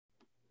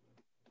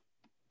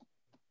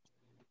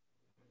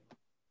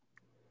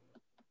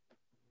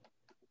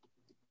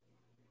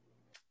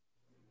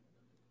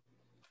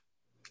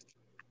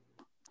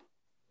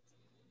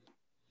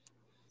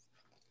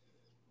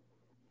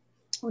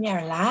We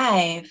are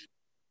live.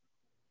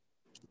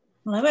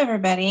 Hello,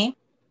 everybody.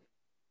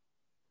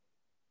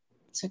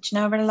 Switching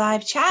over to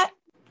live chat.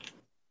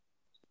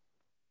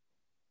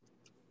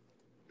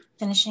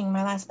 Finishing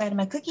my last bite of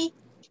my cookie.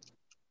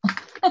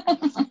 Live.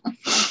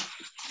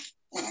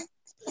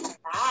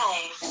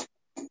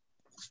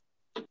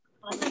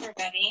 Hello,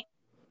 everybody.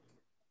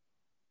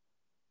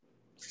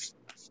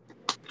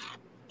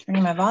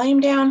 Turning my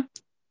volume down.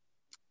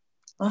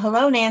 Well,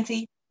 hello,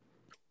 Nancy.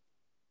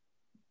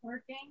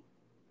 Working?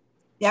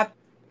 Yep,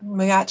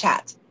 we got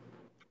chats.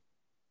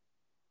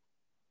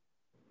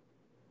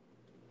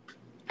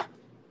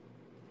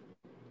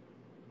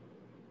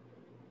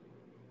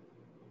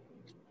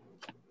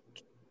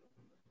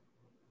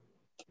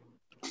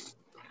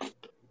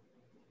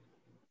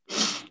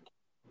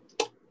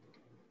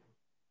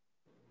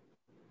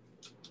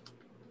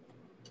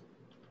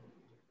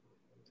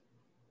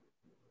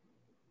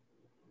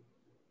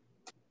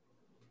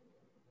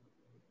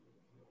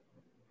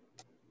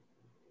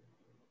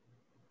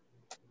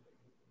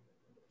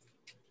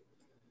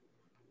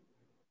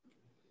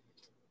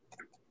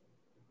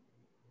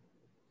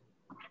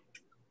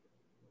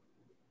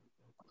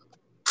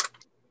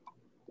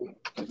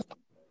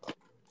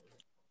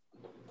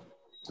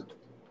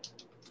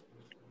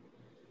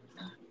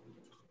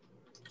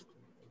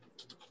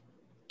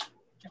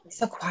 It's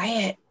so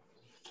quiet.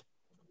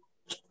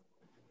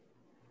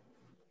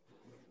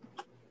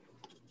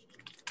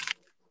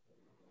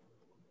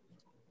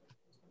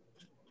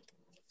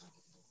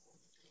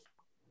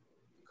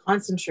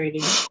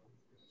 Concentrating.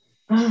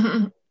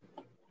 Hi.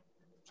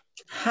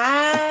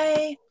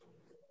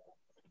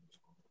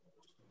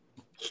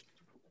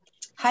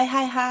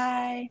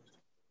 Hi.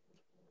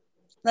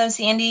 Hello,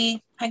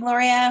 Sandy. Hi,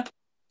 Gloria.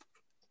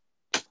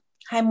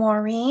 Hi,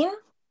 Maureen.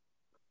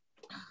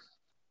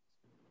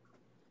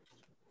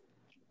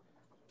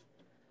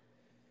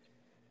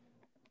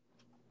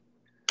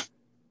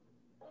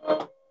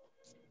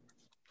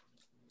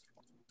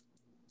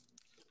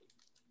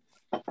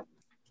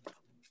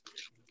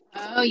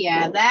 Oh,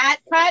 yeah, that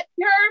cut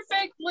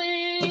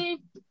perfectly.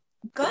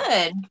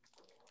 Good.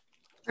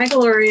 Hi,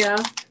 Gloria.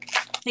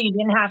 So you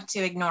didn't have to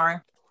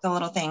ignore the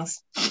little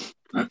things.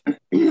 Hi,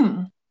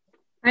 Sherry.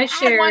 I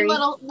had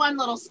one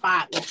little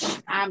spot, which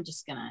I'm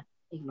just gonna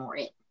ignore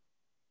it.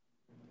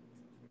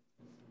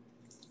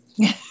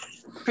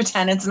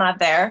 Pretend it's not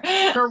there.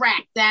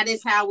 Correct. That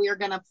is how we're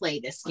gonna play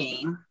this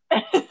game.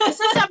 This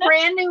is a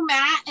brand new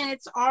mat, and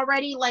it's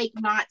already like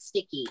not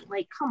sticky.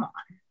 Like, come on.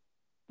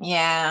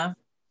 Yeah.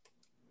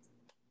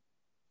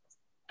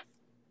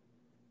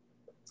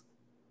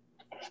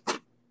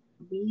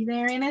 Be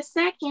there in a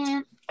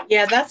second.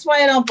 Yeah, that's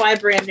why I don't buy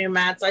brand new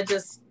mats. I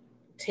just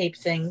tape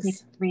things.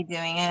 Keep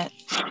redoing it.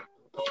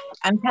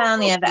 I'm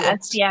telling you, the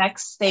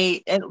SDX,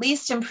 they at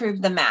least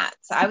improved the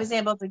mats. I was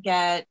able to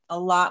get a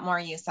lot more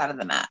use out of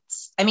the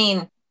mats. I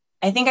mean,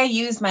 I think I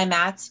used my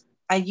mats.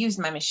 I used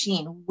my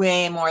machine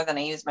way more than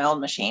I used my old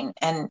machine.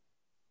 And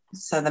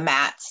so the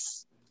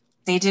mats,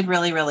 they did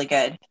really, really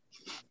good.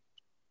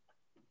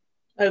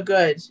 Oh,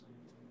 good.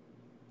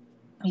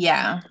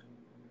 Yeah.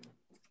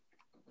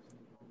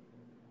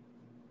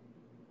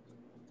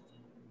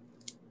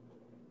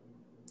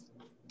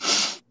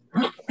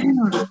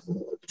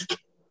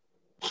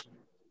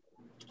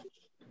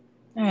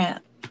 All right,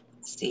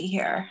 let's see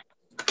here.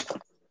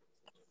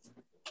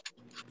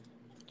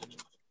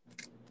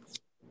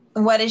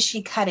 What is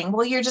she cutting?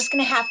 Well, you're just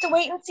going to have to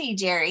wait and see,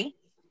 Jerry.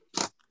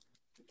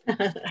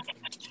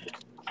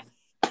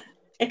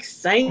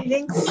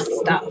 Exciting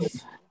stuff.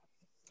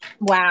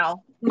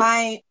 Wow.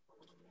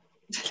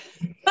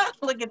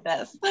 Look at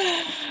this.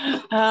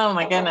 Oh,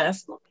 my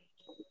goodness.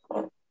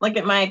 Look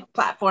at my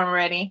platform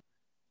already.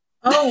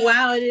 Oh,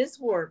 wow. It is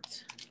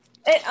warped.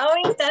 It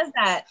always does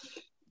that.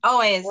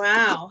 Always.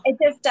 Wow. It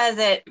just does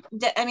it.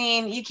 I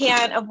mean, you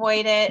can't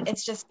avoid it.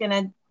 It's just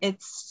gonna,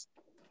 it's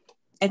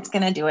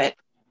gonna do it.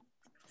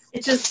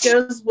 It just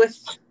goes with.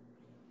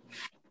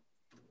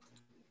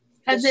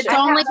 Because it's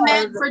only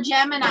meant for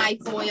Gemini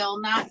foil,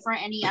 not for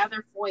any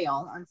other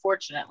foil,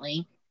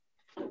 unfortunately.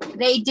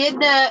 They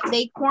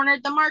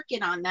cornered the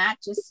market on that,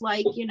 just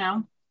like,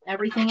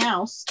 everything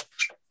else.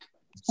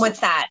 What's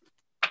that?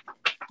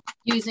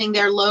 Using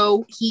their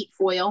low heat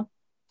foil.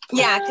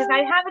 Yeah, because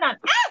I have it on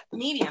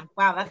medium.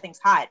 Wow, that thing's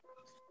hot.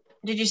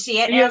 Did you see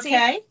it, Are you Nancy?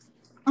 okay?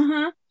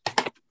 Mm-hmm.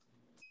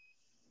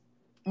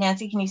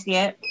 Nancy, can you see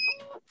it?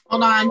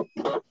 Hold on.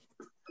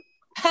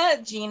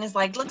 Jean is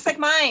like, looks like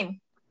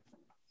mine.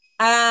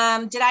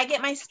 Did I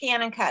get my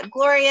scan and cut?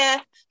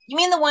 Gloria, you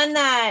mean the one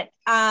that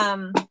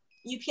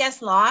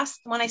UPS lost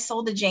when I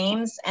sold to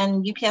James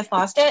and UPS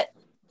lost it?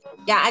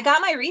 Yeah, I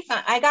got my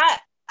refund. I got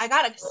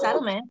a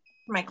settlement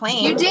for my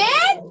claim. You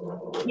did?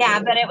 Yeah,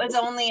 but it was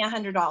only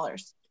 $100.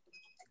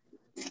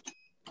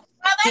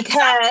 Well,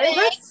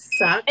 because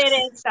sucks.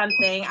 It is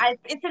something.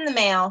 It's in the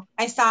mail.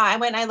 I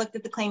went and I looked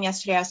at the claim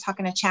yesterday. I was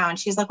talking to Chow and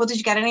she's like, well, did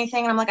you get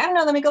anything? And I'm like, I don't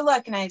know. Let me go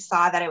look. And I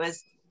saw that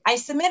I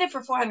submitted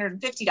for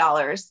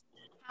 $450.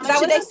 How much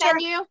did they send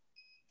you?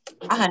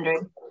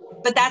 100.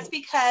 But that's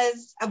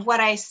because of what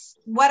I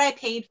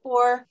paid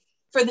for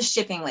for the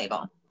shipping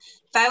label.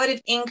 If I would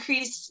have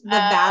increased the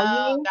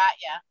value. Got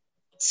ya.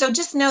 So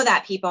just know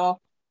that,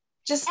 people.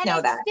 Just and know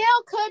it that.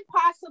 still could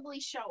possibly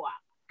show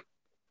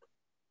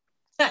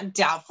up.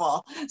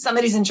 Doubtful.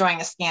 Somebody's enjoying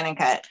a scan and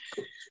cut.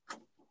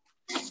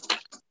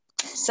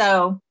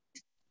 So,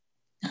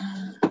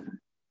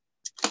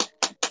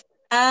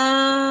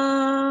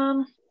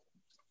 fine,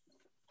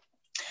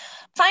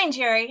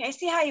 Jerry. I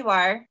see how you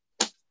are.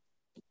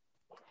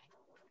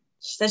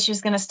 She said she was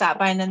going to stop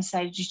by and then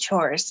decided to do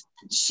chores.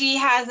 She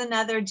has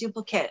another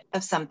duplicate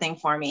of something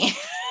for me.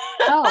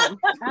 Oh,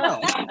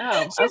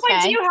 She's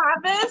like, do you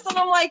have this? And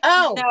I'm like,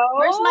 no.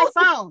 Where's my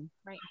phone?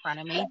 Right in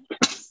front of me.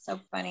 So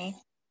funny.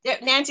 There,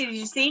 Nancy, did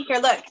you see? Here,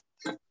 look.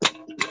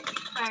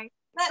 Sorry.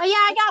 Oh, yeah,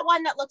 I got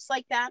one that looks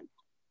like that.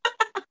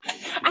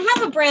 I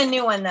have a brand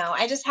new one, though.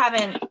 I just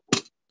haven't,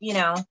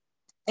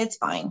 it's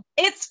fine.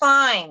 It's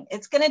fine.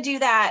 It's going to do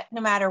that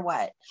no matter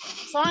what.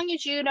 As long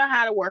as you know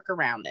how to work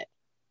around it.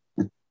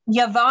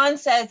 Yvonne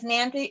says,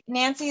 Nancy,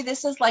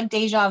 this is like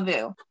deja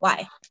vu.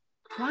 Why?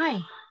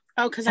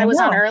 Oh, because I was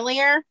on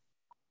earlier?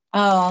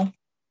 Oh.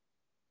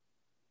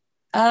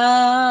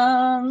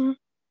 I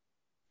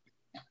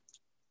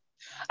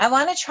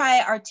want to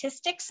try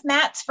Artistics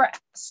mats for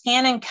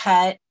scan and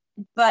cut,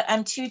 but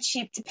I'm too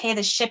cheap to pay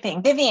the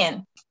shipping.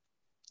 Vivian,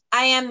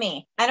 I am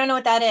me. I don't know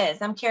what that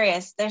is. I'm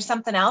curious. There's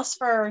something else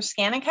for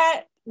scan and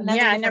cut?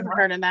 I never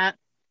heard of that.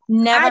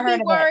 I'd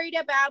be worried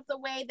about the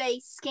way they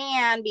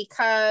scan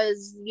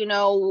because,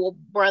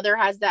 brother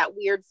has that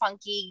weird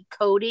funky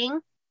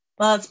coding.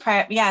 Well, it's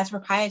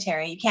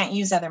proprietary. You can't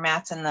use other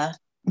mats in the.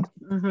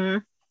 Mm-hmm.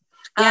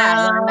 Yeah,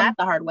 I learned that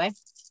the hard way.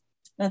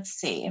 Let's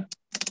see.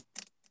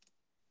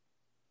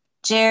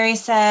 Jerry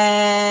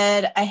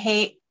said, I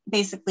hate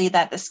basically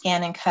that the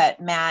scan and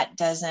cut mat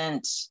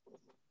doesn't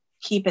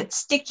keep it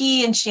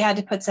sticky, and she had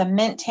to put some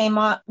mint tape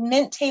on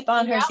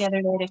hers the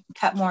other day to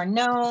cut more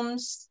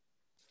gnomes.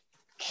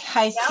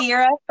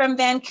 Kythera from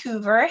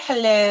Vancouver.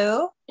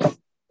 Hello. Lint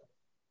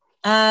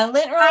roller.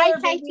 Hi,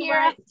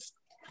 Kythera.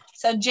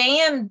 So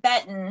JM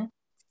Benton.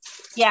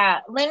 Yeah,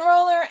 lint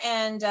roller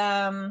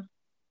and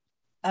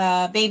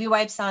baby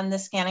wipes on the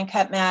scan and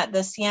cut mat. The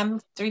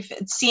CM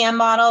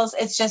models.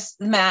 It's just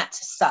the mat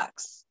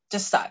sucks.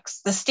 Just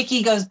sucks. The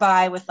sticky goes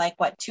by with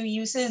 2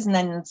 uses, and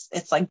then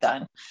it's like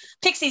done.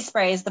 Pixie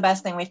spray is the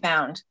best thing we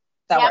found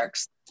that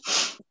works.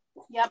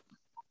 Yep.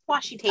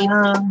 Washi tape.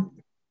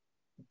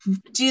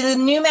 Do the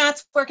new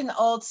mats work in the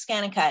old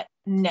scan and cut?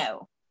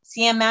 No.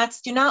 CM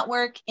mats do not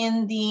work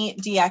in the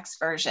DX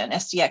version,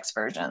 SDX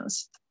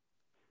versions.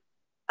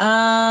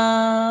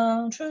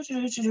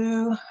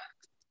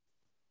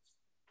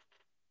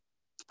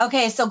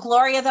 Okay, so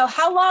Gloria, though,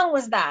 how long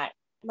was that?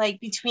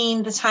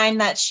 Between the time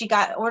that she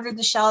ordered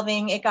the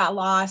shelving, it got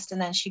lost, and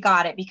then she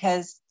got it,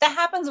 because that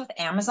happens with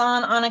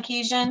Amazon on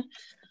occasion.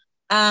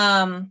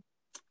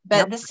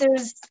 But this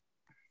is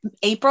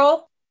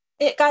April.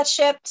 It got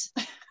shipped.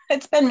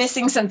 It's been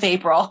missing since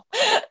April.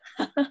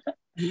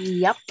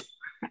 Yep.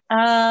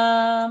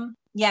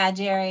 Yeah,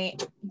 Jerry,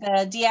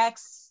 the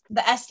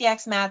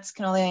SDX mats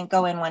can only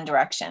go in one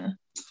direction.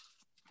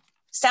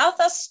 South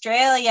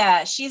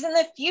Australia, she's in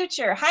the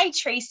future. Hi,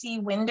 Tracy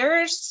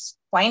Winders.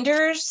 I'm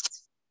going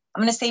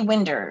to say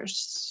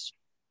Winders.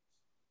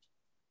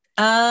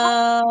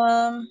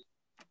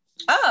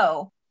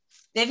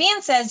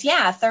 Vivian says,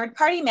 yeah,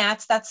 third-party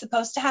mats, that's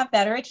supposed to have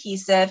better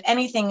adhesive.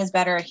 Anything is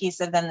better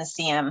adhesive than the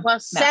CM.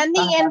 Well, send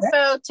the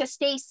info to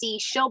Stacy.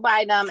 She'll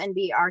buy them and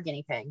be our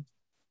guinea pig.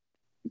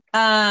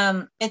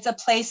 It's a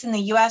place in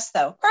the US,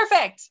 though.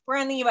 Perfect. We're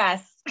in the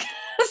US.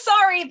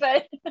 Sorry,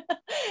 but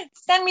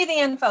send me the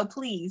info,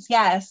 please.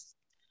 Yes.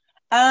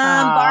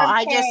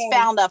 I just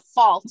found a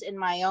fault in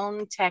my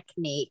own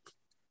technique.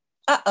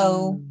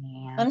 Uh-oh.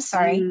 I'm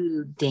sorry.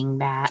 You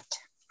dingbat.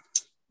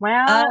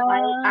 Well,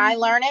 I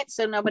learn it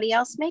so nobody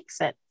else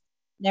makes it.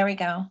 There we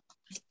go.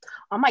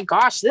 Oh my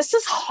gosh, this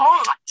is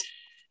hot.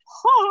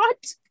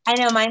 I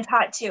know, mine's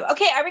hot too.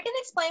 Okay, are we going to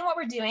explain what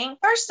we're doing?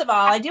 First of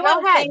all, I do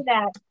want to say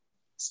that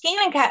Scan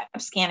and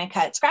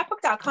Cut,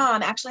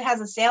 scrapbook.com actually has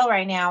a sale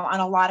right now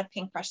on a lot of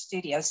Pink Brush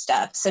Studio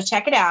stuff. So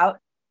check it out.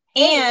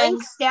 And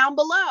links down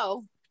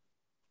below.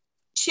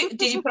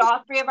 Did you put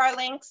all 3 of our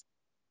links?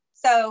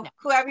 So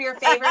whoever your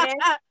favorite is.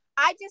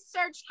 I just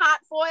searched hot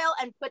foil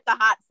and put the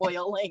hot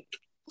foil link.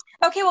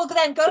 Okay, well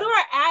then go to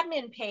our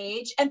admin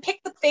page and pick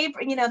the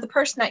favorite, the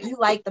person that you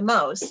like the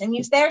most, and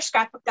use their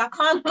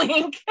scrapbook.com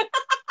link.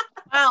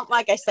 Well,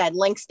 like I said,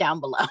 links down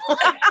below.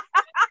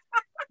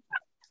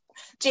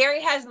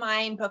 Jerry has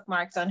mine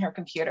bookmarked on her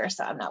computer,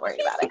 so I'm not worried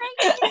about it.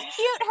 This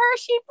cute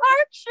Hershey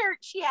Park shirt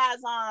she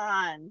has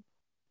on.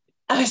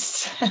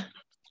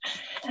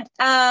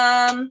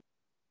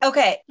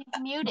 Okay.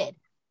 She's muted.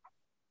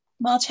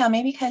 Well, child,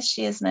 maybe because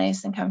she is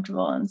nice and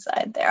comfortable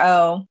inside there.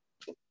 Oh,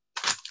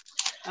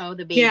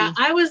 the baby. Yeah,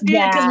 I was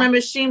muted because my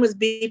machine was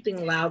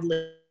beeping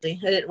loudly. I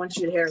didn't want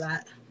you to hear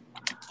that.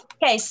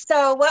 Okay,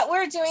 so what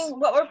we're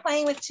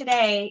playing with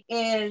today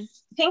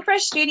is Pink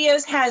Brush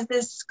Studios has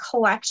this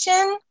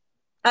collection.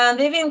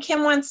 Vivian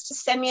Kim wants to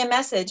send me a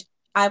message.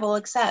 I will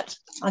accept.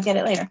 I'll get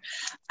it later.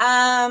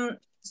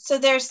 so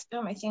there's,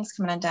 oh, my thing's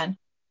coming undone.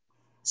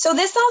 So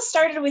this all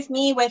started with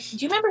me with, do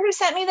you remember who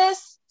sent me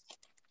this,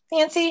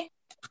 Nancy?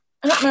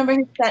 I don't remember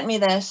who sent me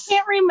this.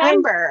 Can't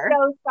remember.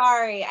 I'm so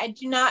sorry. I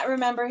do not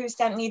remember who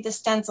sent me the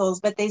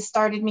stencils, but they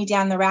started me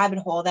down the rabbit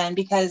hole then,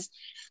 because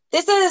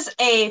this is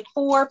a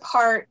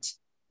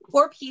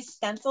 4-piece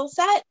stencil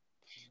set.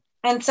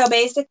 And so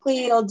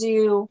basically it'll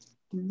do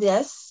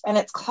this, and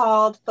it's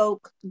called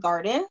Folk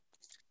Garden.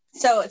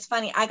 So it's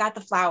funny, I got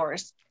the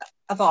flowers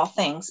of all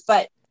things,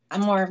 but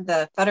I'm more of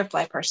the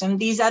butterfly person.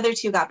 These other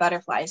two got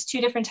butterflies,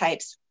 2 different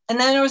types. And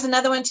then there was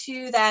another one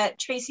too that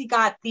Tracy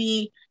got,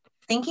 the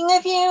Thinking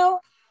of You.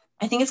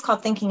 I think it's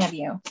called Thinking of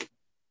You.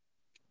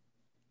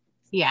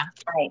 Yeah.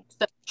 Right.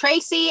 So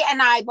Tracy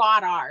and I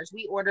bought ours.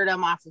 We ordered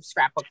them off of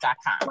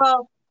scrapbook.com.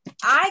 Well,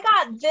 I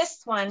got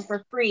this one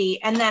for free,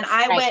 and then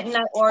I went and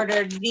I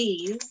ordered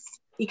these,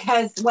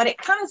 because what it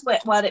comes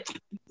with,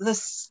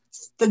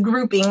 the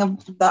grouping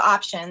of the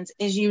options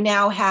is you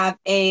now have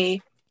a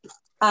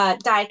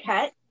die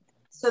cut.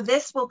 So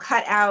this will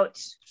cut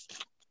out,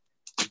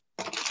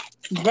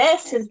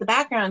 this is the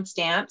background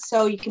stamp.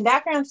 So you can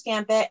background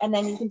stamp it, and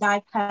then you can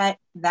die cut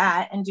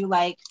that and do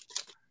like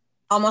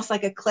almost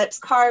like a clips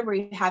card where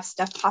you have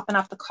stuff popping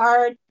off the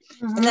card.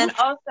 Mm-hmm. And then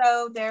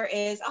also there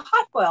is a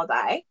hot foil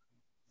die.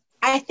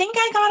 I think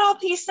I got all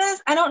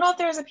pieces. I don't know if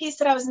there was a piece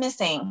that I was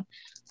missing,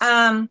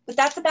 but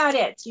that's about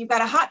it. So you've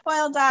got a hot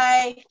foil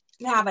die,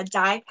 you have a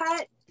die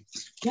cut,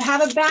 you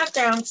have a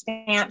background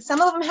stamp. Some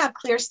of them have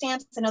clear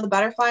stamps. I know the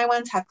butterfly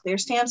ones have clear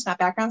stamps, not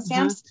background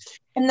stamps. Mm-hmm.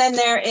 And then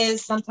there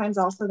is sometimes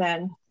also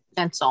then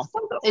stencil.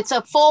 It's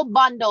a full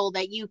bundle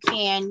that you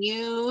can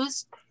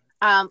use.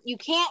 You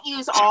can't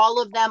use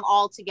all of them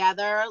all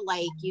together.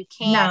 Like you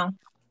can't,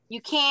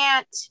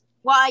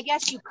 well, I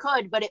guess you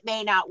could, but it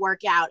may not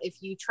work out if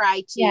you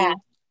try to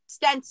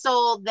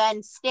stencil,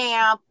 then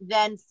stamp,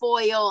 then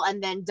foil,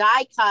 and then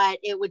die cut.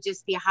 It would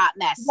just be a hot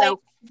mess. Like,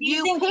 so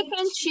you pick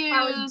and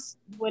choose.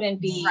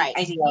 Wouldn't be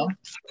ideal.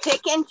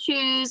 Pick and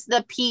choose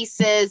the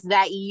pieces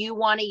that you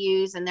want to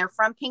use, and they're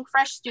from Pink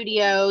Fresh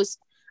Studios.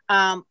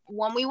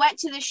 When we went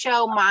to the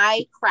show,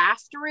 My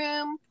Craft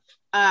Room,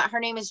 her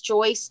name is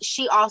Joyce.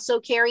 She also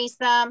carries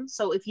them.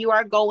 So if you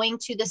are going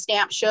to the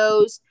stamp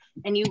shows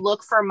and you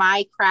look for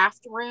My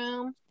Craft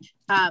Room,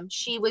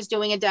 she was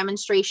doing a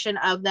demonstration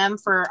of them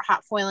for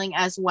hot foiling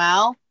as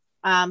well.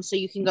 So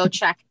you can go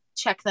check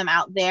them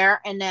out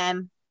there. And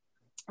then,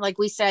 like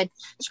we said,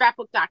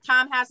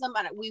 scrapbook.com has them,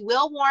 but we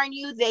will warn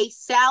you, they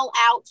sell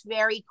out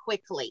very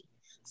quickly.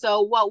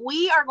 So what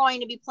we are going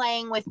to be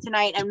playing with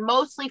tonight and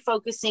mostly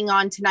focusing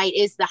on tonight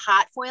is the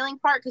hot foiling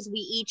part, because we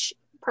each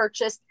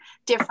purchased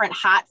different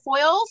hot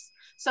foils.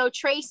 So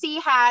Tracy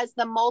has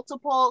the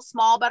multiple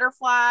small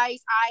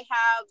butterflies. I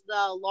have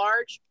the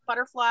large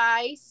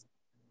butterflies.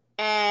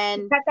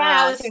 And cut that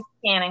out with your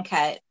scan and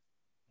cut.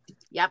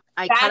 Yep,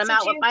 I cut them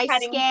out with my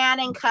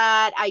scan and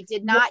cut. I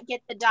did not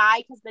get the die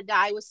because the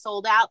die was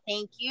sold out.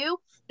 Thank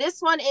you. This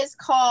one is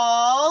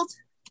called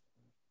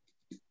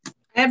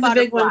I have the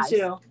big one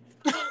too.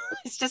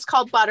 It's just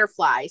called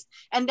Butterflies.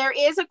 And there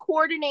is a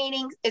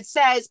coordinating, it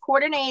says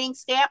coordinating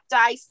stamp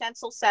die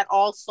stencil set,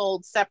 all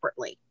sold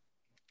separately.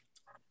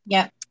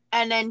 Yep.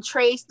 And then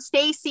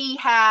Stacy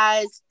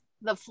has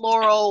the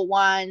floral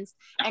ones,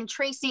 and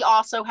Tracy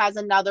also has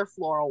another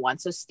floral one.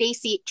 So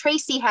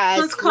Tracy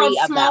has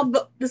three of them.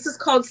 This is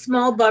called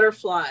Small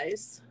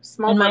Butterflies.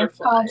 Small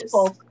Butterflies.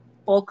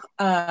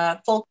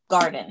 Folk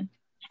Garden.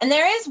 And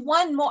there is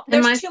one more.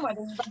 There's two more.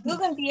 There's the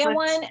Bougainvillea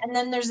one, and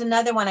then there's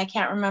another one I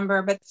can't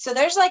remember. But so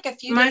there's like a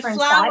few different.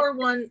 My flower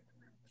one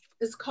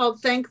is called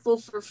Thankful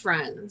for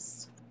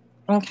Friends.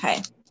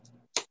 Okay.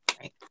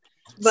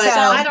 But so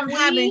I don't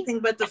have anything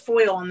but the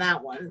foil on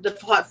that one, the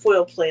hot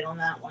foil plate on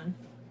that one.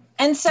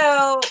 And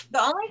so the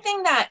only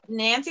thing that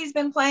Nancy's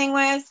been playing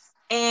with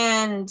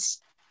and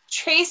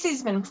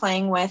Tracy's been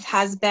playing with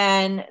has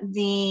been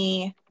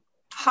the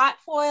hot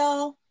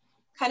foil,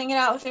 cutting it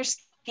out with her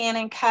scan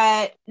and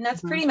cut. And that's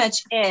pretty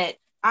much it.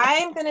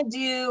 I'm going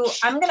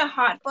to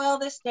hot foil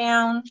this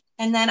down,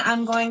 and then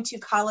I'm going to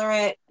color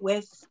it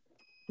with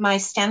my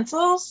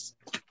stencils.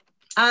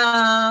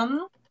 And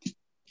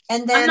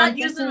then I'm not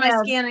using my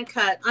scan and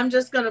cut. I'm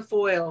just going to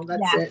foil.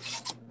 That's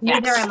it.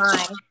 Neither am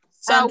I.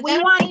 So we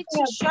wanted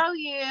to show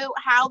you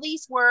how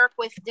these work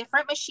with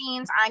different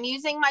machines. I'm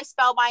using my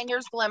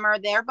Spellbinders Glimmer.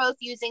 They're both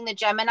using the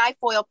Gemini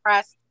Foil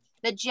Press.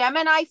 The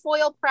Gemini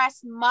Foil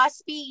Press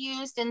must be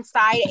used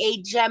inside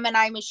a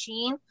Gemini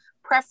machine,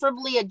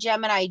 preferably a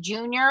Gemini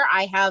Junior.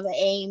 I have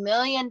a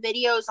million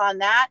videos on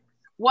that.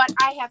 What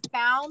I have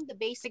found, the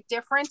basic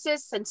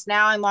differences, since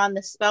now I'm on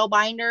the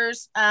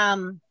Spellbinders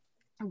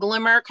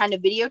Glimmer kind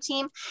of video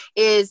team,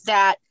 is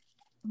that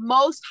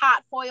most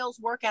hot foils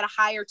work at a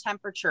higher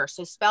temperature.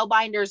 So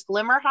Spellbinders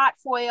Glimmer hot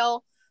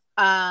foil,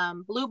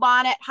 Blue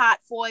Bonnet hot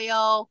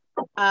foil,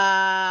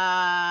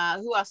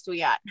 who else do we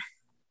got?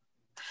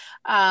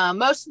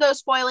 Most of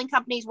those foiling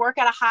companies work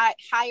at a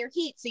higher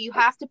heat. So you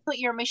have to put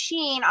your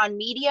machine on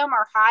medium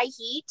or high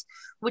heat,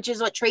 which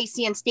is what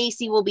Tracy and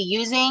Stacy will be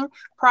using,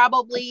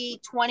 probably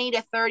 20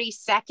 to 30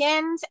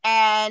 seconds.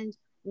 And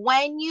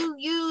when you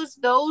use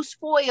those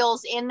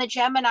foils in the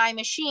Gemini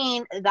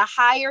machine, the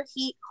higher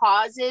heat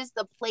causes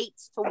the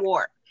plates to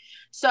warp.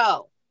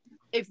 So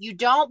if you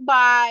don't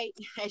buy,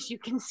 as you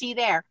can see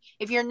there,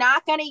 if you're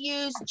not going to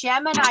use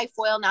Gemini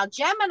foil, now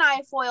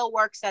Gemini foil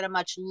works at a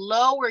much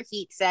lower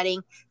heat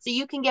setting, so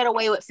you can get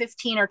away with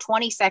 15 or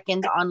 20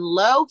 seconds on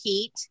low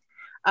heat.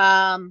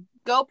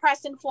 Go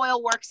Press and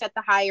Foil works at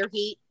the higher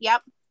heat.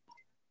 Yep.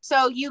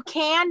 So you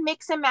can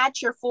mix and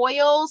match your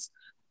foils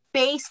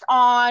based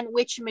on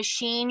which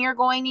machine you're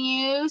going to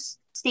use.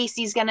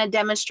 Stacy's going to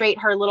demonstrate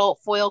her little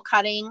foil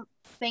cutting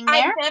thing there.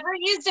 I've never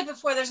used it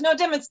before. There's no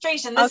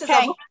demonstration. This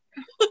okay. is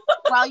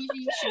well, you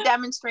should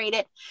demonstrate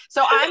it.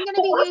 So I'm going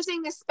to be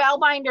using the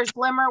Spellbinders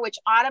Glimmer, which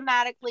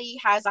automatically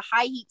has a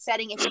high heat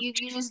setting. If you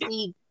use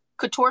the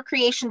Couture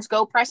Creations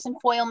Go Press and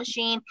Foil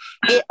machine,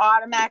 it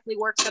automatically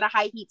works at a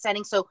high heat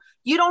setting. So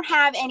you don't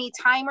have any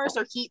timers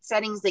or heat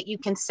settings that you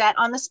can set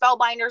on the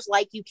Spellbinders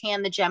like you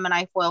can the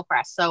Gemini foil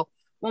press. So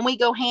when we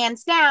go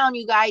hands down,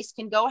 you guys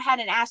can go ahead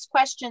and ask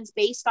questions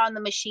based on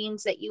the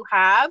machines that you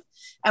have,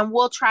 and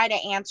we'll try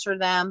to answer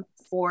them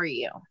for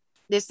you.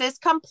 This is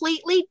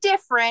completely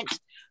different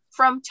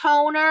from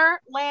toner,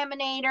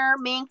 laminator,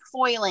 mink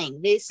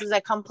foiling. This is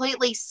a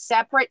completely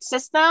separate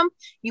system.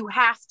 You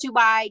have to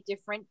buy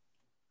different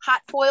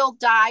hot foil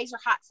dies or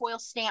hot foil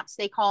stamps,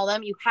 they call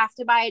them. You have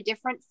to buy a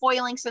different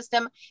foiling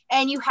system,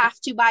 and you have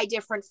to buy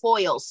different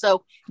foils.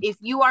 So if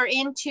you are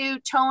into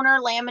toner,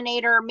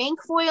 laminator, mink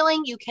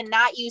foiling, you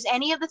cannot use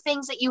any of the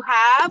things that you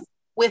have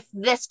with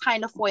this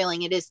kind of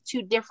foiling. It is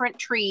two different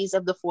trees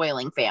of the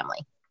foiling family.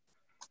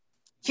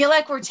 Feel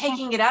like we're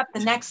taking it up the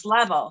next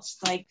level.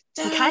 Like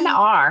we kind of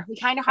are. We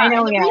kind of are.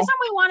 And the reason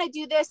we want to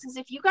do this is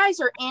if you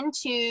guys are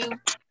into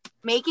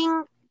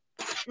making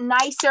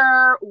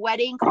nicer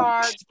wedding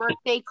cards,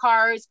 birthday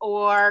cards,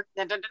 or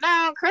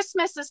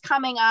Christmas is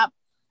coming up,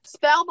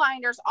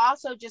 Spellbinders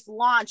also just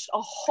launched a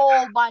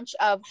whole bunch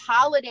of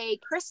holiday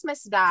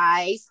Christmas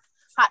dies,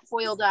 hot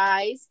foil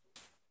dies,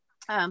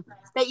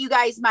 that you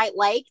guys might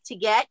like to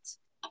get.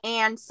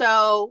 And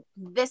so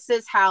this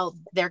is how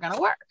they're going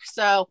to work.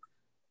 So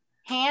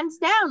hands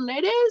down,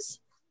 it is.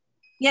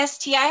 Yes,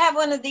 T. I have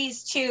one of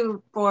these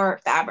too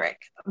for fabric,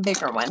 a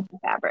bigger one for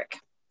fabric.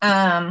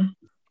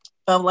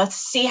 But let's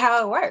see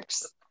how it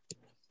works.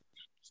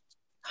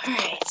 All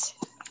right.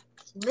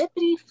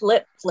 Flippity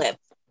flip flip.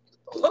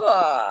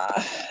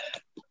 Ugh.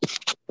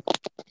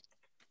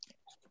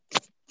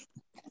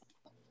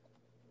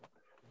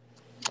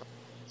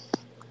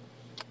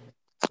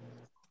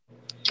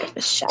 Get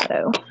the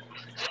shadow.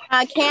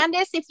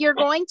 Candace, if you're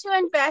going to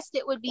invest,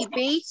 it would be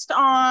based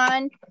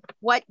on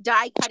what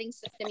die cutting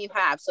system you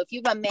have. So if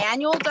you have a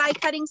manual die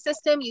cutting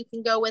system, you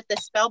can go with the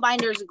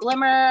Spellbinders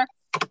Glimmer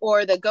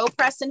or the Go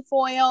Press and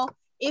Foil.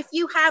 If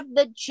you have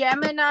the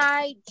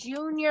Gemini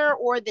Junior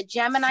or the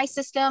Gemini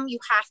system, you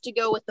have to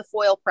go with the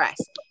Foil Press.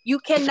 You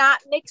cannot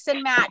mix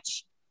and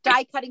match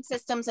die cutting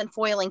systems and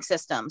foiling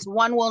systems.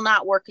 One will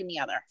not work in the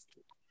other.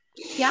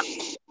 Yep.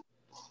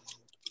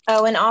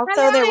 Oh, and also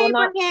hello, there will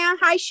not.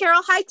 Hi,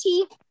 Cheryl. Hi,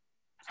 T.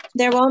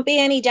 There won't be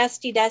any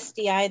dusty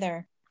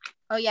either.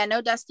 Oh yeah,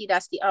 no dusty.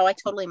 Oh, I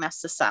totally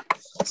messed this up.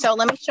 So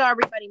let me show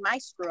everybody my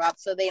screw up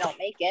so they don't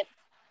make it.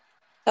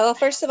 Oh,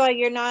 first of all,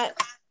 you're not.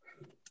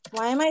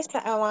 Why am I?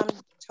 Oh, I'm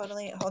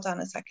totally. Hold on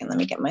a second. Let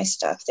me get my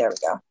stuff. There we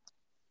go.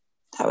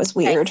 That was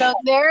weird. Okay, so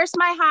there's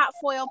my hot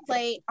foil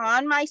plate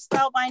on my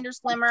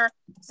Spellbinders Glimmer.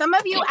 Some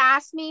of you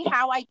asked me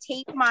how I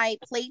tape my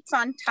plates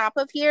on top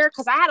of here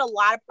because I had a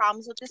lot of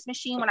problems with this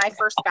machine when I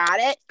first got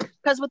it.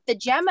 Because with the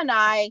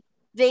Gemini,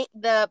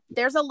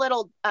 there's a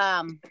little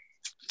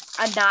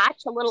a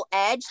notch, a little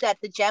edge that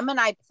the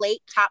Gemini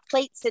top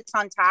plate sits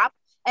on top,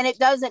 and it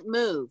doesn't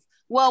move.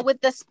 Well,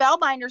 with the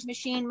Spellbinders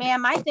machine,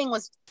 man, my thing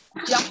was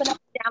jumping up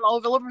and down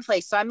all over the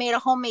place. So I made a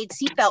homemade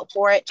seatbelt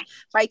for it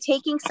by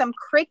taking some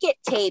Cricut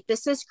tape.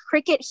 This is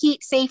Cricut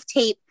heat safe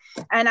tape.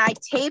 And I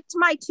taped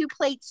my two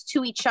plates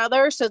to each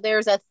other. So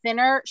there's a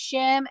thinner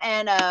shim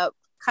and a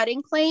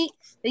cutting plate.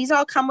 These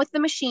all come with the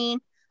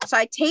machine. So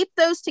I taped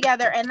those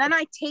together, and then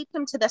I taped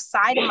them to the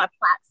side of my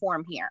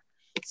platform here.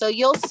 So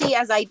you'll see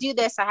as I do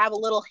this, I have a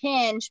little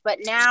hinge, but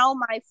now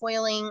my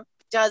foiling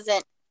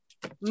doesn't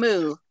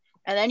move.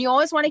 And then you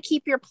always want to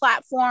keep your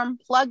platform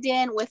plugged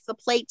in with the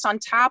plates on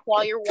top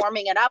while you're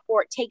warming it up,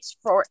 or it takes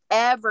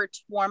forever to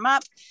warm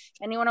up.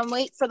 And you want to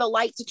wait for the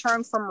light to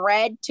turn from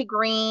red to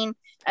green.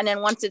 And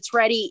then once it's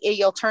ready,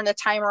 you'll turn the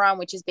timer on,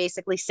 which is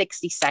basically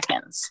 60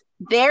 seconds.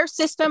 Their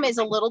system is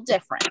a little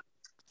different.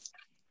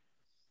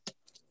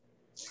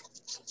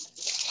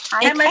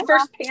 I had my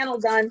first panel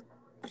done.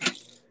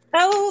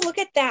 Oh, look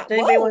at that.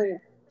 Whoa.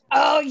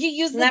 Oh, you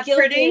used the gilded.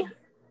 Pretty?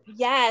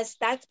 Yes,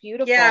 that's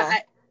beautiful. Yeah,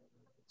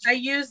 I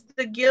used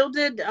the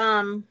gilded,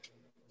 I'll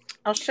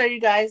show you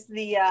guys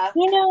the,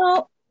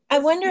 I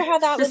wonder how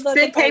that would look.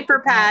 Big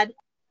paper pad.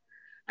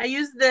 I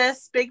used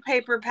this big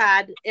paper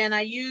pad, and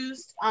I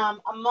used a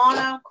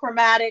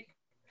monochromatic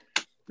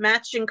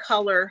matching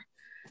color.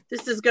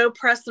 This is Go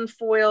Press and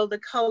Foil. The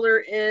color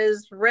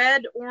is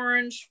red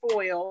orange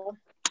foil.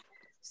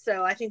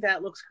 So I think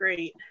that looks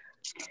great.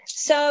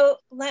 So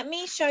let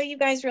me show you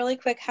guys really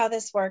quick how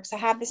this works. I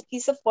have this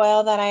piece of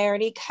foil that I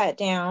already cut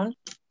down.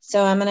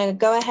 So I'm going to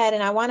go ahead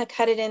and I want to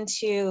cut it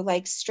into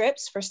like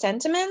strips for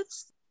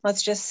sentiments.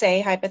 Let's just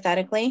say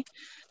hypothetically.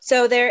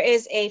 So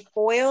there's a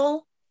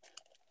foil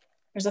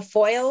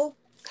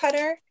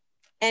cutter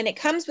and it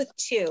comes with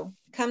two.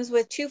 It comes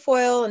with 2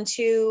 foil and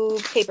 2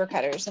 paper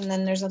cutters. And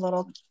then there's a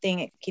little thing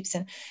it keeps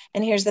in.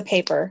 And here's the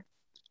paper.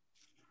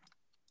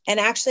 And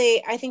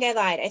actually, I think I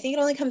lied. I think it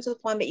only comes with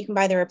 1, but you can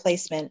buy the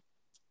replacement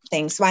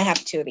thing. So I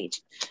have 2 of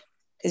each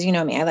because you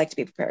know me, I like to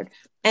be prepared.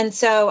 And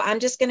so I'm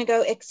just going to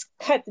go, it's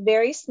cut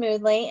very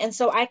smoothly. And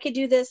so I could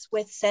do this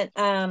with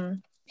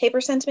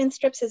paper sentiment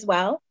strips as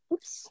well.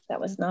 Oops,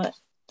 that's not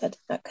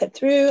cut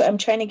through. I'm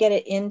trying to get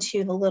it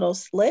into the little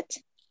slit.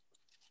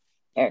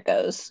 There it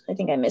goes. I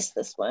think I missed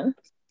this one.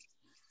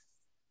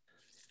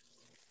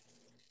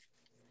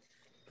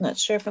 Not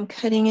sure if I'm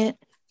cutting it.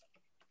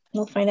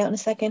 We'll find out in a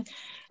second.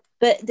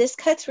 But this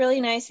cuts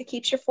really nice. It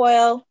keeps your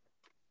foil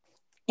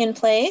in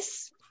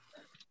place.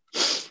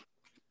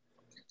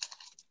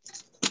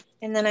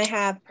 And then I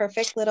have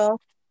perfect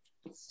little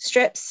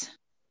strips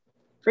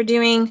for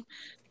doing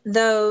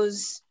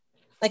those,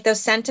 like those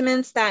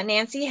sentiments that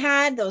Nancy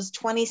had, those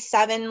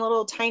 27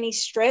 little tiny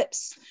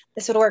strips.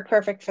 This would work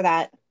perfect for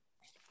that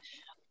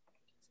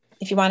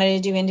if you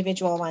wanted to do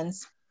individual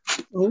ones.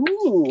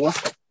 Ooh.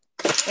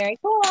 Very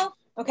cool.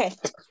 Okay,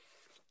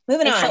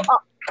 moving on. So,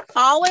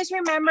 always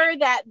remember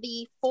that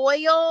the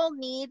foil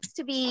needs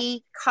to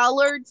be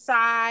colored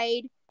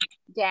side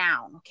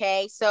down.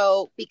 Okay,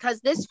 so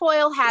because this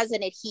foil has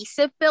an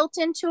adhesive built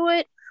into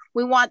it,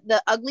 we want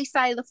the ugly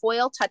side of the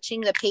foil touching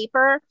the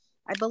paper.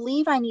 I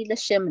believe I need to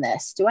shim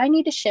this. Do I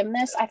need to shim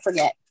this? I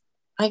forget.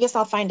 I guess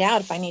I'll find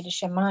out if I need to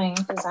shim mine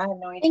because I have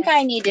no idea. I think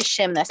I need to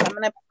shim this. I'm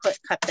gonna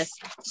cut this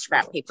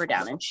scrap paper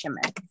down and shim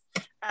it.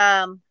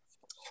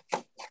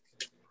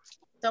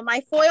 So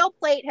my foil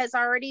plate has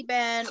already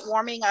been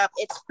warming up.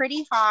 It's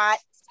pretty hot.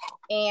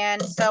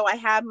 And so I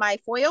have my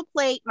foil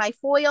plate,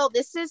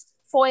 this is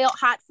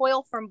hot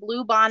foil from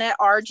Blue Bonnet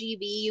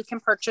RGB. You can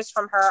purchase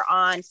from her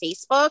on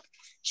Facebook.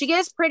 She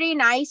gives pretty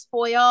nice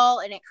foil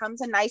and it comes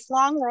in nice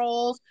long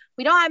rolls.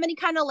 We don't have any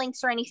kind of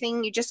links or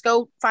anything. You just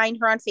go find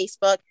her on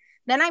Facebook.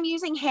 Then I'm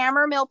using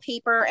Hammermill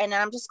paper and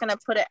then I'm just going to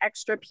put an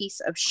extra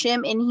piece of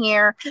shim in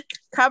here,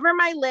 cover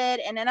my lid,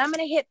 and then I'm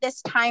going to hit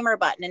this timer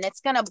button and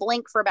it's going to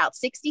blink for about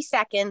 60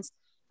 seconds.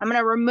 I'm going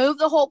to remove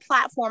the whole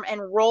platform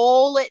and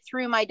roll it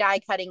through my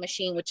die cutting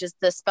machine, which is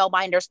the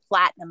Spellbinders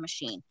Platinum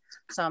machine.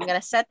 So I'm going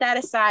to set that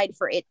aside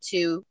for it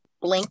to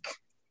blink.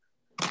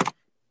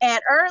 And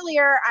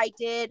earlier I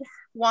did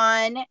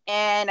one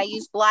and I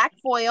used black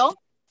foil.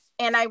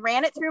 And I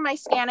ran it through my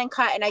scan and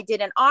cut and I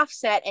did an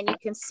offset and you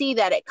can see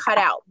that it cut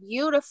out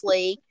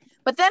beautifully.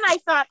 But then I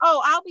thought,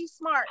 oh, I'll be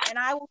smart and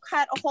I will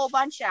cut a whole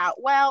bunch out.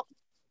 Well,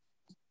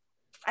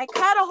 I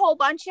cut a whole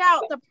bunch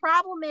out. The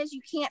problem is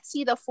you can't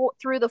see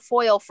through the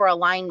foil for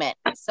alignment.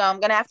 So I'm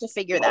going to have to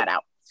figure that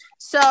out.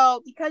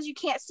 So because you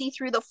can't see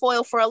through the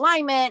foil for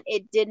alignment,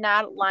 it did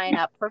not line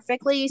up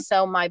perfectly.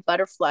 So my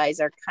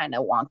butterflies are kind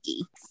of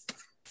wonky.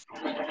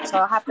 So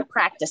I'll have to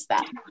practice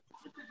that.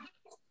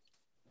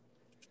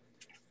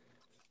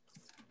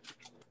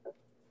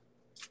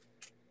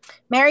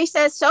 Mary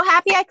says, so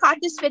happy I caught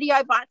this video.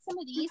 I bought some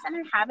of these and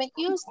I haven't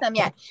used them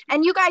yet.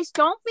 And you guys,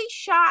 don't be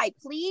shy.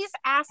 Please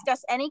ask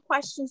us any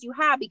questions you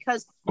have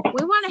because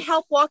we want to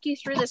help walk you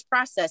through this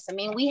process. I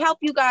mean, we help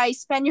you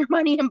guys spend your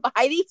money and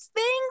buy these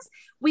things.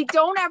 We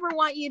don't ever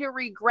want you to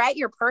regret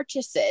your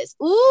purchases.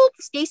 Ooh,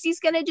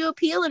 Stacy's going to do a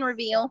peel and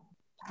reveal.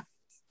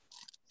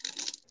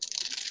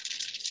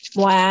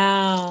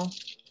 Wow.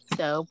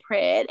 So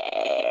pretty.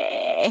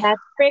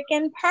 That's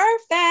freaking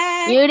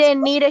perfect. You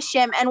didn't need a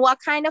shim. And what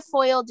kind of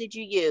foil did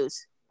you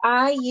use?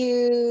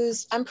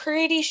 I'm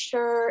pretty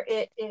sure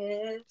it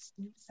is,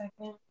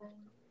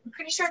 I'm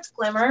pretty sure it's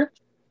Glimmer.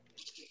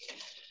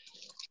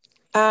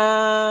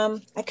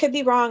 I could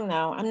be wrong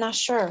though. I'm not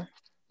sure.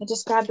 I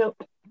just grabbed it.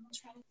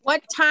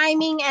 What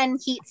timing and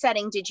heat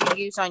setting did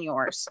you use on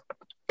yours?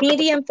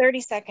 Medium,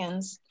 30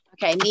 seconds.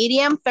 Okay,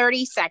 medium,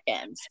 30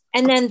 seconds.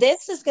 And then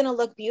this is going to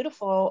look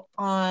beautiful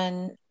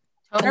on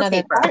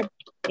another paper. Card.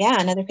 Yeah,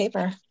 another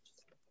paper.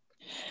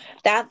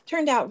 That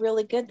turned out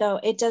really good though.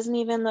 It doesn't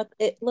even look,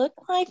 it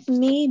looked like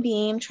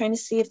maybe, I'm trying to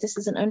see if this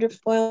is an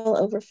underfoil,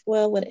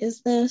 overfoil. What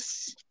is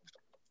this?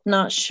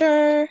 Not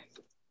sure.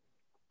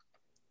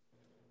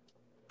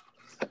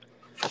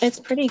 It's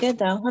pretty good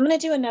though. I'm going to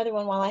do another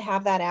one while I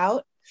have that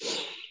out.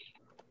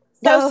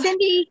 So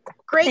Cindy,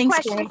 great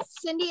question. Gary.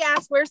 Cindy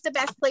asked, where's the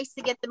best place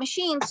to get the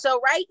machine? So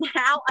right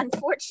now,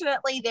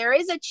 unfortunately, there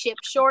is a chip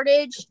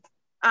shortage.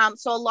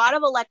 So a lot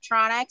of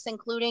electronics,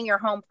 including your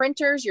home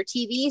printers, your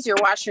TVs, your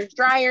washers,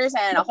 dryers,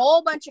 and a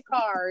whole bunch of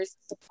cars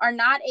are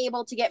not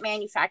able to get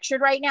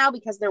manufactured right now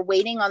because they're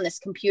waiting on this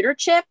computer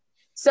chip.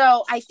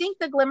 So I think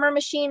the Glimmer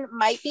machine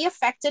might be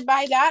affected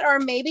by that, or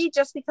maybe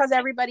just because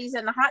everybody's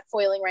in the hot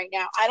foiling right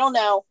now. I don't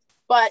know.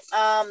 But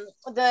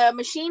the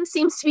machine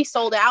seems to be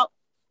sold out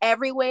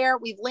everywhere.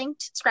 We've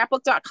linked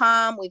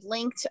scrapbook.com. We've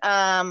linked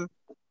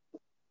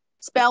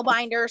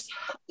Spellbinders.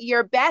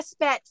 Your best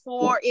bet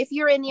for if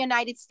you're in the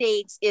United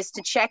States is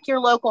to check your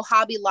local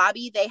Hobby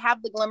Lobby. They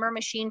have the Glimmer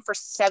machine for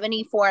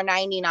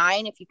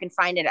 $74.99 if you can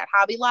find it at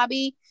Hobby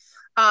Lobby.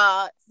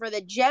 For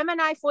the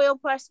Gemini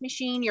FoilPress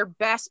machine, your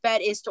best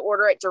bet is to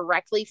order it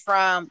directly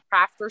from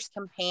Crafter's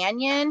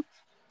Companion.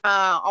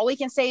 All we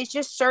can say is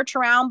just search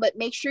around, but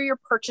make sure you're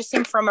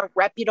purchasing from a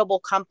reputable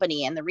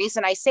company. And the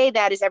reason I say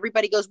that is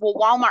everybody goes, well,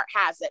 Walmart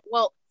has it.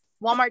 Well,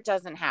 Walmart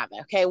doesn't have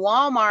it. Okay.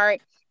 Walmart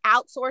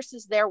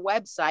outsources their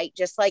website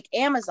just like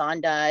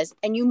Amazon does,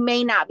 and you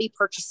may not be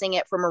purchasing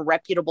it from a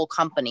reputable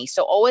company.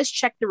 So always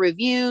check the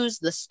reviews,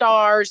 the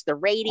stars, the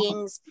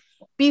ratings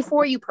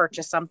before you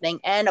purchase something.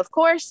 And of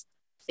course,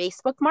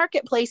 Facebook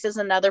Marketplace is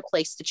another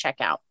place to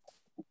check out.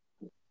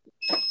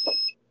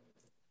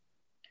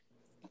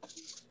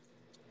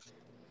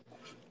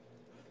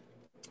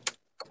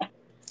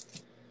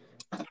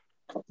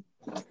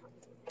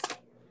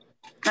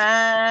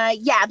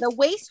 Yeah, the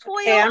waste foil,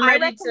 okay, I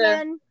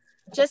recommend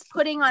just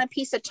putting on a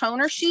piece of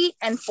toner sheet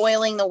and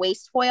foiling the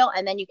waste foil,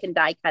 and then you can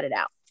die cut it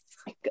out.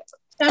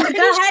 Go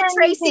ahead,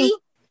 Tracy.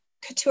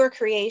 Couture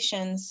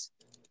Creations.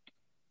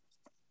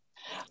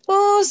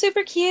 Oh,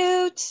 super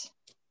cute.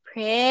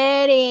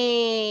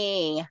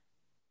 Pretty.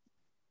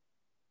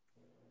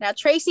 Now,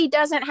 Tracy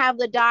doesn't have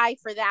the die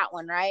for that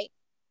one, right?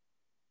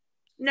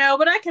 No,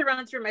 but I could run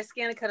it through my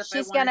scan and cut if I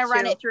wanted to. She's going to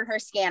run it through her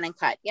scan and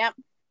cut. Yep.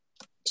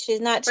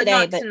 She's not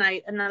today, but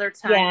tonight, another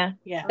time.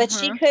 Yeah. But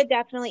she could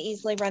definitely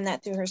easily run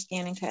that through her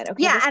scan and cut.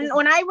 Okay. Yeah, and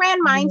when I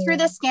ran mine through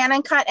the scan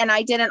and cut and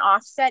I did an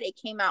offset, it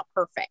came out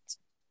perfect.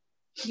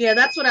 Yeah,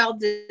 that's what I'll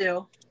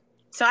do.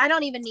 So I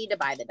don't even need to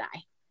buy the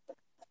die.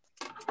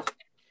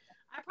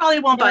 I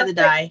probably won't buy the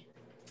die.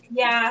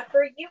 Yeah,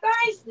 for you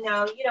guys,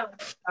 no, you don't need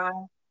to buy.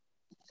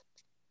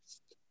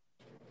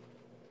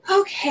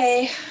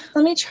 Okay,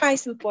 let me try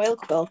some foil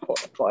quill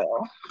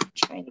foil. I'm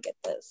trying to get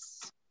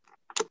this.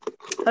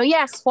 Oh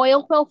yes,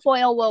 foil quill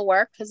foil will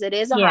work because it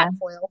is a hot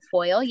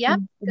foil. Yep,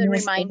 good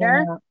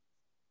reminder.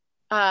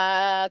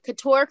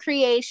 Couture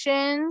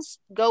Creations,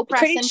 Go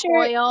Press and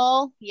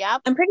Foil.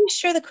 Yep. I'm pretty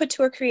sure the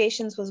Couture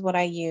Creations was what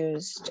I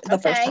used the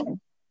first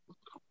time.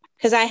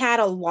 Because I had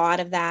a lot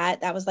of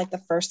that. That was like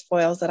the first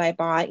foils that I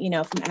bought, you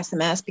know, from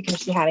SMS because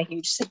she had a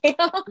huge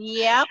sale.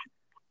 Yep.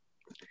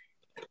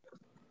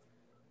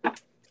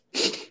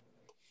 Okay.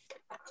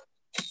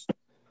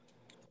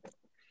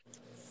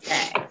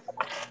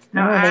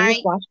 Oh, they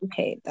use washi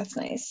tape. That's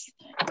nice.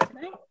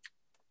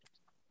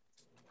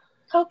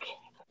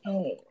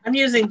 Okay. I'm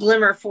using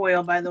Glimmer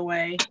foil, by the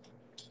way.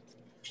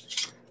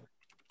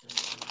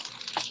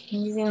 I'm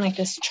using like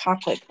this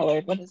chocolate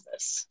colored. What is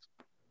this?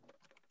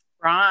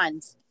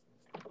 Bronze.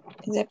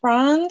 Is it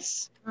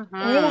bronze?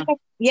 Mm-hmm.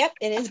 Yep,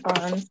 it is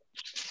bronze.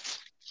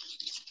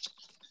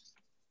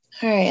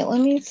 All right, let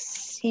me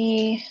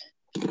see.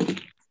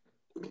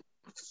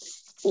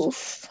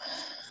 Oof.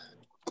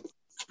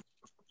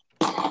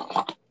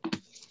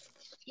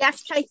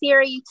 Yes,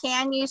 Kythera, you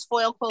can use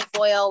foil quill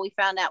foil. We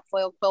found out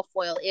foil quill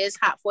foil is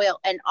hot foil.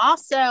 And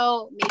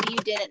also, maybe you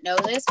didn't know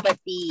this, but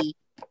the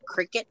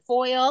cricket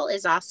foil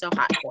is also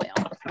hot foil.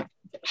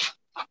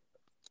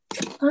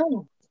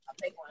 Oh, a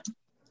big one.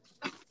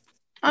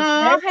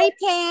 Oh, hey,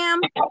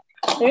 Pam.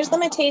 There's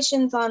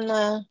limitations on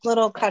the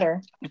little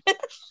cutter. Of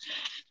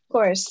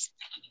course.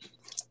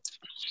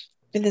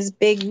 With his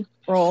big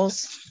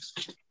rolls.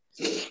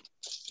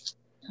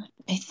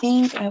 I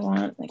think I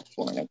want like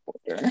 4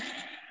 1/4.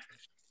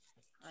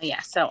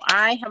 Yeah, so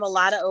I have a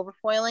lot of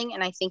overfoiling,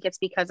 and I think it's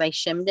because I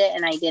shimmed it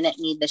and I didn't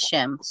need the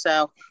shim.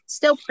 So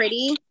still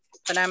pretty,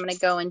 but I'm going to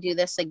go and do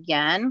this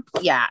again.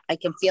 Yeah, I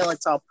can feel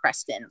it's all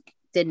pressed in.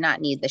 Did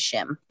not need the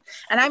shim.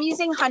 And I'm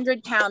using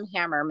 100-pound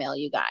Hammermill,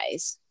 you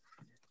guys.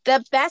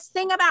 The best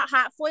thing about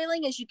hot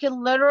foiling is you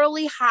can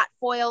literally hot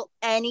foil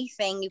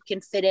anything you can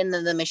fit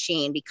into the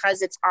machine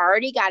because it's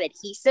already got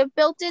adhesive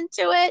built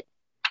into it.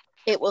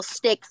 It will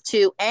stick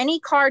to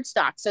any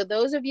cardstock. So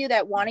those of you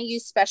that want to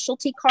use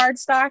specialty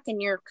cardstock and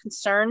you're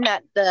concerned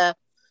that the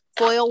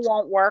foil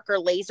won't work or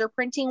laser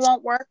printing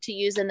won't work to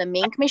use in the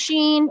Mink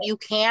machine, you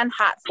can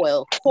hot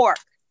foil cork,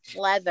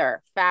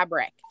 leather,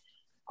 fabric.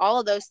 All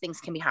of those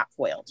things can be hot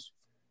foiled.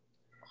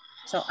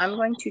 So I'm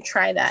going to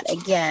try that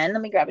again.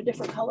 Let me grab a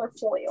different color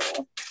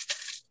foil.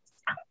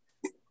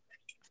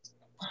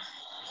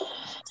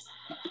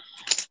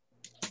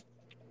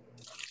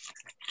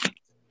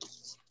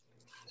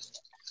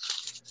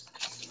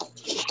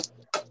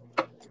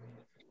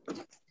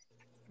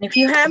 If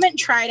you haven't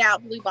tried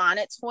out Blue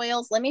Bonnet's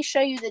foils, let me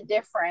show you the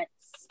difference.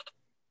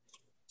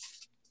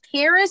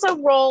 Here is a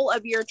roll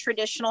of your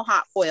traditional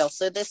hot foil.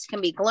 So this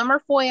can be Glimmer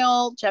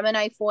foil,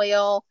 Gemini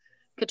foil,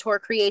 Couture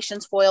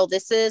Creations foil.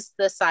 This is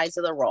the size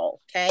of the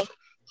roll, okay?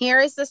 Here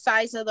is the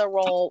size of the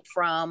roll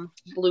from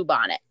Blue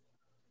Bonnet.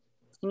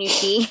 Can you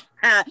see?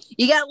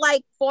 You got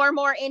like 4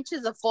 more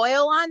inches of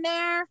foil on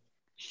there.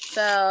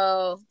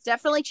 So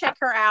definitely check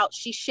her out.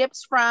 She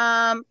ships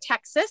from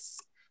Texas.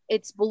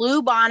 It's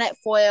Blue Bonnet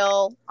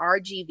Foil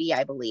RGV,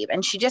 I believe.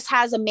 And she just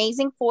has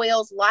amazing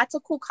foils, lots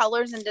of cool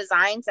colors and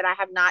designs that I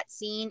have not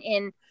seen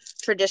in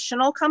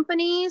traditional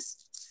companies.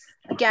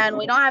 Again,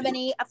 we don't have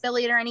any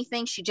affiliate or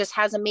anything. She just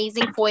has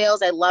amazing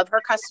foils. I love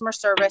her customer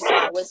service, so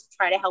I always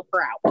try to help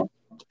her out.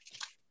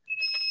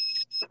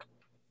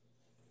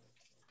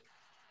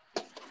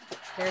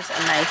 Here's a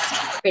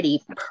nice,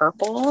 pretty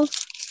purple.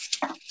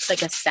 It's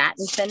like a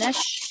satin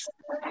finish.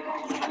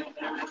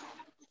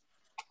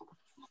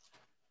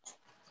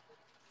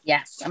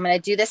 Yes, I'm going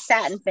to do the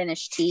satin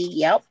finish tee.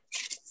 Yep.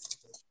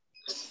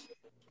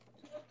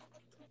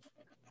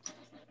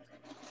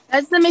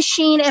 Does the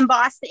machine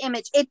emboss the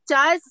image? It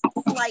does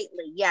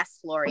slightly. Yes,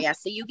 Gloria.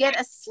 So you get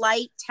a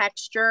slight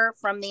texture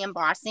from the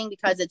embossing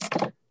because it's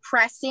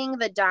pressing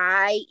the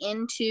die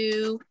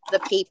into the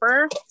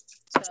paper.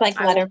 It's like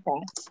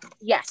letterpress.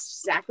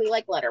 Yes, exactly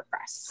like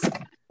letterpress.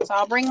 So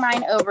I'll bring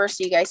mine over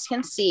so you guys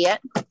can see it.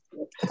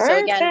 Perfect. So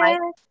again, my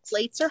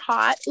plates are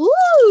hot.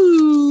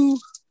 Ooh.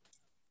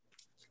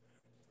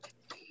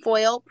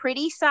 Foil,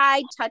 pretty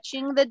side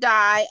touching the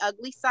die,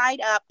 ugly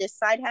side up. This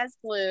side has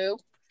glue.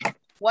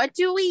 What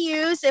do we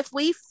use if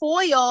we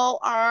foil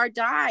our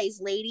dies,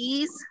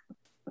 ladies?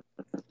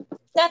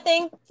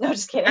 Nothing. No,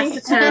 just kidding.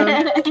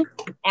 Acetone.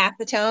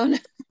 Acetone.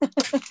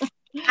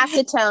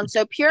 Acetone.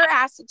 So pure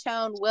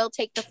acetone will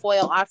take the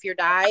foil off your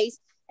dies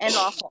and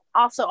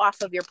also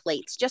off of your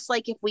plates, just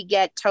like if we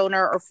get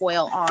toner or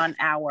foil on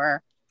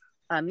our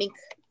mink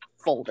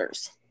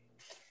folders.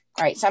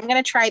 All right, so I'm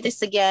going to try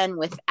this again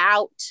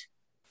without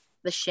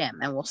the shim,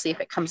 and we'll see if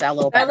it comes out a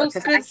little better. That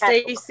looks good,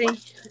 Stacy.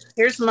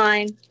 Here's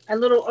mine. A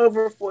little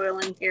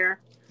overfoiling here.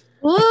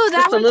 Ooh,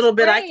 that just a little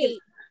bit. Great.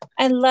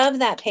 I love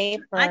that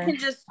paper. I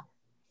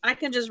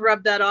can just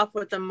rub that off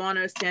with a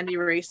mono sand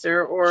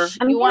eraser, or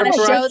you want to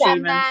show them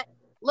even. that.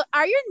 Look,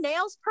 are your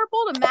nails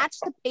purple to match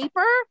the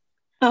paper?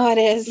 Oh, it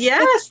is.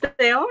 Yes,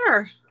 they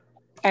are.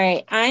 All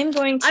right, I'm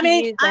going to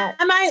use that.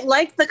 I might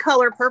like the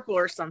color purple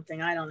or something.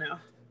 I don't know.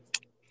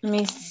 Let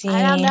me see.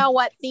 I don't know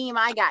what theme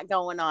I got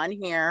going on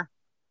here.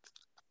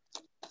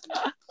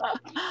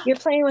 You're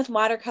playing with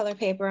watercolor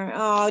paper.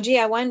 Oh, gee,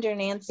 I wonder,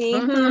 Nancy.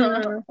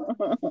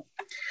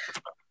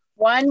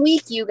 1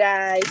 week, you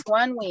guys.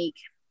 1 week.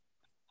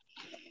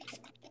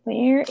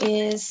 Where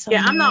is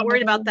Yeah, I'm not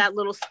worried about that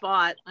little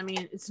spot. I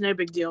mean, it's no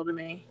big deal to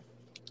me.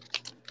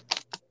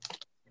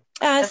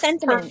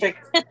 Sentiment.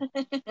 Perfect.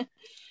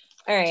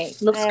 All right.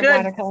 Looks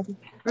good. I'm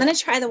going to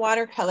try the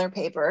watercolor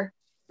paper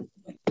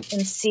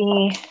and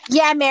see.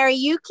 Yeah, Mary,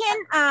 you can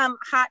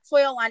hot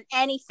foil on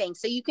anything.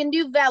 So you can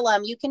do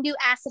vellum, you can do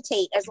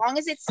acetate. As long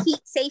as it's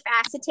heat safe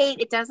acetate,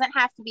 it doesn't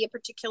have to be a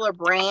particular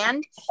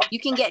brand. You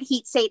can get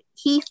heat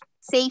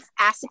safe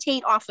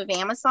acetate off of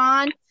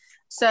Amazon.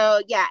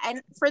 So yeah,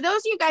 and for those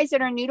of you guys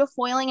that are new to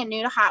foiling and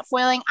new to hot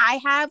foiling,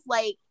 I have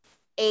like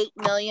 8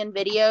 million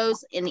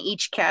videos in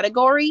each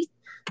category.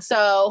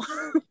 So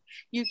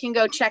you can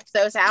go check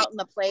those out in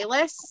the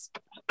playlist.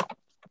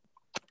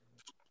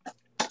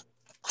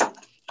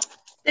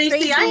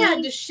 Stacey, I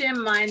had to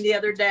shim mine the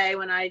other day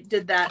when I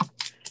did that.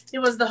 It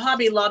was the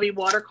Hobby Lobby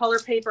watercolor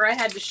paper. I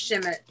had to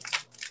shim it.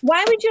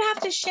 Why would you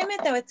have to shim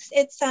it though?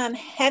 It's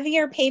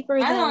heavier paper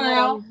than what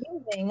I'm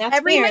using. That's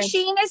every weird.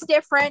 machine is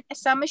different.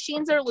 Some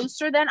machines are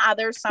looser than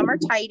others. Some are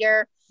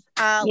tighter.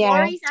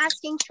 Lori's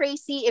asking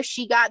Tracy if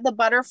she got the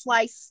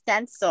butterfly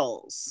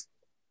stencils.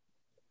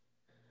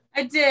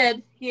 I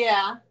did,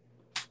 yeah.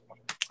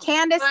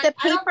 Candace, the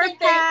paper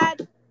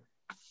pad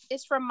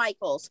is from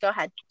Michaels. Go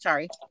ahead.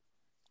 Sorry.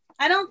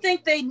 I don't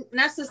think they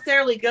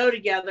necessarily go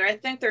together. I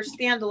think they're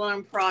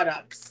standalone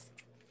products.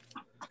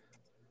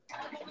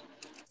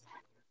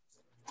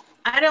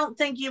 I don't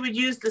think you would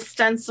use the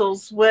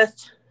stencils with,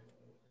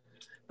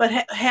 but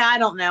hey, I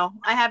don't know.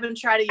 I haven't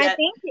tried it yet.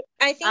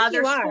 I think there's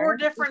you are. 4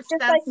 different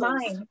just stencils.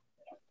 Like mine.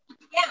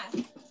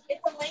 Yeah,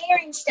 it's a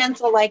layering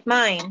stencil like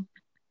mine.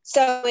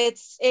 So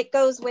it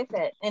goes with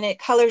it and it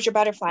colors your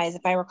butterflies,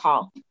 if I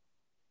recall.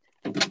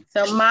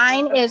 So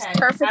mine is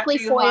perfectly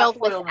foiled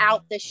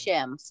without the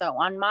shim. So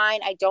on mine,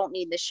 I don't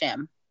need the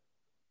shim.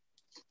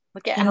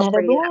 Look at how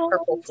pretty that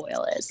purple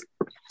foil is.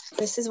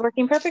 This is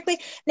working perfectly.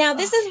 Now,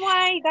 this is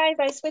why, guys,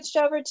 I switched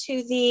over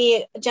to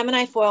the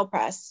Gemini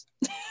FoilPress.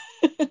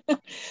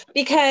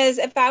 Because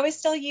if I was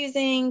still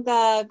using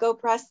the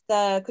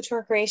the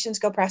Couture Creations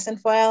Go Press and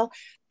Foil,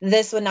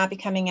 this would not be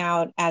coming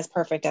out as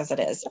perfect as it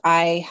is.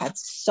 I had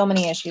so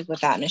many issues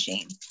with that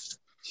machine.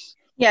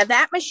 Yeah,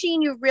 that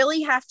machine, you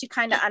really have to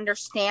kind of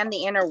understand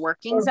the inner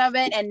workings of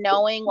it, and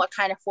knowing what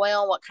kind of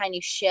foil, what kind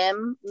of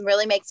shim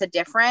really makes a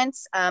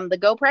difference. The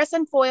Go Press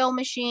and Foil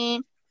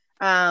machine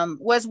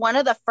was one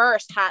of the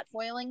first hot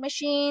foiling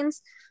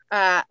machines.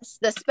 The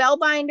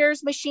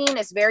Spellbinders machine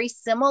is very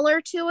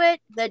similar to it.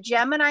 The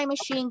Gemini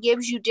machine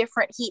gives you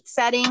different heat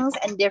settings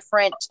and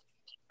different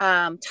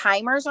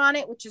timers on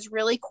it, which is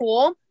really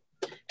cool.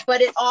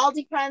 But it all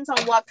depends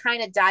on what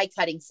kind of die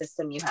cutting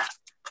system you have.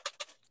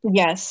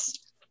 Yes.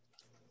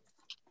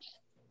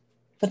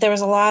 But there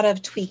was a lot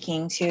of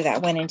tweaking too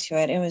that went into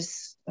it. It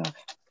was okay.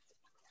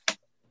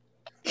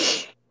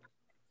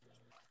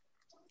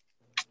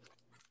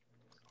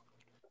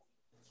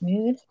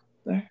 Smooth.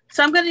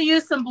 So I'm going to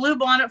use some blue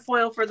bonnet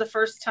foil for the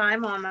first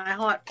time on my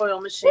hot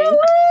foil machine.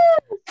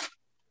 Woo-hoo!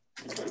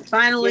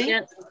 Finally.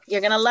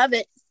 You're gonna love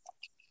it.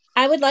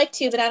 I would like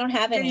to, but I don't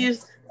have any.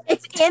 It's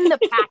in the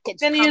package.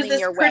 Gonna use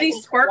this pretty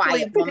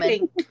sparkly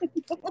woman.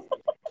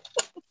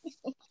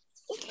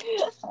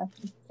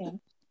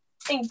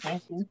 Thanks,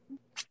 Nancy.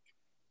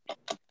 All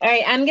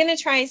right, I'm gonna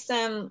try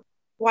some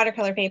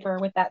watercolor paper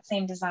with that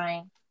same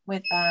design.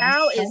 With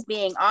Chow is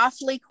being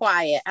awfully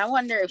quiet. I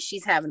wonder if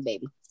she's having a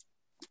baby.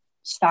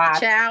 Stop.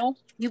 Chow,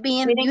 you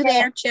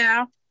there,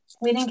 Chow?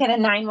 We didn't get a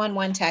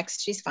 911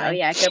 text. She's fine. Oh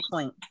yeah, good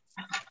point.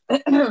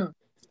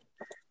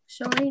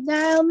 Shorty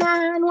dial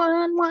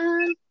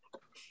 911.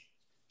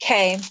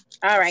 Okay.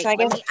 All right. So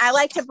I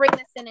like to bring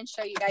this in and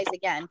show you guys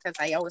again because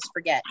I always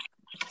forget.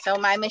 So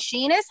my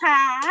machine is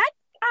hot.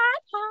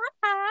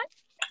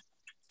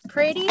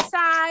 Pretty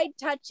side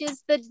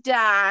touches the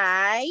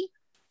die.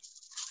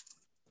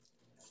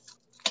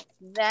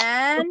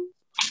 Then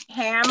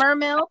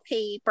Hammermill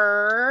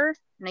paper.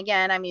 And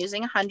again, I'm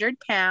using 100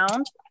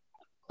 pound.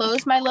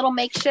 Close my little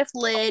makeshift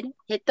lid,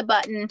 hit the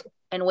button,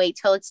 and wait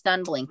till it's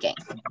done blinking.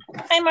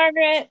 Hi,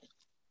 Margaret.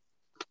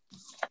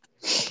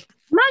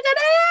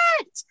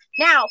 Margaret!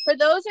 Now, for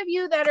those of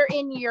you that are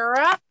in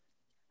Europe,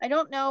 I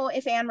don't know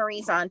if Anne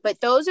Marie's on, but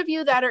those of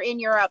you that are in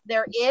Europe,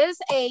 there is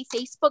a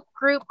Facebook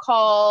group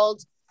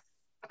called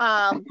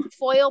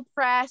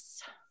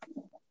FoilPress,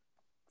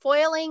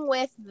 foiling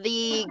with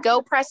the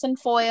Go Press and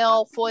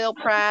Foil,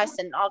 FoilPress,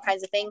 and all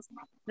kinds of things.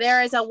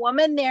 There is a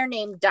woman there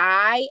named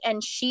Di,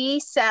 and she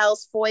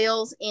sells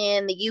foils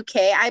in the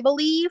UK, I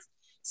believe.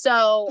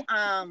 So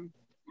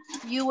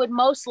you would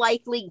most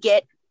likely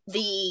get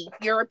the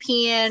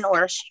European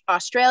or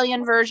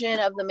Australian version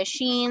of the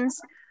machines.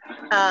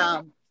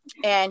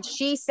 And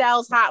she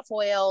sells hot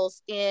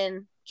foils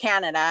in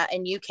Canada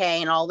and UK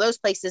and all those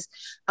places.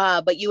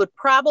 But you would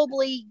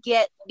probably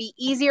be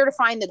easier to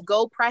find the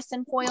Go Press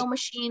and Foil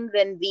machine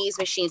than these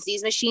machines.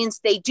 These machines,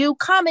 they do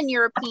come in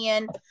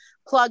European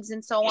plugs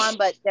and so on,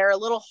 but they're a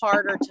little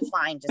harder to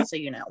find, just so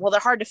you know. Well,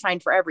 they're hard to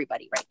find for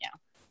everybody right now.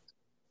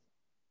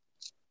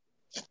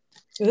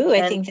 Ooh,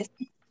 I think this.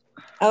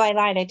 Oh, I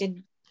lied. I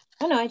did.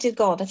 Oh no, I did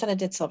gold. I thought I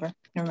did silver.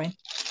 Never mind.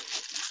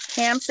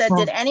 Pam said,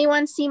 did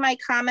anyone see my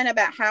comment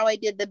about how I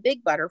did the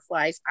big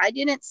butterflies? I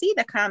didn't see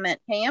the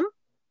comment, Pam.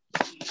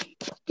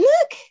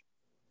 Look.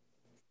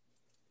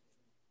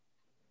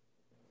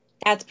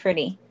 That's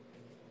pretty.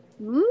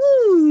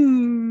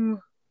 Ooh.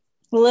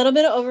 A little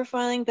bit of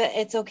overfoiling, but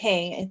it's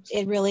okay.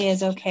 It really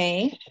is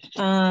okay.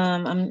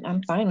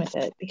 I'm fine with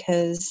it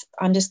because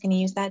I'm just going to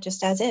use that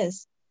just as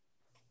is.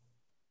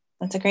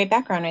 That's a great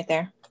background right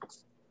there.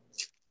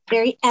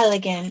 Very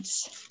elegant.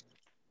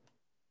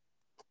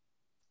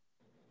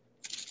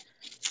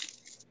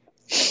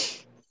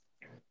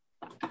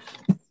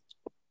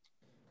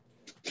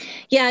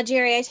 Yeah,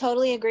 Jerry, I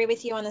totally agree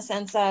with you on the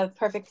sense of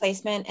perfect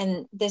placement.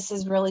 And this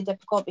is really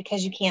difficult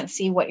because you can't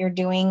see what you're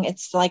doing.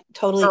 It's like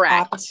totally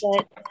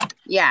opposite.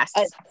 Yes.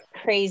 It's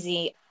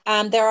crazy.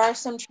 There are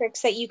some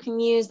tricks that you can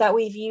use that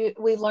we've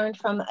learned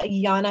from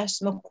Yana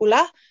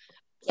Smokula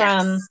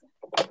from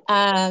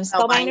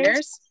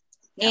Spellbinders.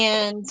 Yep.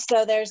 And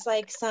so there's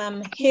like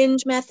some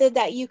hinge method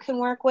that you can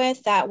work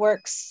with that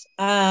works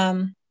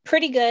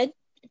pretty good.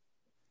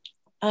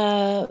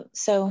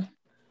 So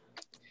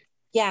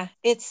yeah,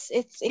 it's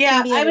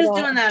yeah, I was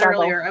doing that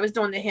earlier. I was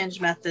doing the hinge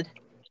method.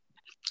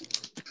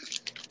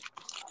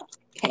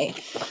 Okay.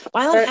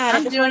 While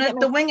I'm doing it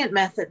the wing it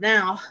method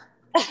now.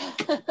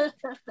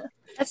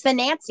 That's the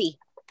Nancy.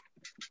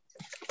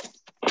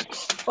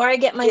 Before I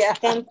get my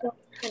stencils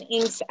and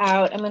inks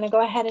out, I'm going to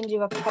go ahead and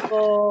do a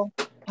couple.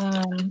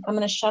 I'm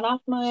going to shut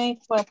off my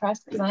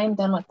FoilPress because I'm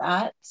done with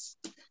that.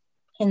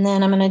 And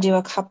then I'm going to do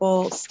a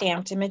couple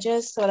stamped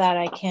images so that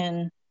I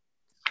can.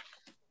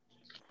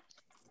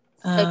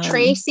 So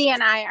Tracy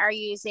and I are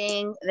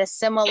using the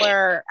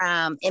similar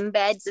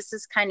embeds. This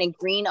is kind of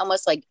green,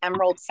 almost like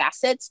emerald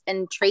facets.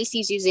 And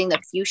Tracy's using the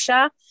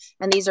fuchsia.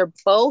 And these are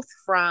both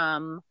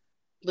from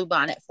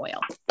Bluebonnet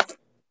Foil.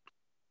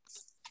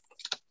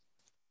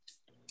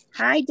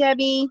 Hi,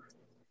 Debbie.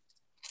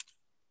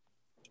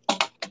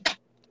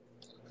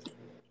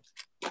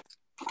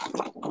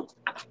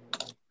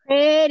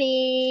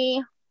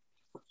 Pretty.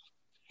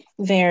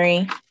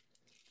 Very.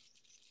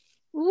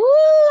 Woo,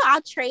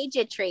 I'll trade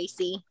you,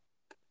 Tracy.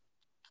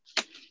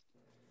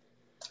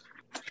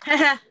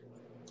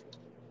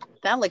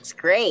 That looks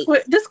great.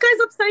 Wait, this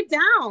guy's upside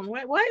down. Why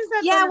is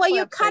that? Yeah, well,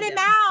 you cut him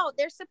out.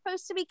 They're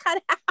supposed to be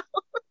cut out.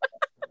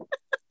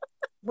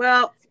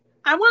 Well,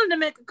 I wanted to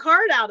make a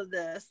card out of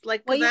this.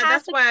 Like,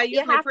 that's why I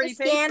use my pretty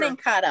paper. You have to scan and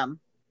cut them.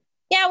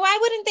 Yeah, why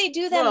wouldn't they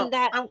do them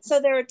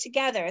so they're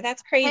together?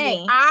 That's crazy.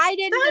 Hey, I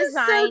didn't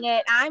design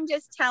it. I'm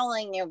just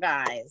telling you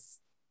guys.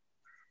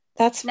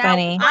 That's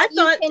funny. I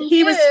thought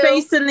he was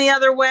facing the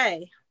other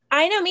way.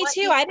 I know, me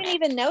too. I didn't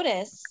even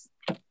notice.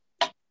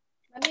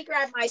 Let me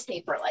grab my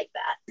paper like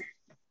that.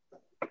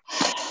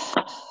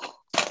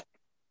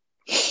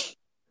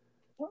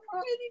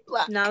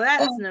 Now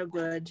that's no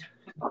good.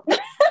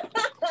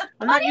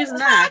 I'm not using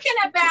that. What are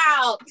you talking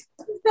about?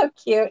 So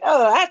cute.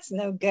 Oh, that's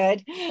no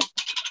good.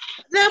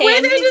 The way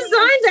they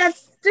designed that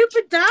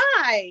stupid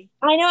die.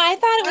 I know. I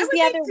thought it was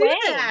the other way.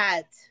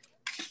 That?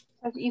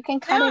 You can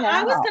cut it out.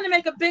 I was going to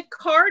make a big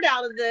card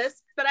out of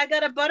this, but I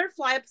got a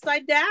butterfly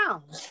upside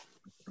down.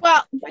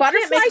 Well,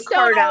 butterflies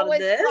don't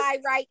always fly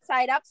right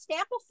side up.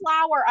 Stamp a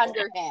flower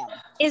under him.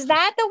 Is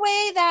that the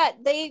way that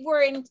they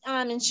were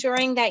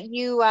ensuring that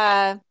you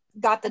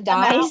got the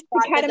dies to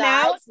cut them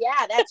out?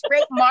 Yeah, that's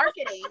great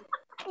marketing.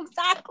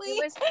 Exactly.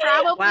 It was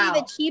probably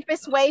the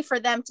cheapest way for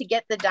them to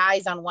get the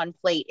dies on one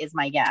plate, is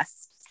my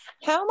guess.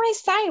 How am I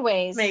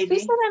sideways? Maybe. Who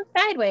said I'm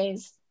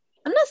sideways?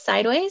 I'm not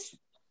sideways.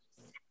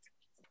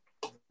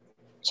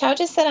 Chow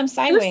just said I'm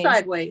sideways. Who's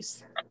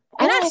sideways?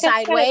 I'm not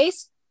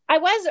sideways. I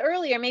was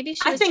earlier. Maybe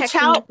she was texting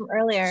Chow me from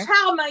earlier.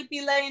 Chow might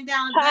be laying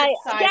down in bed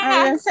side. Yeah.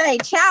 I was going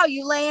to say, Chow,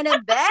 you laying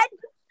in bed?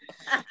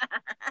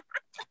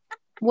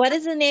 What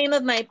is the name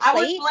of my plate? I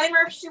would blame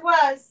her if she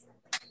was.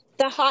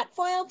 The hot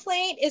foil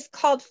plate is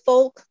called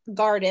Folk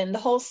Garden. The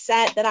whole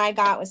set that I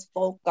got was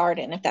Folk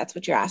Garden, if that's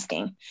what you're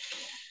asking.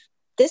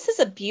 This is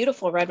a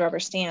beautiful red rubber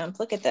stamp.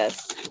 Look at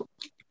this. Isn't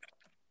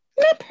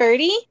that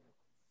pretty?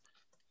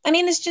 I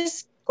mean, it's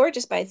just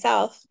gorgeous by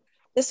itself.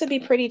 This would be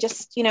pretty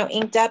just,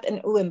 inked up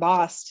and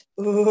embossed.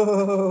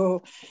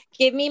 Ooh,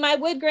 give me my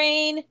wood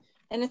grain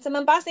and it's some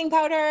embossing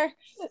powder.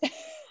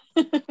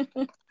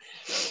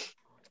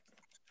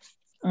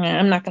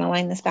 I'm not going to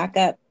line this back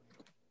up.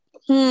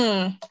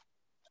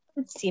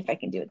 Let's see if I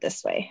can do it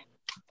this way.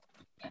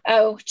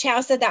 Oh,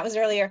 Chow said that was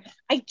earlier.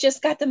 I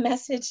just got the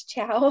message,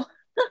 Chow.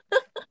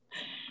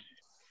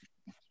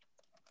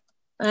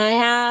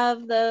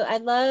 I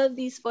love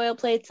these foil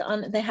plates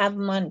they have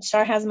them on,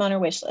 Char has them on her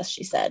wish list,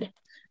 she said.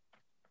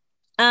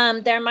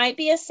 There might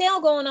be a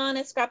sale going on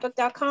at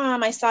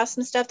scrapbook.com. I saw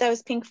some stuff that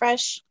was pink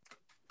fresh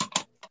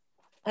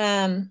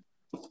for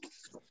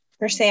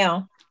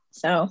sale.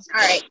 So, all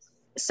right.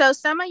 So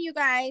some of you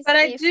guys, but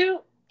I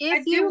do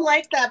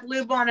like that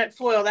blue bonnet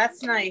foil.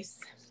 That's nice.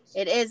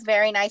 It is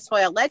very nice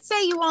foil. Let's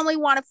say you only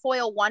want to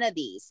foil one of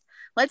these.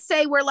 Let's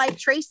say we're like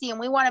Tracy and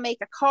we want to make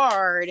a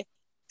card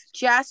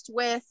just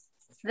with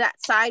that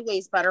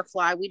sideways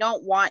butterfly. We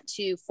don't want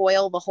to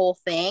foil the whole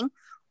thing.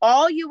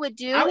 All you would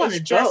do is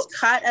just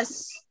cut a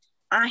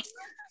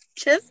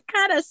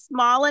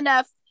small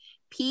enough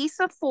piece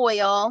of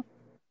foil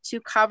to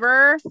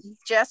cover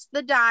just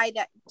the die,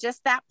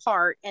 just that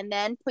part, and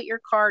then put your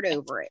card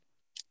over it.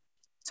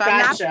 So I'm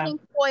not putting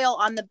foil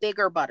on the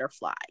bigger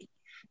butterfly,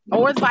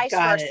 or vice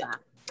versa.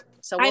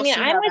 So I'm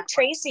with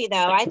Tracy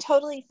though. I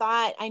totally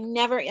thought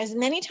as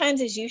many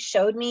times as you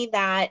showed me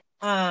that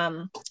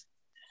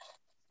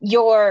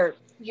your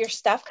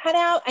stuff cut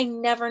out, I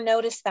never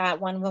noticed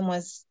that one of them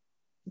was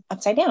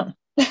upside down.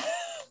 I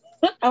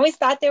always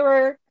thought they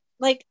were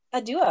like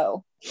a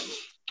duo.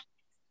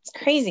 It's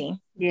crazy.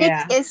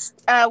 Yeah.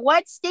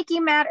 What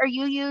sticky mat are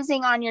you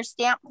using on your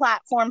stamp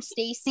platform,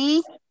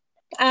 Stacy?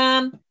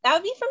 That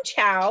would be from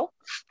Chow.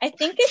 I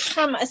think it's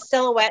from a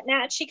silhouette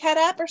mat she cut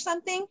up or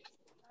something.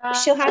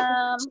 She'll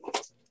have.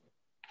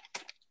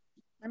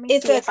 Let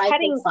me see if I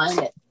can find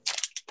it.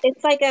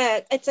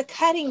 It's a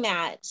cutting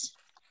mat.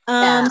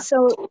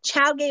 So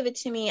Chow gave it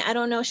to me. I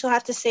don't know. She'll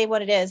have to say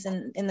what it is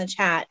in the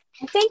chat.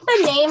 I think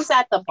the name's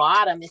at the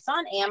bottom. It's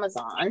on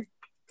Amazon.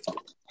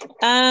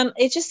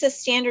 It's just a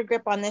standard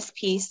grip on this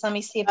piece. Let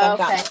me see if I've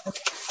got it.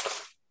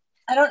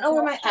 I don't know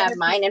where I have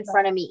mine in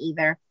front of me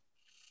either.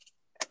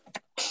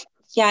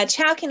 Yeah,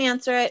 Chow can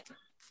answer it.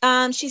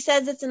 She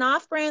says it's an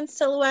off-brand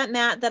silhouette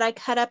mat that I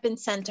cut up and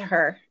sent to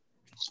her.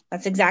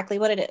 That's exactly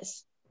what it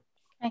is.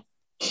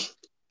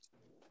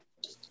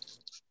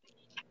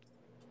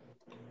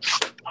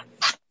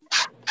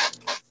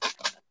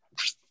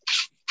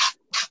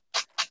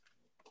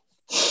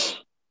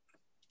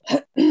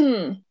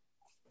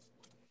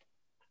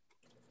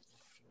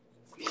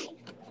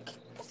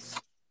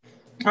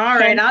 All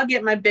right, I'll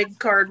get my big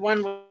card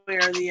one way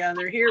or the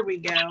other. Here we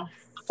go.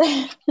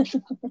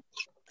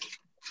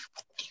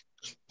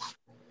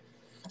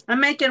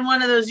 I'm making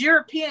one of those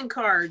European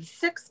cards,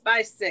 6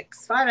 by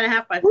 6,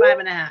 5.5 by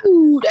 5.5.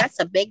 Ooh, that's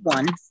a big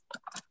one.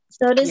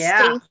 So does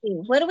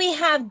Stacy. What do we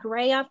have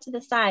gray off to the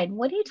side?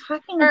 What are you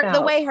talking about?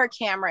 The way her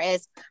camera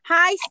is.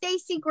 Hi,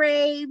 Stacy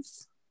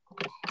Graves.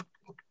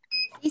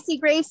 Stacy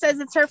Graves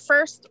says it's her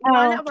first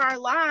one of our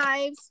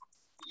lives.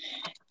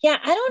 Yeah,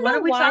 I don't know what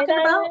are we talking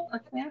about.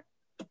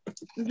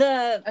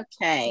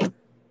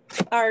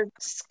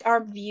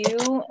 Our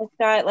view, it's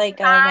got like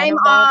I'm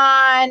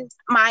on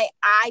my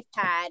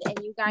iPad and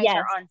you guys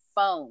are on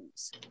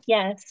phones.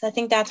 Yes, I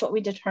think that's what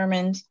we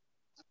determined.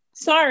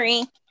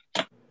 Sorry.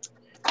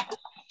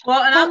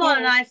 Well, and I'm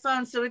on an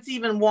iPhone, so it's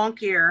even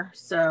wonkier.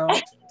 So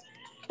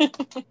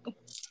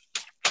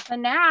So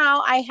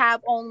now I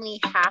have only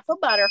half a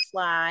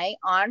butterfly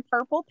on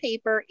purple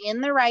paper in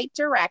the right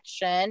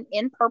direction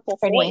in purple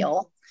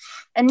foil.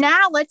 And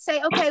now let's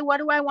say, okay, what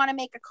do I want to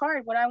make a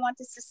card? What do I want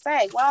this to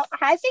say? Well,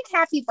 I think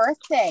happy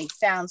birthday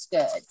sounds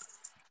good.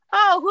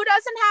 Oh, who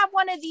doesn't have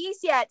one of these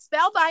yet?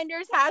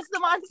 Spellbinders has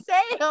them on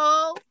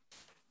sale.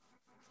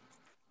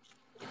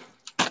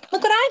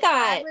 Look what I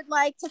got. I would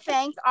like to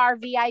thank our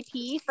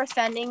VIP for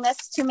sending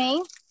this to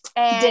me.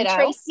 And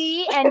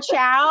Tracy and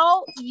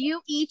Chow,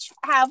 you each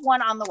have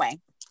one on the way.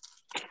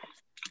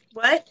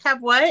 What?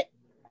 Have what?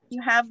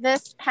 You have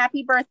this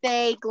happy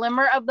birthday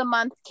Glimmer of the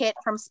Month kit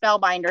from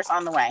Spellbinders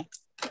on the way.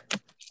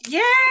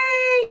 Yay!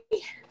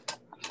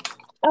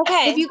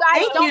 Okay. If you guys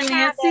Thank don't you,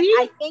 have Nancy.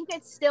 it, I think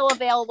it's still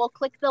available.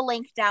 Click the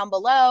link down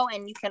below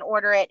and you can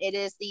order it. It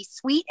is the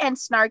Sweet and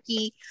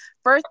Snarky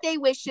Birthday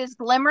Wishes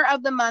Glimmer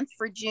of the Month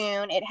for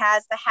June. It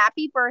has the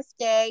happy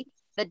birthday,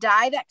 the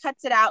die that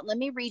cuts it out. Let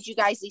me read you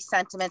guys these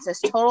sentiments.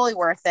 It's totally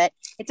worth it.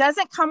 It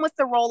doesn't come with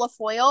the roll of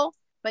foil,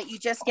 but you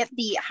just get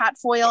the hot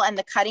foil and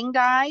the cutting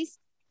dies.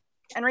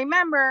 And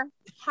remember,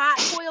 hot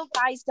foil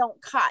dies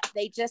don't cut.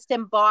 They just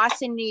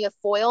emboss in the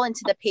foil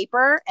into the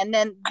paper. And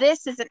then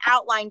this is an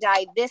outline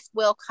die. This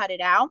will cut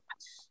it out.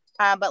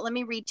 But let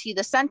me read to you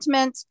the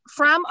sentiments.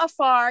 From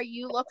afar,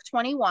 you look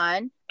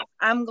 21.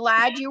 I'm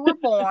glad you were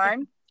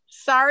born.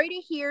 Sorry to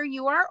hear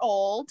you are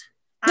old.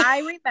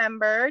 I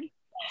remembered.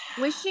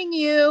 Wishing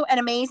you an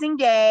amazing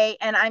day.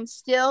 And I'm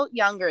still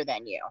younger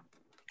than you.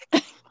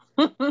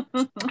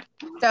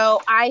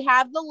 So I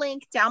have the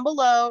link down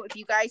below. If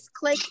you guys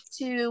click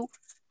to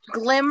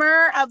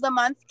Glimmer of the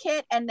Month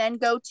kit and then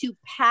go to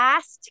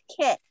past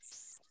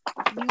kits,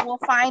 you will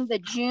find the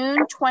June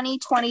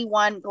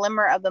 2021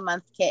 Glimmer of the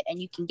Month kit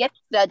and you can get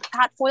the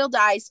hot foil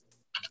dies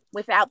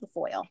without the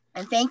foil.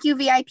 And thank you,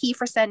 VIP,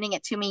 for sending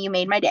it to me. You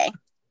made my day.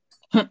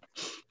 All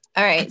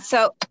right.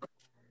 So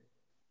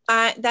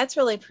that's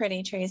really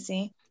pretty,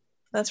 Tracy.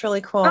 That's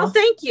really cool. Oh,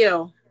 thank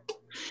you.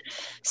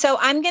 So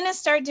I'm going to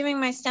start doing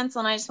my stencil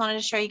and I just wanted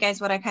to show you guys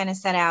what I kind of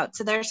set out.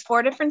 So there's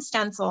 4 different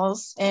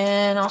stencils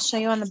and I'll show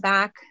you on the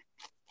back.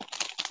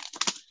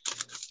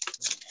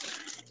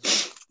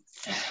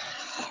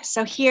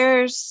 So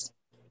here's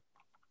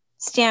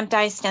stamp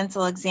die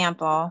stencil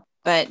example,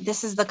 but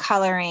this is the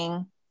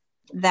coloring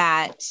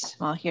that,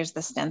 well, here's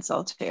the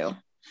stencil too.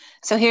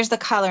 So here's the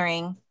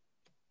coloring.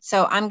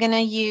 So I'm going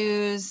to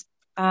use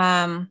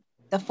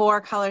the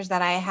 4 colors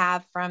that I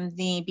have from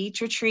the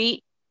Beach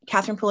Retreat,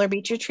 Catherine Pooler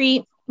Beach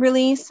Retreat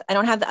release. I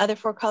don't have the other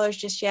 4 colors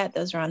just yet.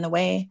 Those are on the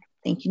way.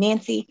 Thank you,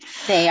 Nancy.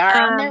 They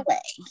are on their way.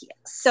 Yes.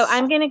 So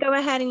I'm going to go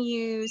ahead and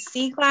use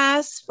sea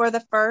glass for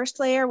the first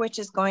layer, which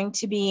is going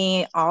to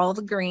be all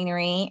the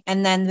greenery.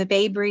 And then the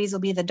Bay Breeze will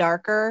be the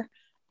darker.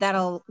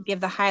 That'll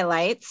give the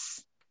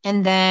highlights.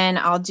 And then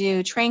I'll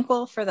do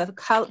Tranquil for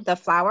the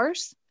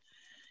flowers.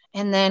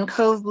 And then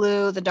Cove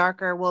Blue, the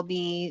darker, will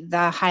be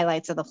the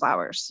highlights of the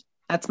flowers.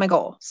 That's my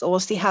goal. So we'll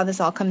see how this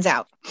all comes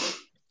out.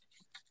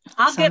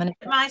 I'll get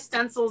my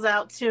stencils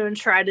out too and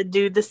try to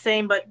do the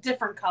same, but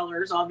different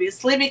colors,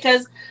 obviously,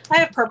 because I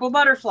have purple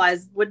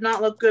butterflies. Would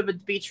not look good with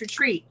the Beach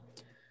Retreat.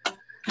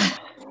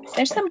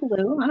 There's some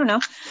blue. I don't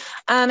know.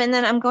 And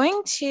then I'm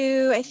going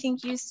to, I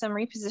think, use some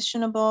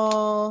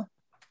repositionable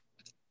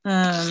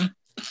on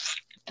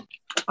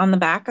the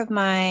back of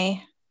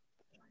my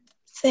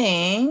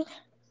thing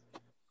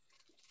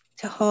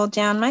to hold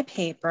down my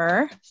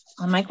paper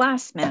on my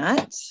glass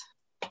mat.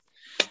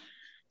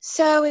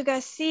 So we've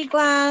got sea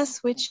glass,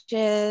 which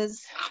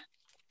is,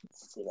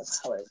 let's see what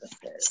color this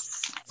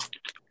is.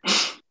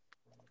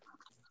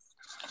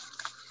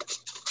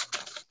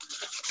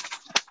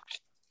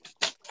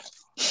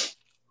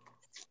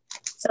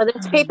 So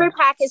this paper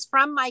pack is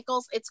from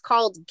Michaels. It's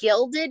called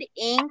Gilded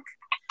Ink.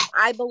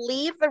 I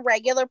believe the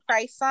regular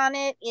price on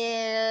it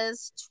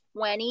is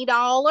 $20.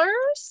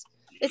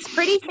 It's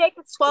pretty thick.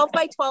 It's 12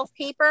 by 12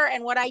 paper.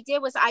 And what I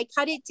did was I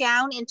cut it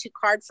down into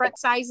card front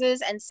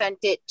sizes and sent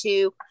it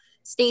to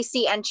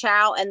Stacy and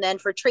Chow. And then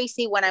for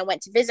Tracy, when I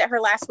went to visit her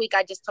last week,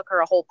 I just took her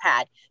a whole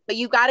pad. But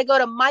you got to go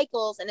to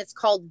Michael's and it's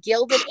called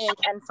Gilded Ink.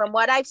 And from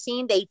what I've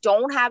seen, they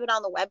don't have it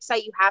on the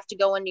website. You have to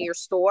go into your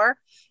store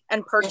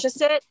and purchase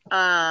it.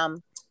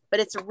 But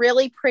it's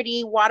really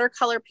pretty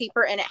watercolor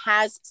paper and it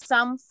has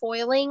some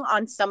foiling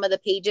on some of the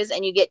pages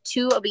and you get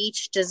 2 of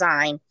each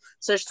design.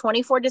 So there's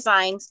 24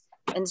 designs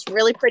and it's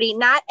really pretty.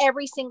 Not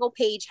every single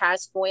page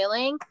has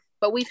foiling,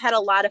 but we've had a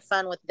lot of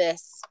fun with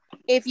this.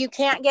 If you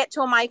can't get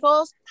to a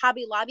Michael's,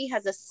 Hobby Lobby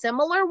has a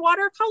similar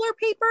watercolor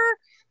paper,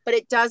 but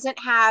it doesn't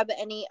have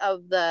any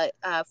of the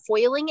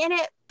foiling in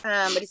it,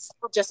 but it's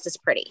still just as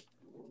pretty.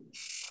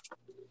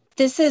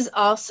 This is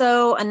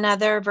also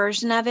another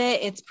version of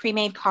it. It's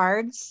pre-made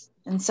cards.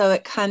 And so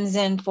it comes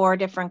in 4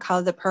 different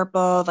colors, the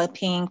purple, the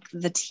pink,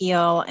 the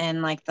teal,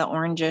 and like the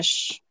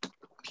orangish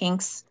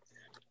pinks.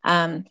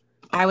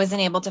 I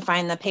wasn't able to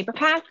find the paper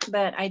pack,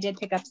 but I did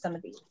pick up some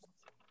of these.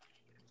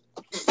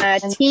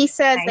 T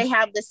says they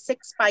have the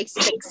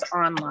 6x6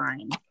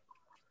 online.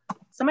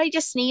 Somebody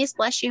just sneezed,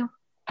 bless you.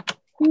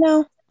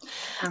 No.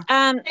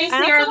 Stacey,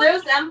 are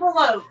those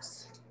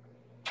envelopes?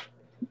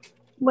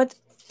 What?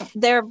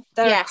 They're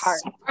yes.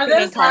 cards. Are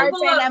those cards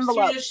envelopes, and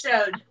envelopes you just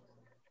showed?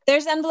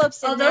 There's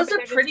envelopes. Oh, those are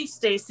pretty,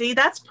 Stacy.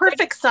 That's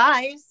perfect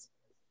size.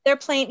 They're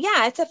plain.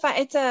 Yeah, it's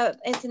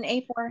an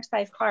A4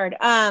 size card.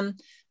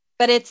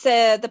 But it's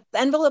the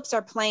envelopes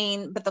are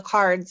plain, but the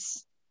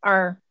cards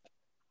are,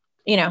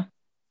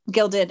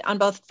 gilded on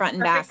both front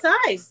and perfect back.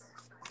 Size.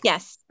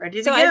 Yes. Ready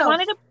to so go. I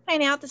wanted to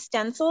point out the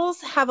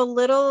stencils have a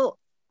little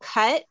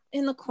cut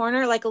in the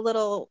corner, like a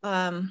little,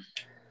 corner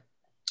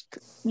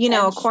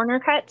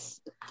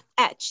cuts.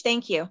 Etch.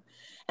 Thank you.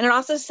 And it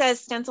also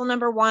says stencil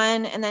number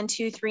 1 and then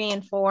 2, 3,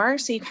 and 4.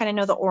 So you kind of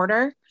know the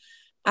order.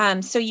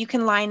 So you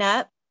can line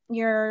up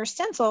your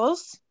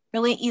stencils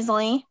really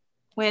easily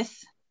with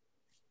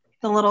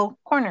the little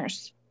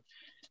corners.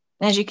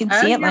 And as you can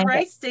see, you're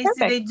right, Stacy.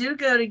 They do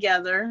go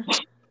together.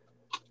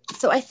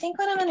 So I think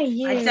what I'm going to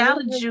use. I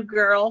doubted you,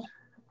 girl.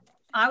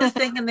 I was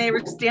thinking they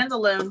were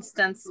standalone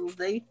stencils.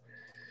 They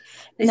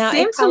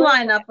seem to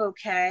line up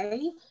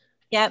okay.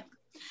 Yep.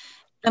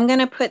 I'm going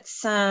to put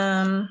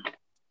some.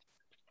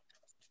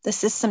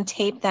 This is some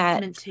tape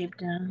that tape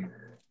down.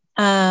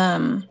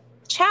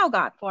 Chow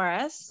got for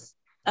us.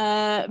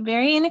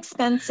 Very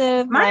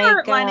inexpensive. Mine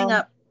aren't lining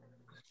up.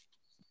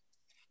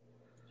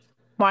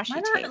 Washi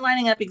Mine tape. aren't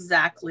lining up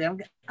exactly. I'm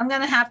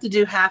going to have to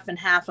do half and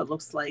half, it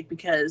looks like,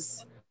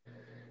 because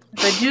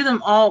if I do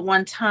them all at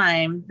one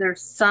time,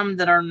 there's some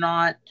that are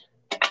not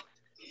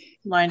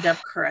lined up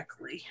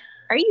correctly.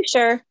 Are you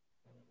sure?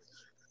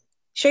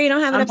 Sure you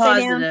don't have it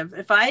upside down? I'm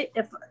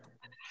positive.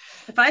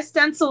 If I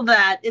stencil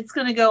that, it's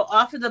going to go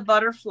off of the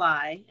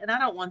butterfly, and I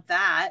don't want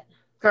that.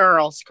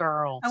 Girls.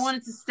 I want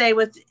it to stay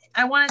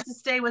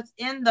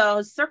within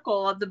the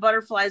circle of the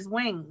butterfly's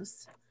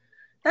wings.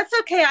 That's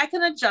okay. I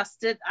can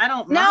adjust it. I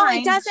don't mind. No,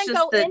 it doesn't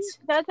go in.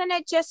 Doesn't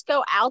it just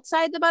go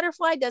outside the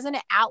butterfly? Doesn't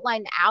it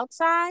outline the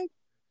outside?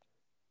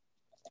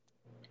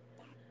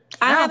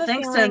 I don't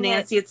think so,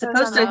 Nancy. It's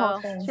supposed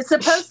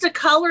to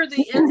color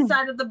the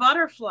inside of the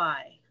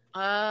butterfly.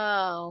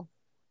 Oh,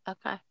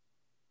 okay.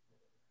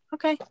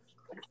 Okay.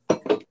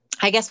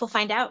 I guess we'll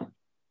find out.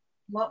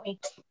 Won't we?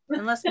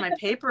 Unless my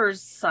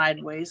paper's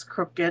sideways,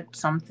 crooked,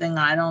 something.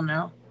 I don't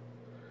know.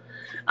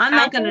 I'm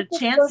not going to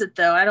chance it,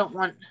 though. I don't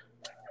want.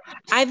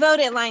 I vote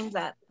it lines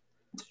up.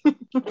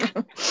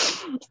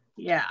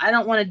 Yeah, I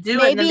don't want to do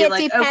it. Maybe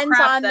it depends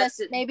on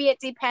this. Maybe it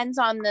depends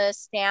on the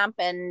stamp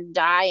and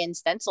die and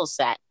stencil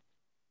set.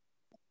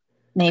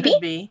 Maybe.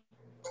 Could be.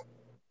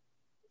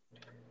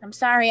 I'm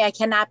sorry, I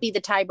cannot be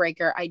the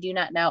tiebreaker. I do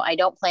not know. I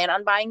don't plan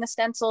on buying the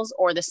stencils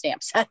or the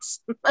stamp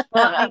sets.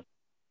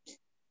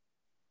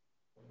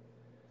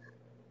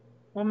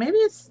 Well, maybe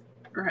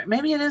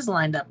it is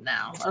lined up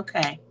now.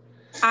 Okay.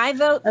 I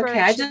vote for. Okay,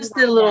 I just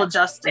did a little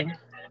adjusting.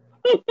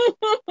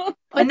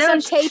 Put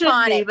some tape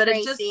on it, but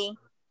Tracy.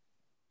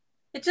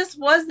 It just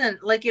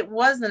wasn't like it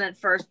wasn't at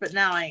first, but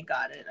now I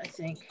got it. I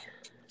think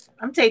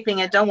I'm taping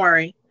it. Don't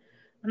worry,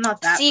 I'm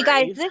not that. See,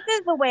 brave. Guys, this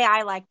is the way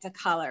I like to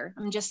color.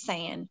 I'm just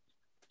saying.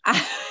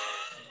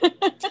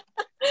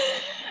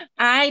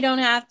 I don't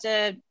have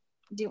to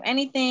do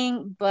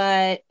anything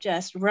but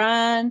just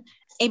run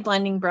a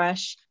blending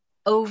brush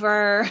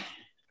over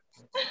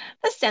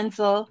the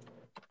stencil.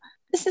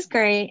 This is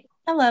great.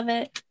 I love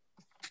it.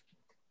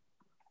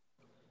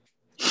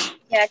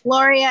 Yeah,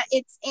 Gloria,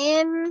 it's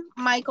in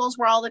Michael's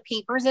where all the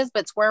papers is,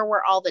 but it's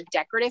where all the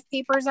decorative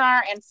papers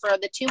are. And for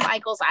the 2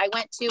 Michaels I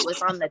went to, it was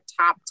on the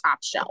top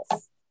shelf.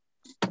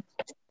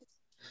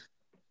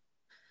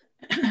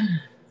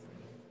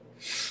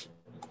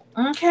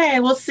 Okay,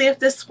 we'll see if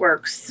this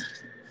works.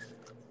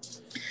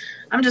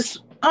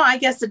 I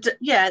guess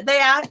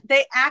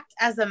they act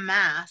as a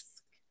mask.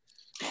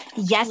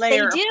 Yes,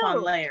 layer they do.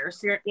 Upon layers.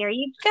 There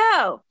you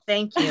go.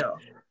 Thank you.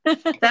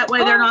 That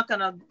way they're not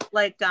gonna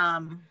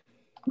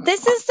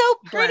This is so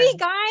pretty, blend.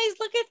 Guys.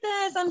 Look at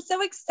this. I'm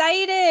so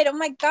excited. Oh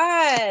my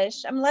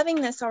gosh. I'm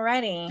loving this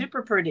already.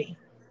 Super pretty.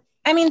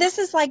 I mean, this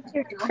is like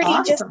pretty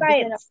awesome. Just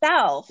by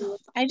itself.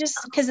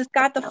 Because it's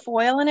got the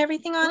foil and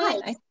everything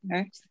on it.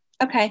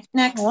 Okay,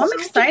 next. Well, I'm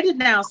excited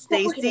now,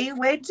 Stacy.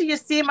 Wait till you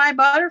see my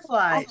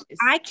butterflies.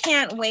 I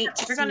can't wait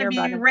to see your butterflies. They're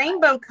going to be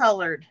rainbow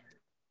colored.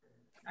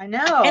 I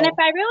know. And if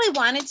I really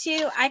wanted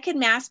to, I could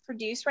mass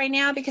produce right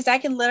now because I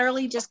can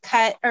literally just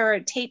cut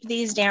or tape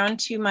these down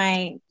to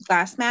my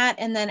glass mat.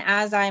 And then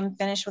as I'm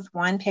finished with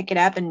one, pick it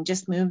up and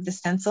just move the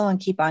stencil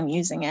and keep on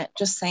using it.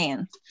 Just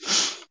saying.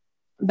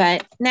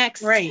 But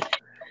next. Right.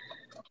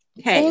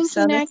 Okay.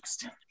 So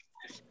next.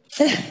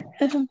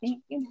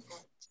 Thank you.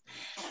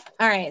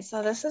 All right.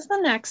 So this is the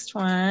next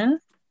one.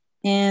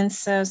 And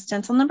so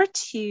stencil number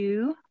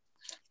 2.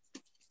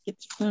 Get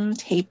some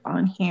tape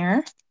on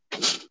here.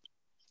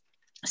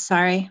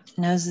 Sorry,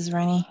 nose is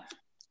runny.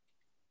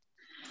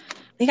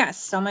 We got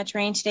so much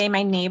rain today.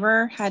 My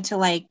neighbor had to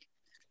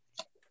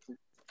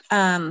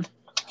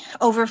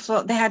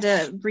overflow. They had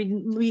to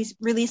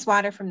release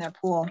water from their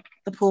pool.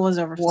 The pool was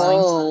overflowing.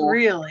 Whoa,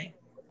 really?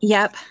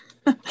 Yep.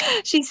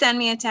 She sent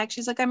me a text.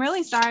 She's like, I'm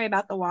really sorry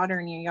about the water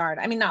in your yard.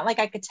 I mean, not like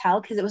I could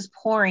tell because it was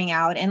pouring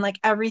out and like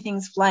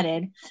everything's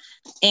flooded.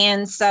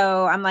 And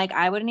so I'm like,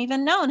 I wouldn't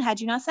even known had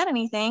you not said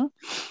anything.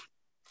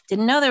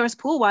 Didn't know there was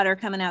pool water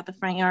coming out the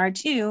front yard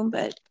too,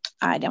 but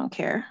I don't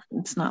care.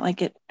 It's not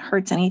like it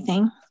hurts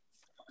anything.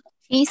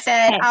 He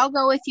said, I'll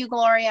go with you,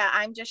 Gloria.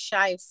 I'm just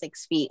shy of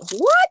 6 feet.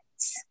 What?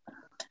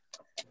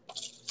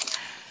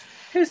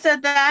 Who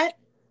said that?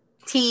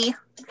 T.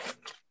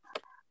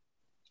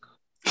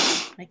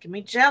 Making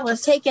me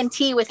jealous. I'm taking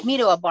T with me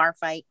to a bar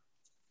fight.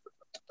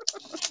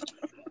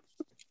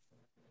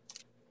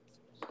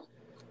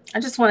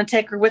 I just want to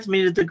take her with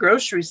me to the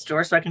grocery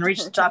store so I can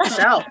reach the top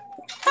shelf.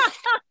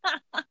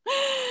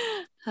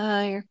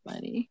 Oh, you're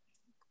funny.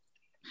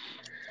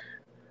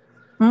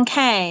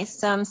 Okay,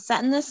 so I'm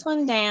setting this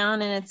one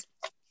down, and it's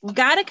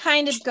got to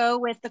kind of go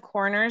with the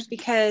corners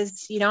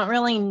because you don't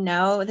really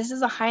know. This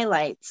is a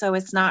highlight, so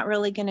it's not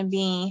really going to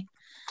be,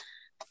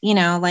 you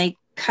know, like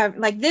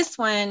this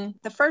one,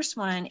 the first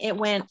one, it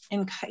went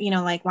and, you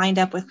know, like lined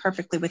up with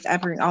perfectly with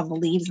all the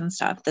leaves and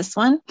stuff. This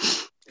one,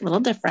 a little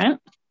different.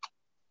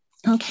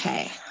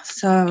 Okay,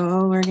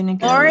 so we're going to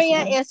go.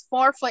 Gloria is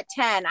 4'10".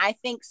 I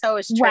think so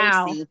is Tracy.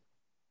 Wow.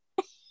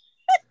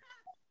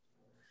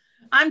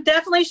 I'm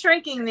definitely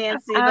shrinking,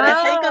 Nancy, but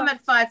I think I'm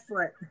at 5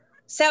 foot.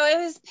 So it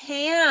was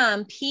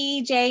Pam,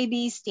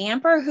 PJB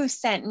Stamper, who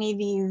sent me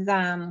these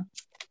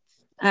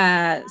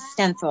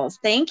stencils.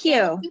 Thank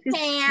you. Thank you,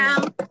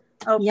 Pam.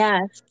 Oh,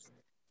 yes.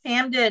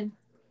 Pam did.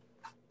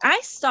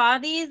 I saw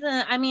these,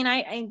 and I mean,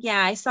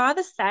 I saw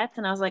the sets,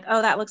 and I was like,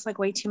 oh, that looks like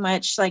way too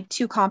much, like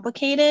too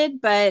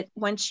complicated. But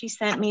when she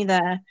sent me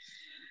the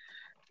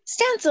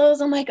stencils,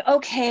 I'm like,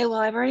 okay, well,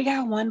 I've already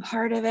got one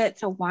part of it,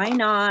 so why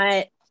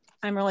not?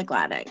 I'm really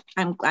glad.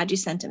 I'm glad you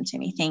sent them to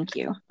me. Thank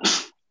you.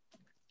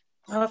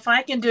 Well, if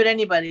I can do it,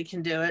 anybody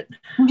can do it.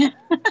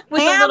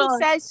 Pam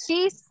says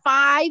she's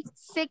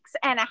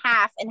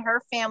 5'6.5" in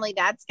her family.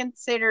 That's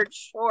considered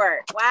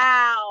short.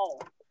 Wow.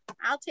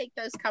 I'll take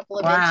those couple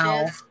of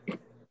inches.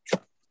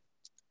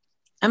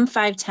 I'm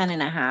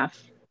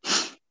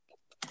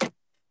 5'10.5".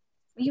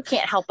 You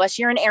can't help us.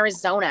 You're in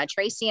Arizona.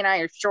 Tracy and I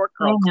are short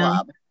girl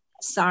club.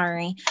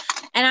 Sorry.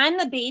 And I'm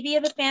the baby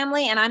of the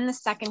family, and I'm the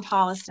second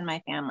tallest in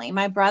my family.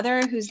 My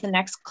brother, who's the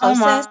next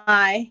closest,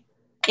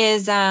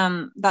 is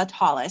the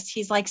tallest.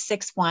 He's like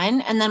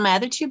 6'1", and then my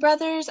other two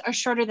brothers are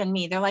shorter than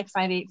me. They're like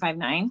 5'8",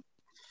 5'9".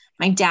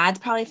 My dad's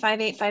probably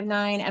 5'8",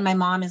 5'9", and my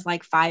mom is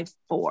like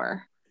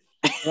 5'4".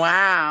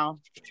 Wow.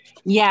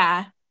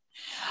 Yeah.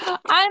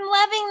 I'm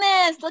loving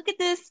this. Look at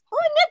this. Oh,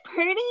 isn't it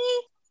pretty?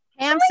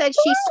 Pam said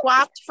she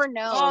swapped for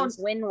nose.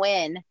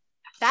 Win-win.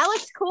 That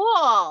looks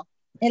cool.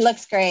 It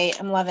looks great.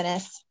 I'm loving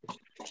this.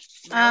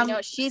 I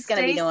know she's going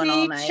to be doing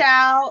all night.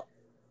 Chow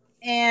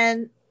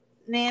and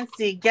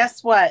Nancy,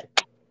 guess what?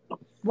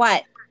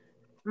 What?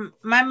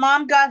 My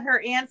mom got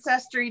her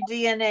ancestry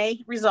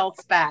DNA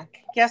results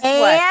back. Guess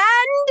what?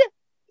 And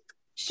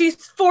she's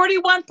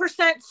 41%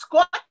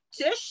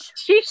 Scottish.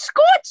 She's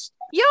Scotch.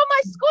 You're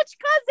my Scotch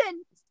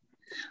cousin.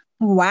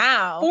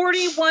 Wow.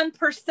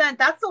 41%.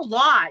 That's a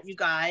lot, you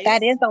guys.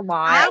 That is a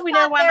lot. Now we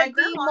know why my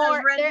grandma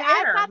has red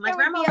hair. My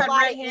grandma had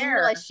red hair.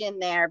 English in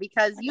there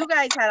because you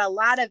guys had a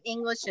lot of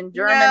English and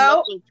German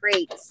looking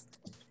traits.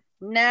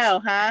 No,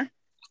 huh?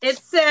 It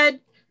said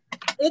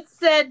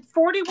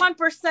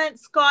 41%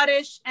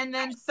 Scottish and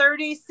then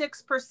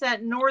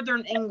 36%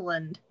 Northern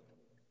England.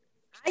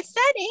 I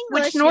said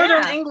English. Which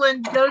Northern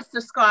England goes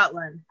to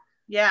Scotland.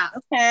 Yeah.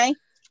 Okay.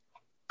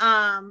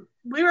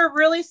 We were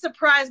really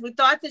surprised. We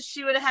thought that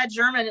she would have had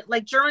German.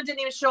 Like German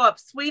didn't even show up.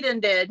 Sweden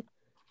did.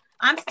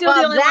 I'm still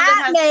the only one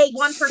that has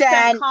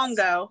 1%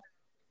 Congo.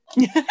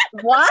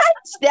 What?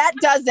 That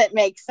doesn't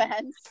make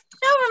sense.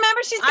 No,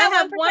 remember she's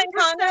got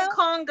 1%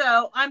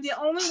 Congo. I'm the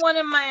only one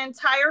in my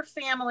entire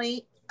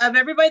family of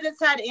everybody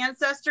that's had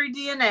ancestry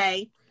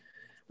DNA,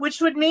 which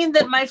would mean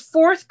that my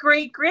 4th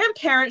great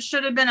grandparent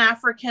should have been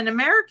African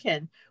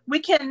American. We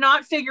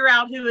cannot figure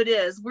out who it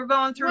is. We're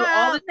going through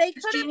all the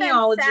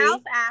genealogy.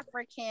 South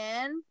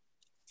African.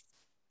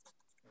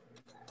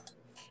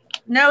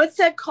 No, it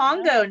said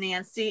Congo,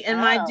 Nancy. In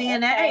my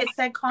DNA, it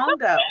said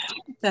Congo.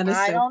 That is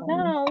I don't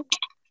know.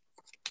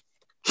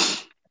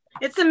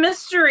 It's a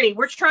mystery.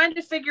 We're trying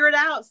to figure it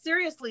out.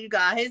 Seriously, you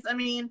guys. I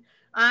mean,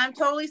 I'm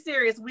totally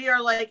serious. We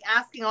are like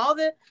asking all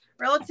the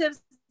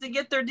relatives to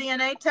get their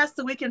DNA test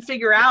so we can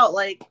figure out,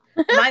 like,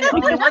 am I the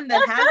only one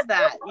that has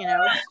that? You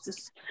know,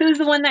 just who's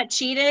the one that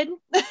cheated?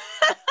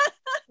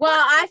 Well,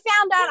 I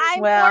found out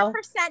I'm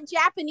 4%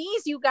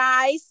 Japanese, you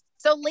guys.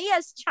 So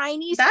Leah's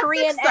Chinese,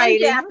 Korean, and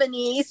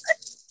Japanese.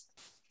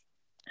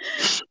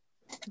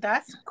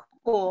 That's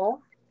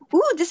cool.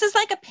 Ooh, this is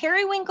like a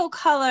periwinkle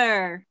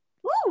color.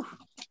 Ooh,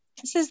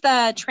 this is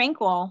the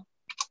tranquil.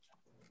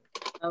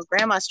 Oh,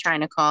 Grandma's trying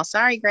to call.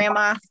 Sorry,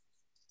 Grandma.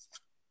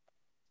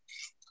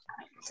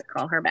 To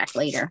call her back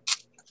later.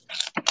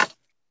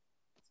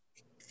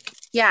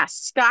 Yeah,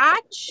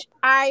 Scotch,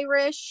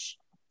 Irish,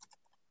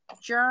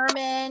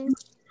 German.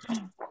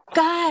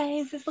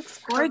 Guys, this looks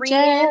gorgeous.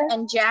 Korean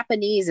and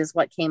Japanese is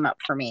what came up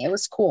for me. It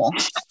was cool.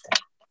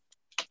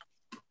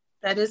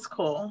 That is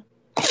cool.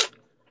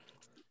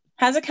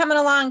 How's it coming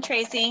along,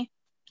 Tracy?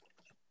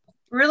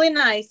 Really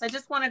nice. I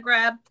just want to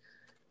grab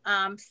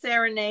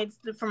Serenades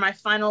for my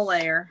final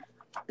layer.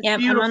 Yeah,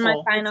 I'm on my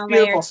final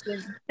layer.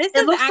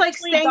 It looks like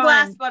stained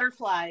glass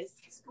butterflies.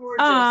 It's gorgeous.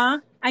 Aw,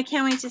 I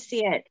can't wait to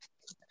see it.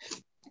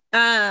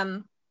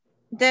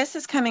 This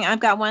is coming. I've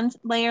got one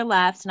layer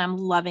left, and I'm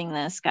loving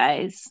this,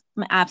 guys.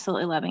 I'm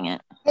absolutely loving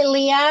it. Hey,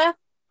 Leah.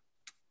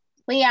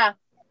 Leah.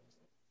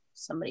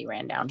 Somebody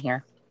ran down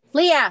here.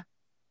 Leah.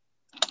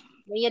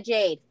 Leah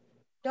Jade.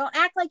 Don't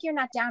act like you're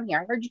not down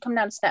here. I heard you come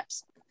down the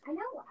steps. I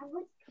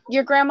know.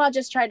 Your grandma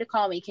just tried to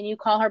call me. Can you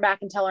call her back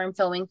and tell her I'm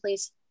filming,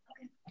 please?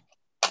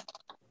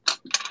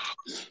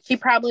 She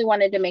probably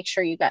wanted to make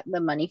sure you got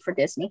the money for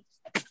Disney.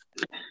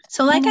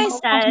 So like I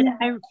said,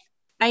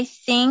 I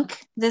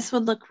think this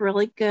would look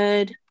really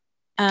good,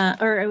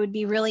 or it would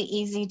be really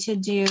easy to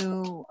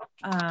do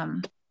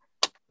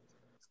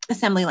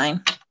assembly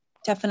line.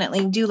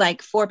 Definitely do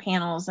like 4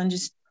 panels and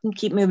just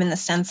keep moving the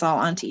stencil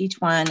onto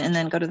each one and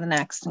then go to the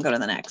next and go to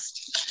the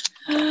next.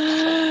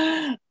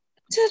 Ta-da!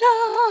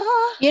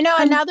 You know,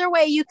 another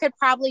way you could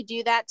probably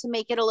do that to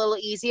make it a little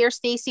easier,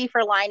 Stacy,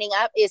 for lining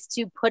up is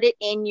to put it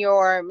in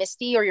your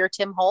Misty or your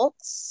Tim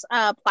Holtz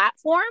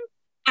platform.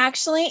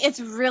 Actually, it's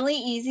really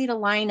easy to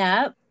line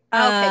up.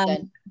 Okay,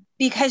 good.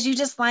 Because you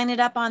just line it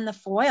up on the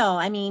foil.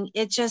 I mean,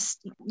 it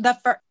just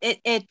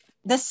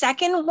the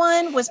second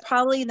one was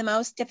probably the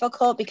most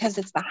difficult because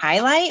it's the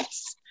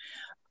highlights,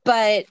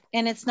 and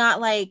it's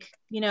not like,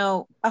 you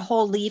know, a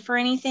whole leaf or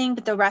anything,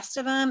 but the rest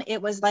of them,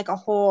 it was like a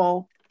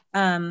whole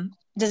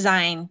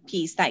design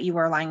piece that you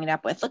were lining it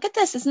up with. Look at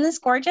this. Isn't this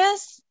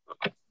gorgeous?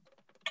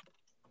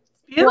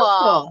 Beautiful.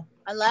 Whoa,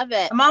 I love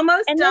it. I'm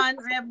almost done.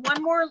 I have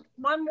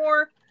one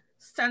more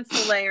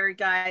stencil layer,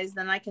 guys,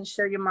 then I can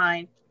show you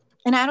mine.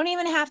 And I don't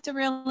even have to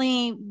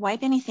really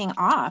wipe anything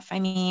off. I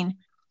mean,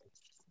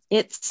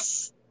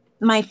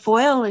 my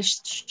foil is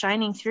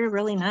shining through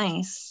really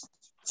nice.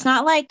 It's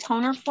not like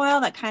toner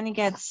foil that kind of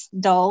gets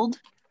dulled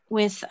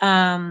with, you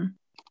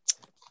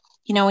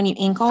know, when you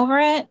ink over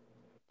it.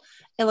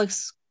 It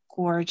looks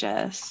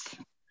gorgeous.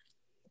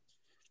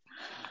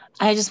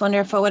 I just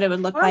wonder what it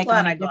would look like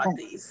on a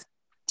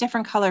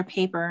different color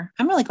paper.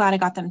 I'm really glad I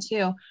got them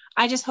too.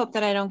 I just hope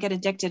that I don't get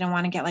addicted and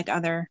want to get like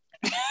other.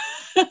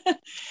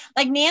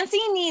 Like Nancy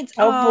needs.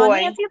 Oh boy,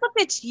 Nancy, look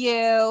at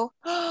you.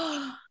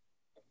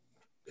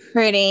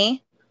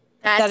 Pretty.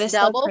 That is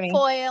double so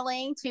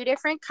foiling, 2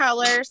 different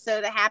colors.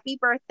 So the happy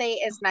birthday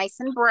is nice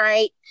and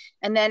bright.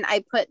 And then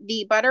I put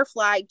the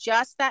butterfly,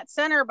 just that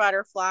center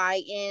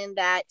butterfly, in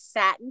that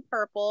satin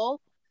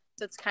purple.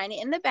 So it's kind of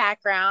in the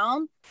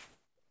background.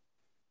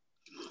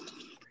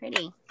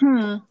 Pretty.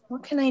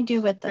 What can I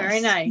do with this?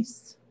 Very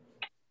nice.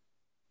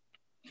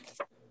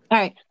 All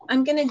right.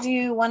 I'm going to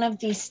do one of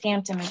these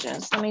stamped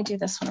images. Let me do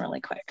this one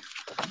really quick.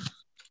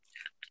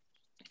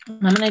 I'm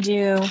going to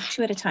do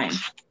 2 at a time.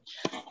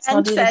 So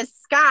and says,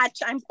 Scotch,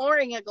 I'm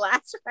pouring a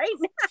glass right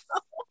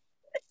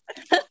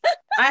now.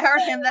 I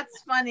heard him.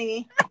 That's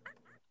funny.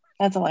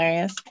 That's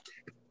hilarious.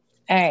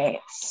 All right.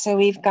 So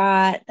we've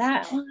got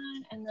that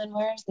one. And then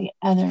where's the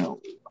other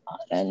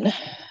one?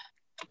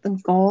 The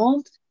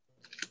gold.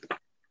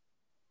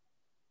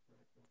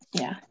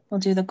 Yeah, we'll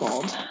do the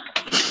gold.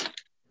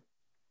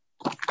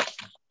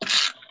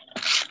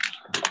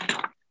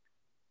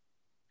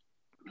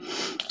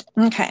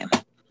 Okay.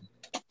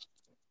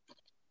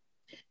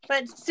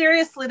 But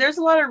seriously, there's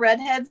a lot of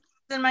redheads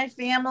in my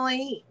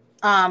family.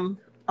 On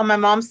my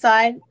mom's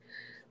side,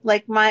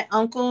 like my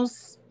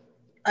uncles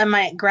and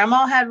my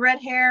grandma had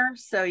red hair.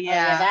 So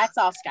yeah, that's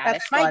all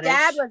Scottish. My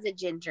dad was a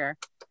ginger,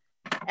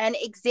 and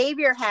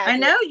Xavier has. I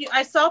know you.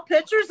 I saw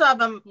pictures of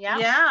him.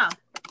 Yeah.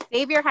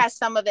 Xavier has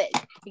some of it.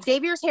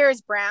 Xavier's hair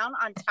is brown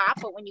on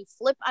top, but when you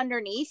flip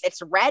underneath,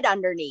 it's red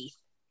underneath.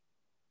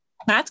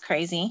 That's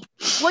crazy.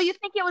 Well, you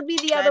think it would be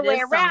the other way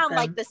around,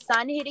 like the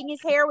sun hitting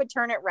his hair would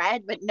turn it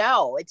red, but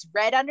no, it's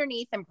red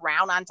underneath and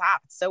brown on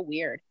top. It's so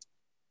weird.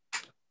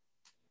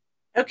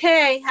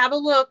 Okay, have a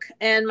look.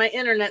 And my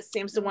internet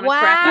seems to want to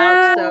crap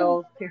out.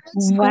 So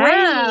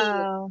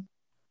wow.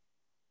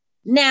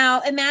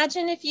 Now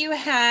imagine if you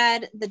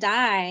had the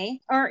die,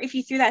 or if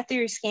you threw that through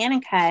your scan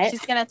and cut.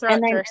 She's gonna throw it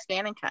through her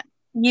scan and cut.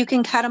 You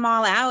can cut them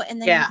all out, and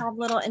then you have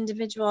little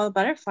individual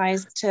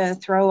butterflies to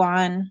throw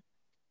on.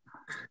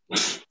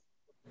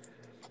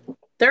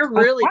 They're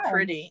really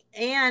pretty.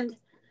 And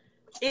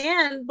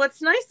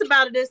what's nice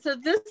about it is, so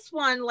this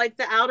one, like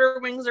the outer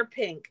wings are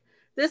pink.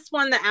 This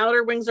one, the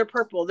outer wings are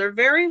purple.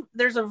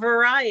 There's a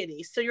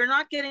variety. So you're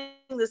not getting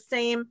the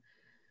same.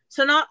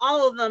 So not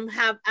all of them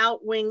have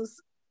out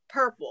wings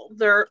purple.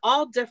 They're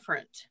all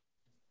different.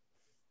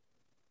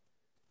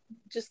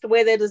 Just the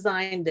way they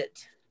designed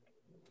it.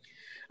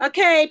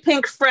 Okay,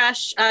 Pink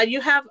Fresh.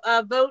 You have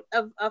a vote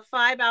of a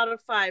 5 out of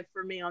 5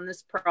 for me on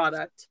this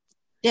product.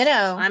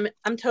 Ditto.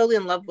 I'm totally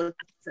in love with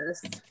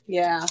this.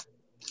 Yeah.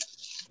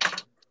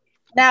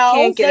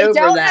 No, they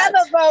don't have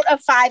a vote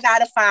of 5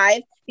 out of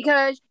 5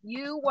 because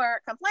you were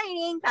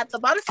complaining that the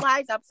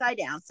butterfly's upside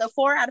down. So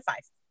 4 out of 5.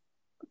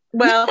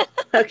 Well,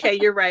 okay,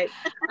 you're right.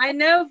 I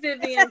know,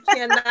 Vivian,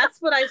 Ken,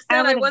 that's what I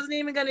said. I wasn't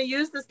even going to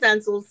use the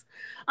stencils.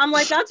 I'm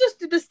like, I'll just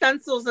do the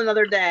stencils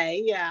another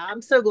day. Yeah,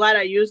 I'm so glad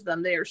I used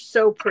them. They are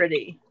so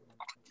pretty.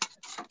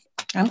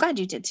 I'm glad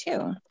you did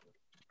too.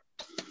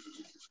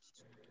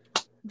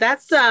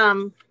 That's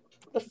the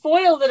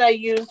foil that I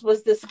used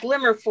was this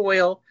Glimmer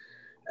foil,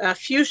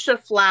 fuchsia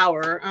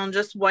flower on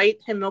just white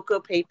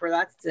Hammermill paper.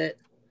 That's it.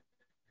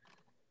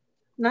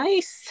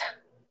 Nice.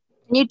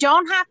 You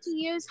don't have to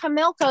use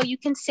Hammermill. You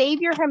can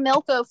save your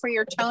Hammermill for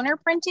your toner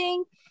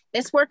printing.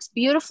 This works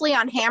beautifully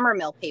on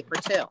Hammermill paper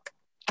too.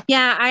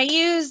 Yeah, I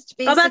used.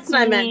 Oh, that's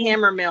what I meant.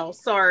 Hammermill.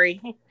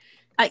 Sorry.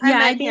 I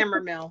meant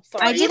Hammermill.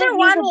 Sorry. Either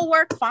one will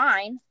work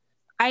fine.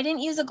 I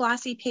didn't use a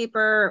glossy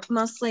paper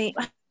mostly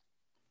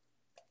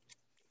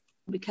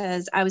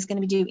because I was going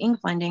to do ink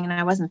blending and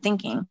I wasn't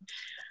thinking.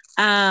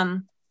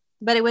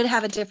 But it would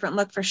have a different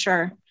look for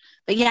sure.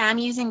 But yeah, I'm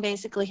using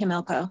basically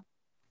Hamilco.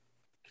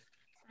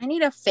 I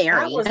need a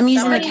fairy. I'm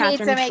using the Somebody needs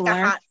to Catherine make Fuller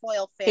a hot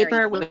foil fairy.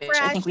 paper, which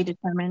I think we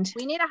determined.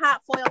 We need a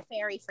hot foil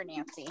fairy for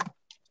Nancy.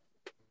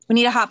 We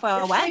need a hot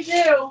foil Yes, what? we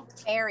do.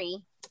 Fairy.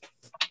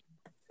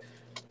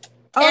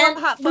 Oh, And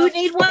hot we foil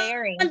need one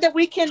fairy. that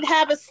we can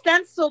have a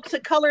stencil to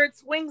color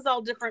its wings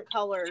all different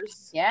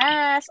colors.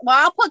 Yes. Well,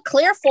 I'll put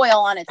clear foil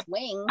on its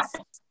wings.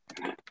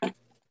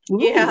 Ooh.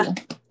 Yeah.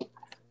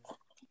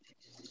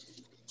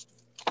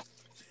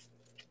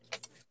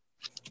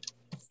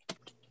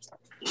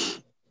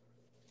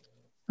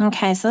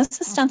 Okay, so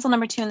this is stencil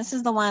number 2, and this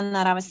is the one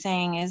that I was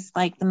saying is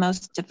like the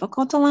most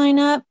difficult to line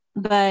up,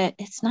 but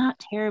it's not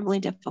terribly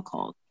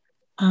difficult.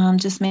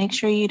 Just make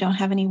sure you don't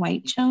have any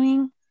white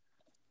showing,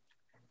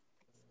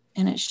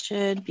 and it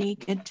should be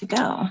good to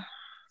go.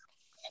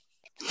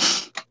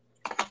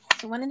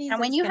 So one of these. And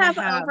when you have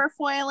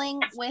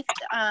overfoiling with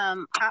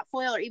hot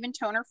foil or even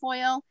toner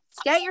foil,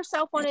 get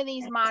yourself one of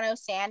these mono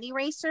sand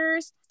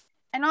erasers.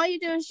 And all you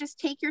do is just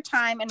take your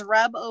time and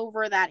rub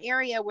over that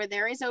area where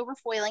there is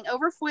overfoiling.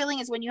 Overfoiling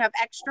is when you have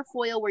extra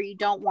foil where you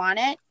don't want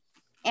it,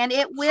 and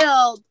it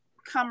will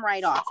come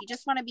right off. You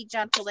just want to be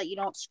gentle that you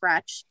don't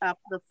scratch up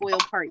the foil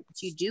part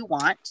that you do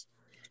want.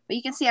 But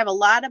you can see I have a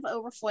lot of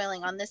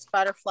overfoiling on this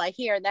butterfly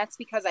here. That's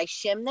because I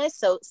shim this.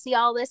 So see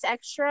all this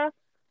extra?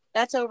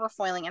 That's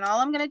overfoiling. And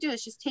all I'm going to do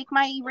is just take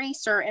my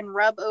eraser and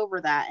rub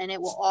over that, and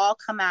it will all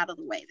come out of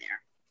the way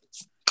there.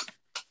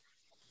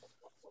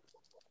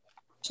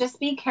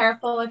 Just be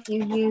careful if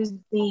you use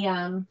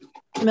the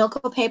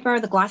Milko paper,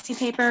 the glossy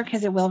paper,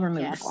 because it will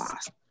remove the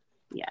gloss.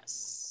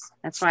 Yes.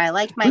 That's why I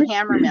like my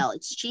Hammermill.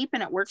 It's cheap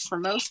and it works for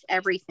most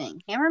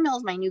everything. Hammermill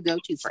is my new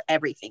go-to for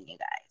everything, you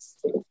guys.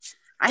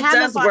 I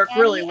haven't bought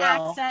any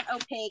accent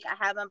opaque. I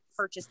haven't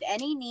purchased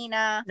any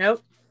Nina.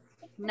 Nope.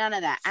 None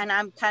of that. And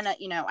I'm kind of,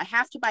 I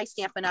have to buy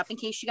Stampin' Up. In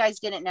case you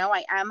guys didn't know,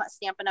 I am a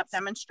Stampin' Up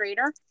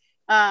demonstrator.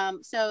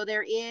 So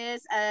there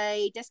is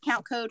a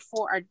discount code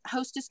for a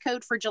hostess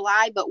code for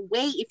July, but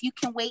wait, if you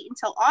can wait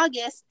until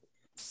August,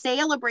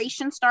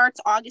 Celebration starts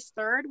August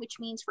 3rd, which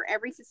means for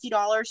every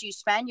 $50 you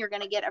spend, you're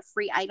going to get a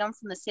free item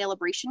from the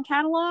Celebration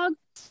catalog.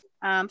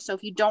 So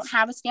if you don't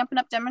have a Stampin'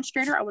 Up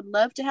demonstrator, I would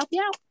love to help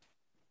you out.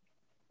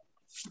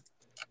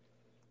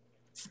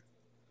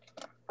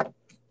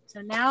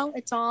 So now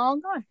it's all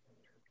gone.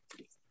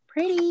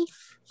 Pretty.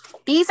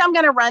 These I'm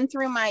going to run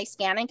through my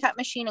scan and cut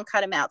machine and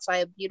cut them out. So I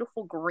have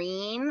beautiful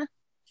green,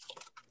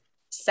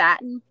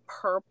 satin,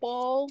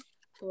 purple,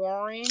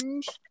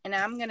 orange, and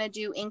I'm going to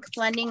do ink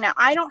blending. Now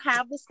I don't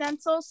have the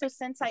stencil, so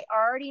since I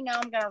already know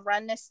I'm going to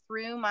run this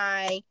through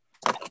my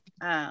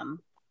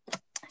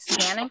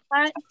scan and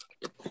cut,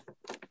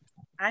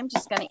 I'm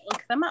just going to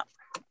ink them up.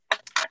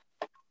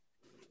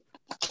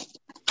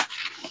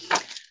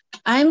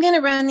 I'm going to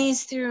run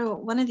these through,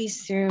 one of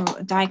these through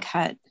die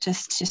cut,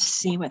 just to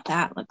see what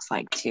that looks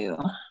like too.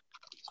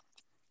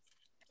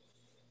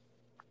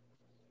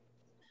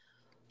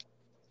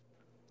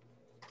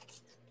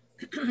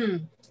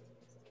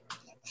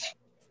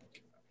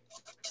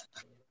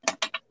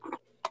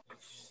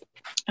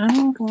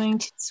 I'm going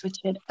to switch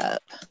it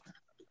up.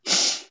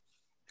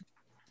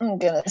 I'm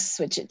going to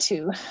switch it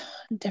to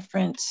a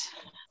different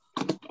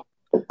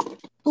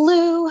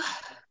blue.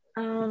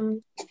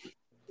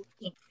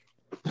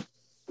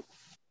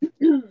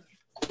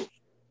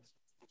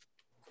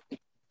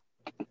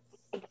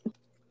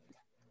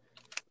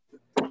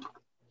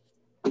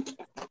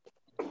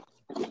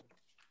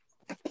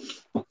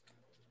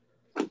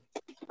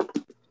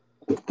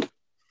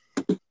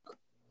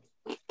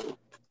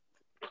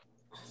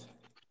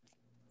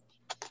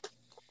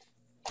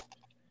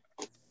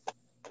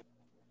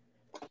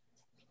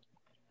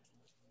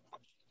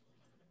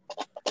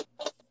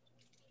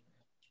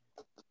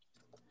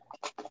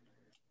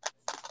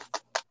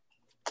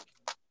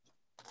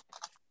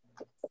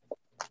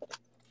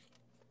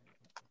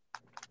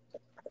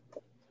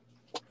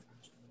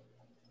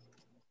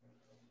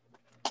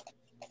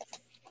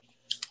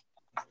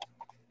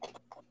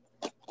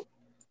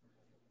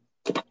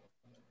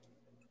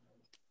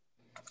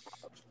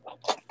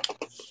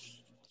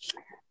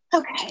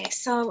 Okay,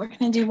 so we're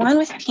going to do one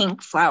with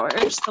pink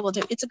flowers. So we'll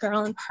do It's a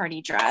Girl in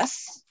Party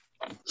Dress.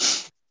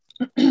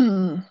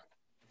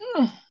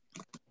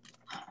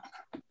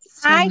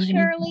 Hi,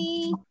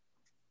 Shirley.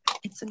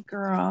 It's a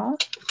girl.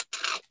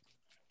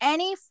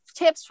 Any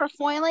tips for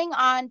foiling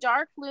on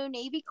dark blue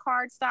navy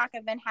cardstock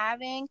I've been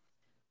having?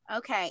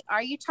 Okay,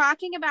 are you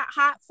talking about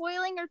hot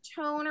foiling or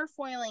toner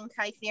foiling,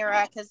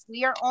 Kythera? Because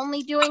we are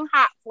only doing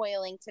hot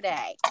foiling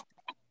today.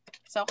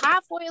 So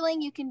hot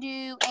foiling, you can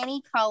do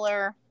any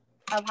color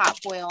of hot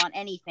foil on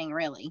anything,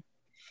 really.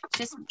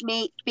 Just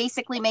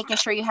basically making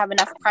sure you have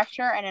enough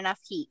pressure and enough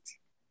heat.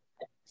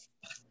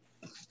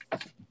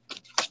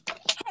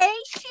 Hey,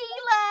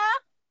 Sheila.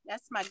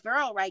 That's my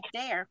girl right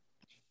there.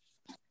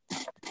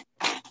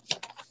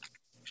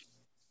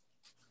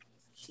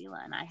 Sheila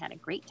and I had a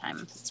great time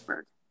in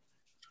Pittsburgh.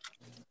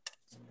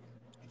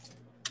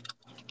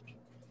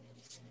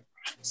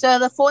 So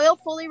the foil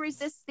fully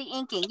resists the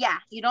inking. Yeah,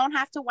 you don't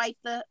have to wipe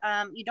the,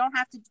 you don't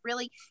have to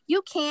really,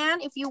 you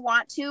can, if you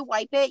want to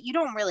wipe it, you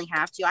don't really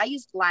have to. I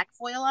used black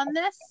foil on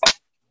this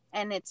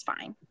and it's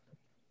fine.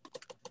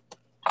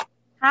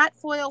 Hot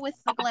foil with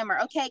the Glimmer.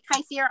 Okay,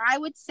 Kaisier, I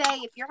would say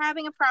if you're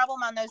having a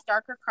problem on those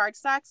darker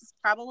cardstocks, it's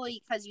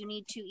probably because you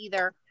need to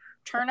either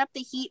turn up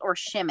the heat or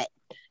shim it.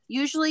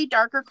 Usually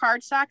darker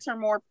cardstocks are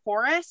more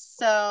porous,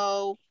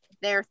 so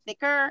they're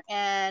thicker,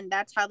 and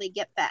that's how they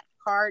get that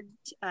card.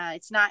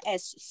 It's not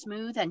as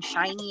smooth and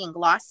shiny and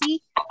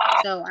glossy.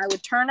 So I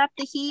would turn up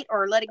the heat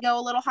or let it go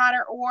a little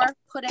hotter or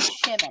put a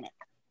shim in it.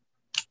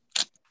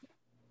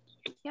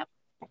 Yep.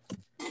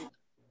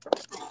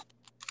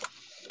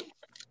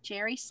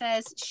 Jerry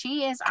says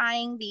she is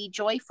eyeing the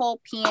Joyful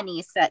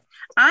Peony set.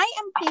 I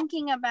am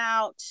thinking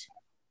about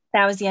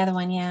that was the other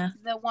one, yeah.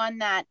 The one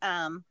that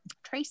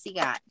Tracy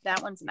got.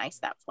 That one's nice,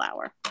 that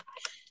flower.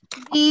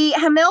 The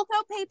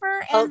Hamilco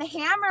paper and the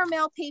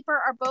Hammermill paper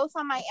are both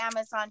on my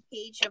Amazon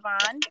page,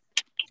 Yvonne.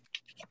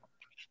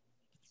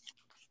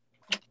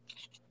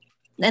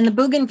 And the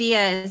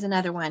Bougainvillea is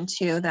another one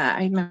too that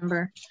I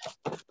remember.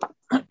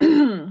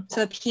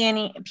 So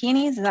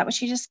peonies, is that what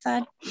she just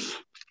said?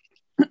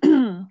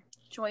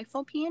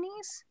 Joyful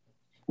Peonies?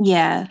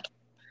 Yeah.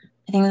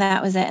 I think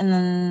that was it. And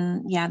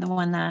then yeah, the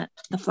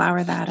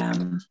flower that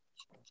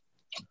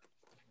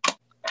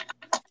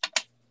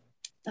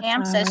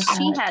Pam says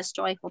she has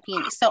Joyful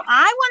Peonies. So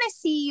I want to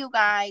see you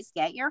guys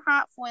get your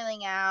hot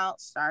foiling out,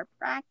 start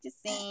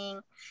practicing.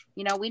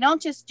 You know, we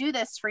don't just do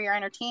this for your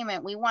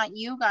entertainment. We want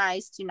you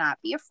guys to not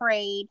be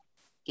afraid.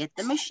 Get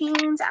the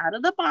machines out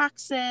of the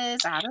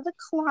boxes, out of the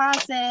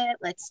closet.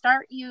 Let's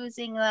start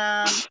using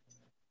them.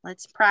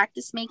 Let's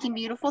practice making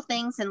beautiful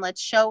things, and let's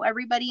show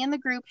everybody in the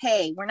group,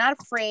 hey, we're not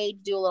afraid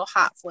to do a little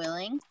hot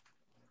foiling.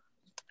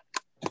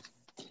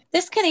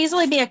 This could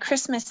easily be a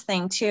Christmas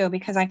thing too,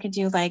 because I could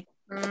do like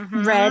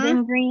red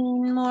and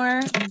green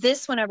more.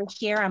 This one over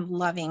here, I'm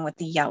loving with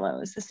the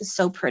yellows. This is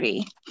so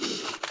pretty.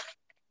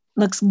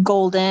 Looks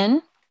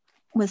golden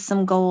with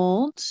some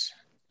gold.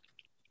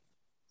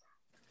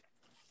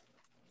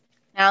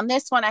 Now on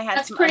this one, I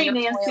had some pretty,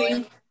 underfoiling.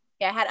 Nancy.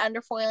 Yeah, I had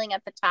underfoiling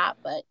at the top,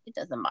 but it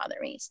doesn't bother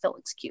me. It still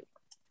looks cute.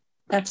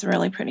 That's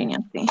really pretty,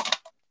 Nancy.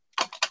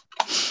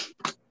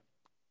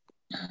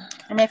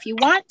 And if you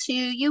want to,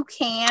 you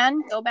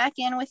can go back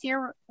in with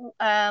your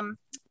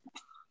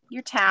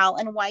towel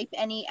and wipe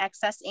any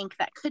excess ink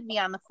that could be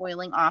on the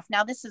foiling off.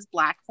 Now this is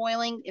black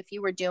foiling. If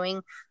you were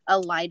doing a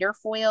lighter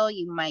foil,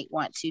 you might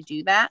want to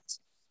do that.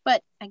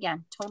 But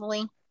again,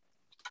 totally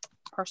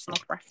personal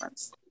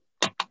preference.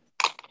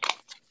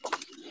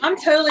 I'm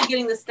totally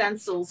getting the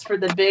stencils for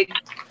the big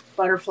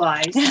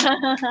butterflies.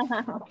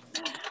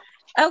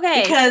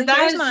 Okay. Because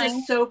that is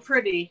just so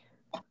pretty.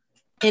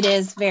 It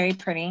is very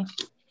pretty.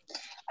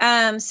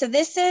 So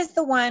this is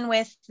the one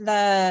with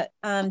the,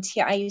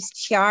 I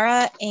used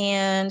Tiara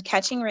and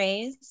Catching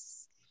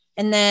Rays,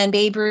 and then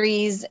Bay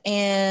Breeze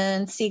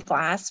and Sea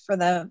Glass for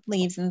the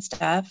leaves and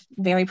stuff.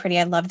 Very pretty.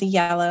 I love the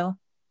yellow.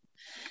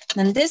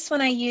 And then this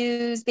one I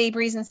used Bay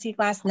Breeze and Sea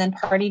Glass, and then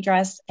Party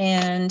Dress,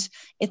 and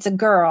it's a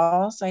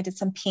girl. So I did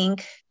some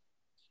pink.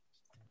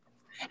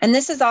 And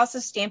this is also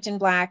stamped in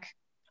black,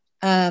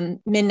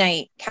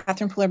 Midnight,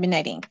 Catherine Pooler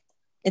Midnight ink.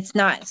 It's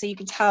not, so you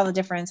can tell the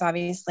difference,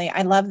 obviously.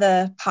 I love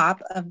the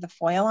pop of the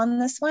foil on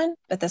this one,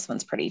 but this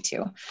one's pretty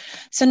too.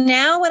 So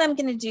now what I'm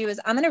going to do is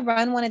I'm going to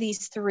run one of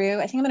these through.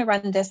 I think I'm going to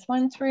run this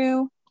one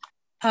through.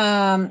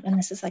 And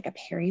this is like a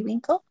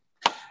periwinkle.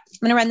 I'm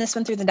going to run this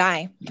one through the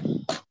die.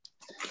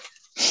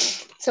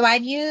 So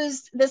I've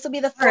used, this will be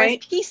the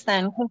fourth piece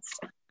then.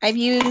 I've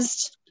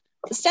used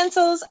the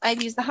stencils,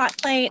 I've used the hot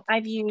plate,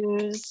 I've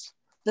used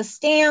the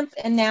stamp,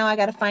 and now I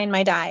got to find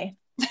my die.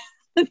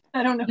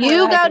 I don't know.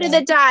 You go to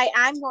the die.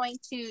 I'm going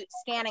to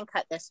scan and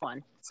cut this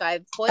one. So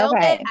I've foiled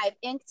it, I've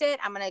inked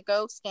it. I'm going to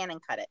go scan and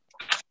cut it.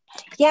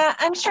 Yeah,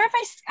 I'm sure if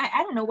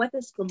I don't know what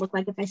this would look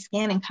like if I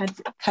scan and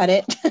cut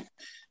it.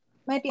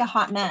 Might be a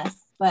hot mess,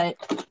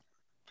 but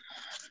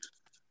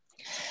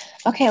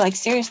okay, like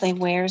seriously,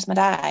 where's my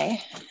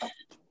die?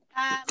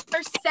 For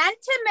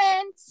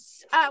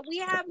sentiments, we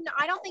have,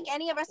 I don't think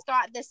any of us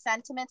got the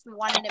sentiments. We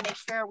wanted to make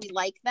sure we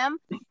like them.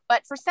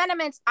 But for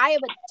sentiments, I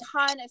have a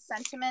ton of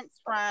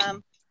sentiments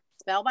from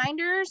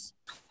Spellbinders.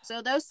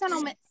 So those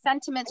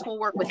sentiments will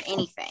work with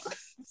anything.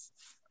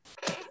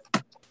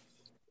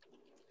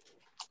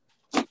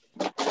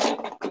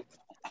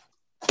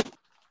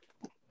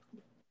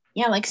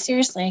 Yeah, like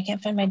seriously, I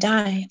can't find my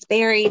die. It's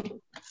buried.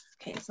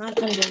 Okay, it's not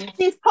under.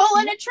 She's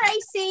pulling a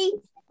Tracy.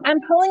 I'm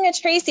pulling a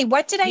Tracy.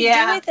 What did I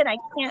do with it? I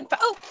can't.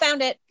 Oh,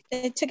 found it.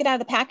 It took it out of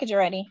the package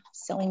already.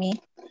 Silly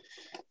me.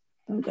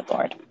 Oh, good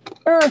Lord.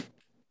 Trying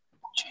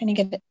to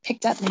get it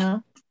picked up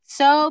now.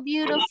 So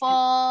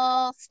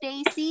beautiful.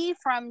 Stacy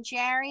from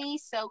Jerry.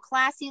 So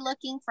classy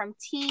looking from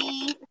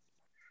T.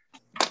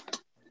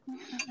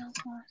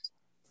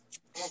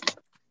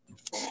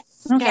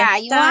 Okay, yeah,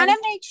 you done. want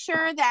to make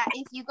sure that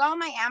if you go on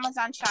my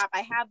Amazon shop,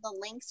 I have the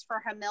links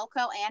for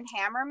Hamilco and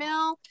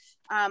Hammermill.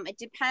 It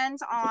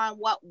depends on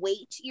what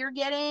weight you're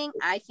getting.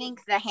 I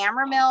think the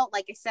Hammermill,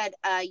 like I said,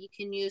 you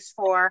can use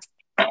for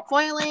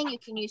foiling, you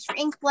can use for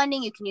ink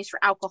blending, you can use for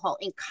alcohol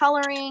ink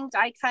coloring,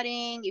 die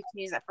cutting, you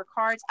can use that for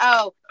cards.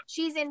 Oh,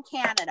 she's in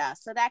Canada,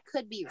 so that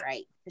could be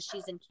right because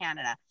she's in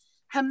Canada.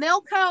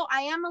 Hamilco,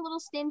 I am a little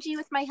stingy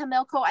with my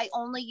Hamilco. I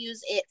only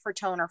use it for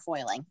toner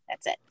foiling.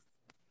 That's it.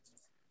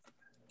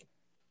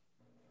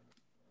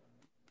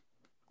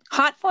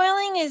 Hot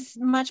foiling is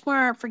much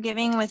more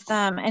forgiving with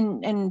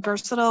and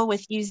versatile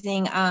with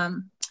using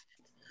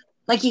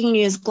like you can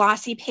use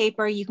glossy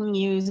paper, you can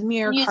use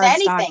mirror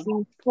cardstock, you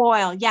can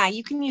foil. Yeah,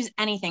 you can use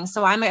anything.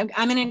 So I'm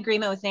in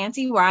agreement with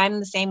Nancy where I'm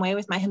the same way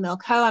with my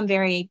Hamilco. I'm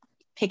very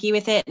picky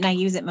with it and I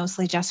use it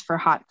mostly just for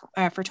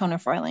for toner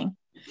foiling.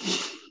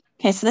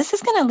 Okay, so this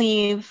is going to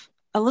leave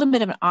a little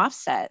bit of an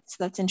offset. So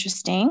that's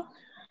interesting.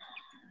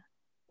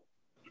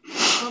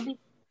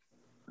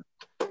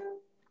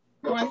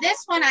 On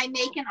this one, I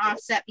make an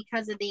offset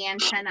because of the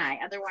antennae.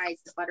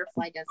 Otherwise, the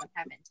butterfly doesn't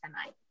have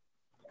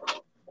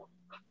antennae.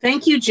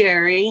 Thank you,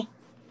 Jerry.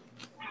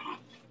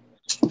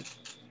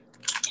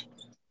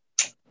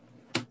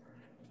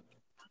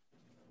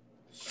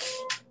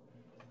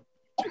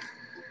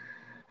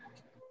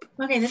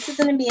 Okay, this is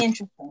going to be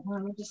interesting.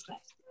 Let me just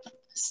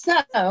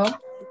so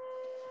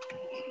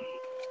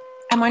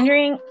I'm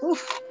wondering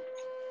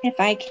if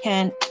I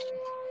can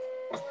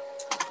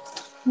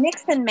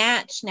mix and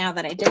match now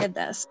that I did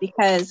this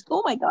because,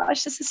 oh my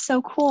gosh, this is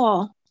so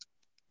cool.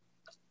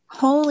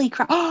 Holy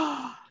crap.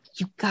 Oh,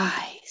 you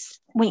guys,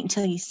 wait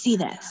until you see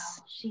this.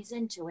 Wow, she's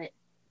into it.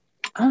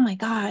 Oh my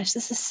gosh,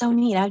 this is so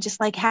neat. I've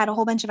just like had a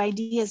whole bunch of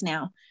ideas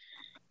now.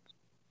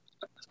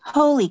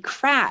 Holy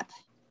crap.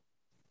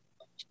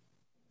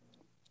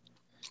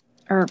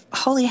 Or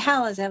holy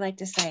hell, as I like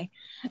to say.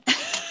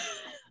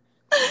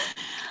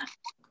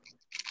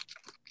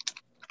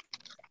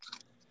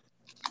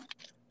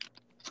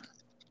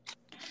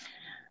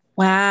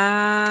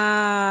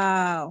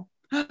 Wow.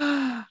 Oh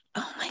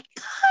my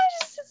gosh,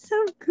 this is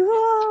so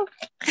cool.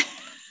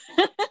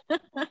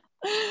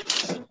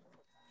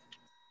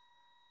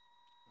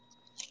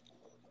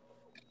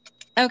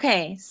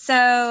 Okay,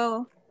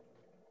 so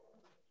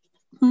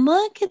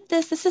look at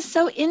this. This is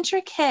so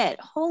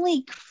intricate.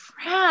 Holy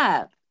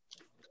crap.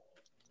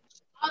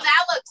 Oh,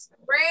 that looks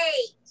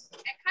great.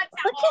 It cuts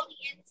out all the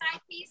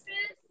inside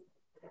pieces.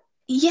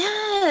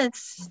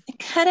 Yes,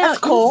 cut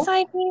out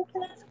inside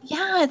pieces.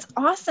 Yeah, it's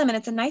awesome. And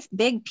it's a nice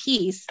big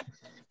piece.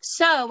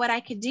 So what I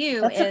could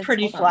do is a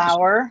pretty hold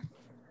flower.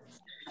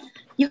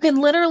 You can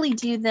literally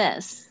do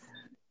this.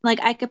 Like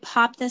I could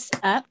pop this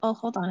up. Oh,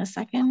 hold on a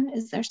second.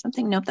 Is there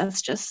something? Nope,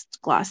 that's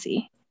just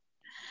glossy.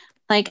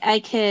 Like I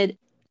could,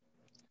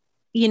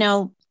 you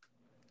know,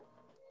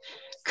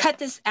 cut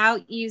this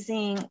out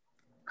using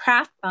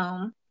craft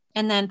foam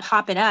and then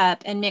pop it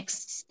up and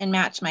mix and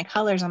match my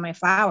colors on my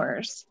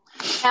flowers.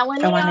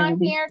 Melanie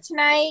on here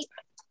tonight.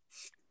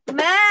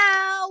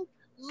 Mel,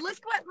 look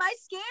what my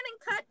scan and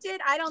cut did.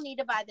 I don't need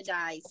to buy the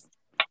dies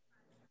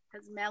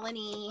because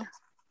Melanie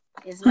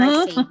is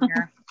my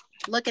savior.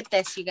 Look at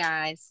this, you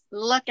guys.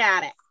 Look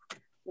at it.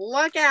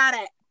 Look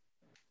at it.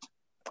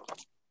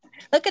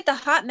 Look at the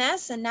hot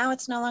mess, and now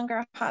it's no longer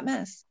a hot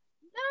mess.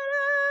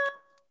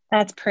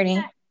 That's pretty.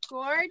 Isn't that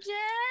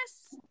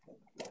gorgeous.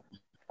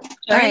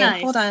 All right,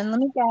 nice. Hold on. Let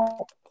me get.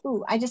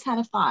 Ooh, I just had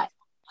a thought.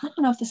 I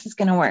don't know if this is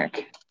going to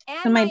work.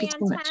 And my antenna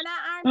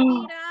are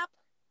made up.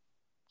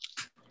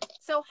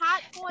 So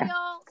hot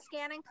foil,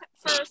 scan and cut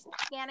first,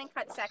 scan and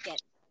cut second.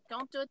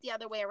 Don't do it the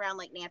other way around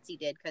like Nancy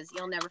did because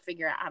you'll never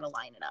figure out how to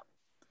line it up.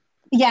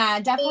 Yeah,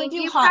 definitely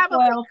do hot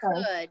foil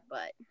first. Could,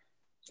 but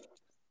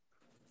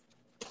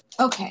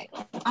okay,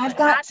 I've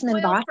got hot some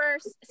foil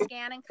first,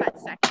 scan and cut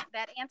second.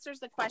 That answers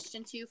the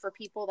question too for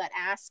people that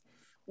ask,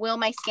 will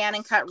my scan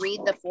and cut read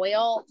the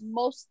foil?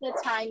 Most of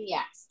the time,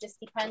 yes. Just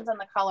depends on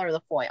the color of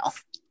the foil.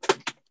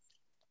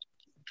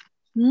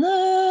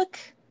 Look.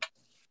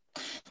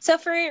 So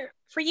for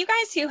you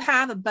guys who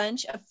have a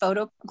bunch of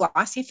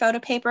glossy photo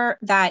paper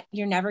that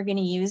you're never going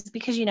to use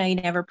because you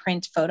never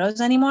print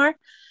photos anymore,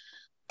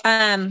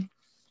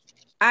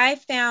 I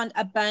found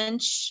a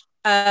bunch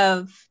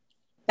of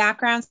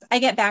backgrounds. I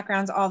get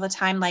backgrounds all the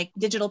time, like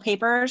digital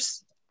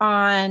papers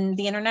on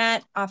the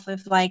internet off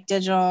of like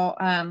digital.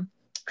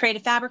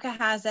 Creative Fabrica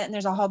has it, and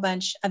there's a whole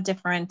bunch of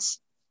different.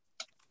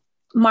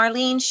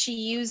 Marlene, she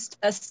used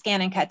a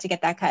scan and cut to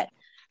get that cut.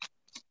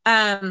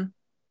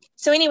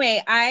 So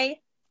anyway, I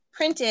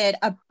printed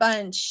a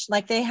bunch,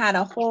 like they had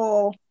a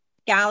whole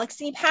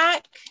galaxy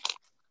pack,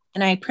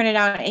 and I printed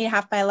out an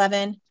 8.5 by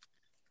 11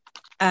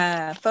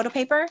 photo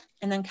paper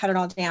and then cut it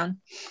all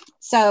down.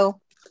 So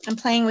I'm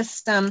playing with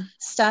some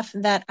stuff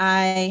that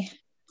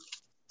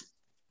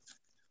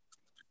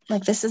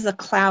like this is a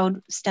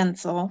cloud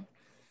stencil,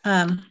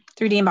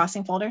 3D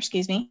embossing folder,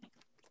 excuse me.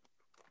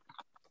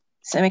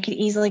 So I could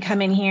easily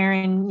come in here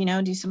and,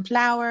 do some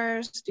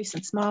flowers, do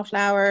some small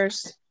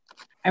flowers.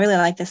 I really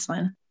like this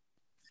one.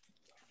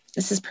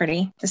 This is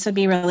pretty. This would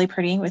be really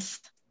pretty with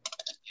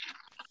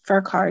for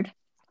a card.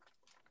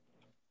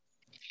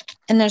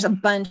 And there's a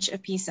bunch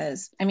of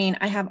pieces. I mean,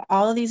 I have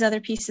all of these other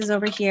pieces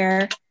over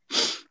here.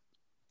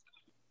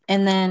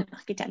 And then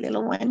look at that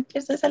little one.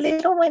 This is a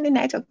little one and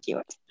that's so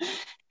cute.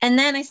 And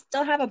then I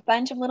still have a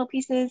bunch of little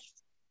pieces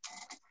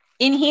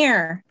in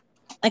here.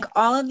 Like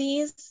all of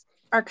these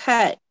are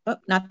cut. Oh,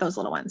 not those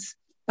little ones.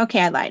 Okay,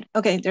 I lied.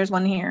 Okay, there's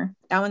one here.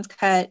 That one's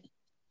cut.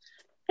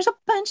 There's a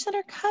bunch that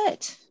are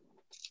cut.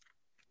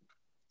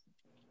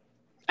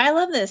 I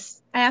love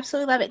this. I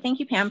absolutely love it. Thank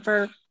you, Pam,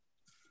 for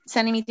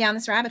sending me down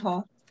this rabbit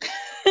hole.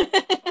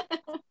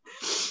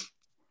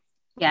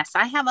 Yes,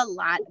 I have a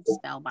lot of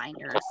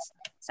Spellbinders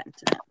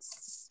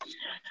sentiments.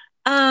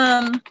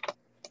 I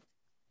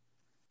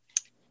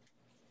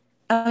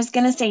was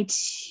going to say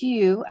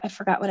too, I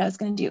forgot what I was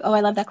going to do. Oh, I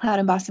love that cloud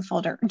embossing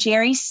folder.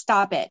 Jerry,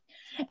 stop it.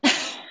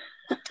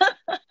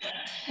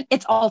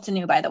 It's all to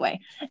new, by the way.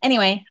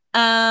 Anyway,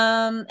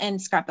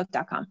 and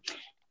scrapbook.com.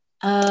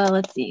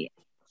 Let's see.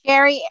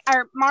 Jerry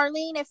or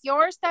Marlene, if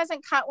yours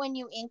doesn't cut when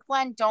you ink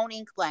blend, don't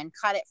ink blend.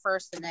 Cut it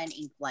first and then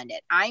ink blend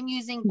it. I'm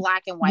using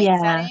black and white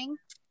setting.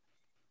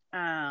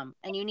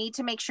 And you need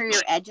to make sure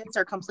your edges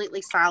are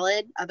completely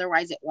solid.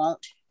 Otherwise, it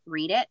won't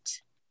read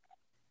it.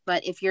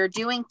 But if you're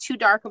doing too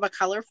dark of a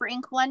color for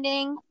ink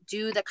blending,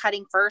 do the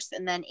cutting first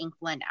and then ink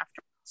blend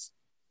afterwards.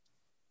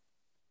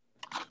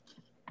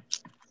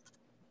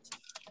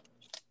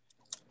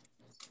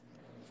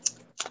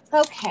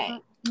 Okay.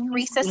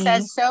 Teresa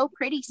says, so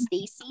pretty,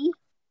 Stacy.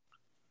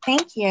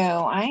 Thank you.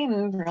 I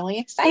am really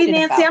excited. Hey,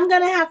 Nancy, I'm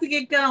going to have to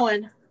get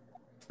going.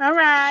 All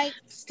right.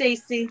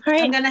 Stacy,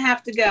 right. I'm going to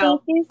have to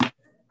go.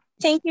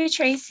 Thank you,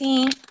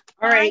 Tracy.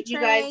 All right, you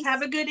guys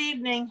have a good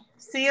evening.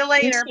 See you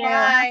later.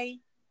 Bye.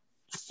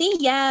 See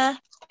ya.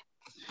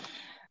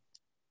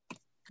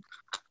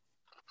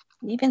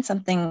 Even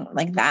something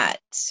like that.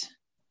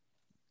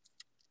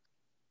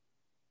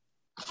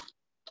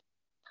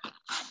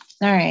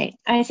 All right.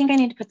 I think I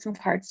need to put some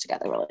cards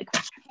together really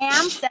quick.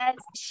 Pam says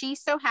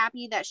she's so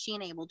happy that she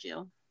enabled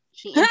you.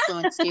 She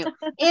influenced you.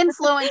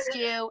 Influenced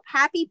you.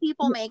 Happy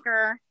people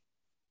maker.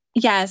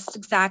 Yes,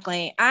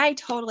 exactly. I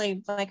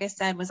totally, like I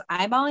said, was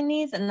eyeballing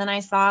these, and then I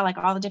saw like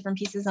all the different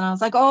pieces and I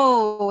was like,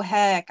 oh,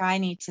 heck, I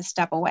need to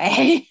step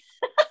away.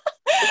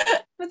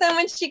 But then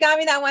when she got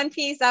me that one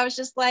piece, I was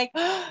just like,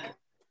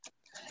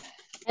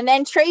 and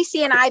then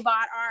Tracy and I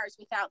bought ours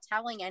without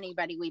telling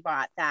anybody we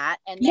bought that.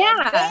 And then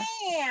bam!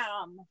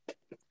 Oh,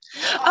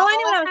 I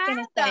know what I was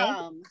going to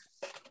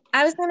say.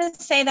 I was going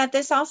to say that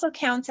this also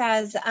counts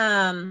as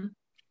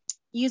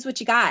use what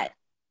you got.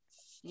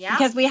 Yeah.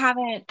 Because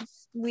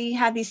we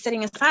had these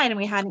sitting aside and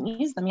we hadn't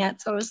used them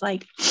yet. So I was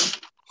like,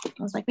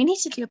 we need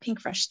to do a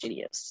Pink Fresh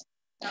Studios.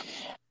 Yep.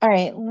 All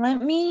right,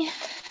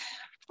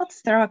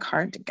 let's throw a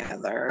card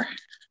together.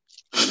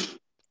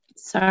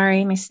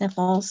 Sorry, my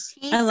sniffles.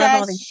 He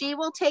says she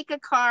will take a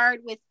card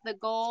with the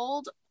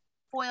gold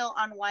foil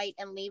on white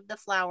and leave the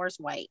flowers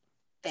white.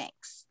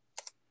 Thanks.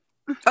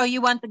 Oh,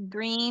 you want the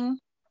green?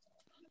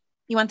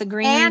 You want the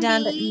green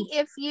Andy,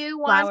 if you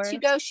want to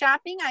go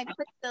shopping, I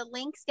put the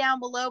links down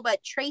below,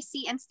 but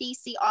Tracy and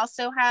Stacy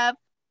also have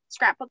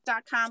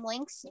scrapbook.com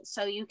links,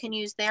 so you can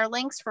use their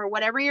links for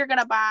whatever you're going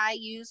to buy.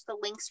 Use the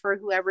links for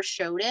whoever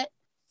showed it.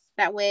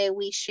 That way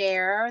we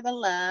share the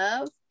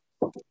love.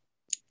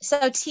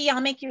 So T,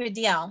 I'll make you a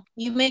deal.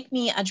 You make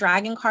me a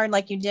dragon card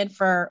like you did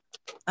for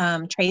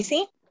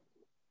Tracy.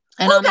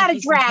 And who got a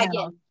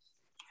dragon?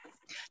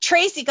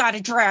 Tracy got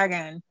a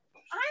dragon.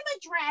 I'm a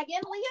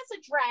dragon. Leah's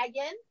a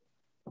dragon.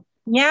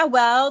 Yeah,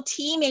 well,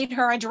 T made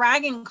her a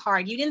dragon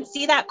card. You didn't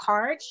see that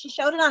card? She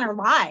showed it on her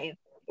live.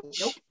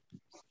 Nope.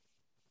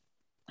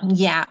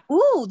 Yeah.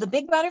 Ooh, the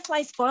big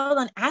butterflies foiled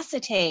on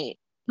acetate.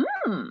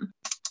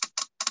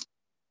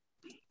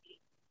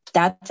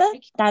 That's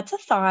a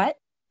thought.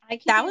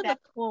 That would look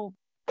cool.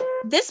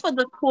 This would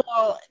look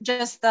cool,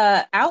 just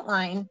the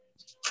outline.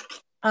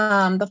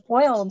 The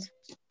foiled.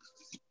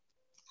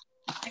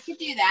 I could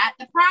do that.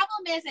 The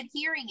problem is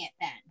adhering it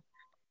then.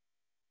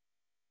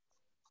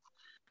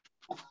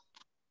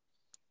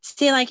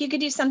 See, like you could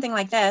do something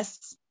like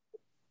this,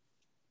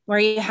 where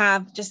you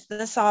have just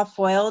this all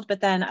foiled, but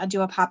then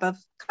do a pop of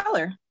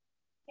color.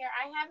 Here,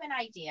 I have an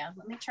idea.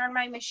 Let me turn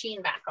my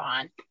machine back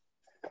on.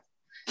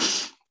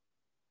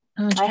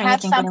 I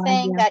have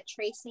something that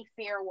Tracy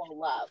Fair will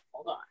love.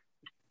 Hold on.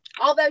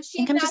 Although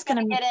she's not going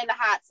to get into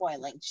hot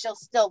foiling, she'll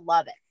still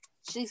love it.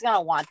 She's going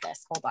to want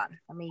this. Hold on.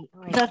 Let me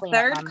the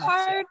third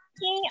card.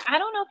 I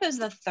don't know if it was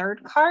the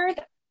third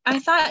card. I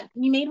thought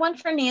you made one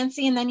for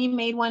Nancy and then you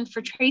made one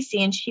for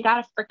Tracy and she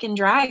got a freaking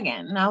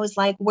dragon. And I was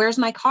like, where's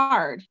my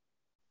card?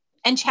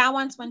 And Chow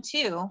wants one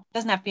too.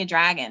 Doesn't have to be a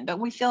dragon, but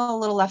we feel a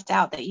little left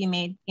out that you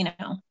made,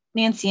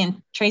 Nancy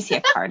and Tracy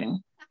a card and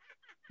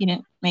you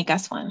didn't make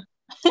us one.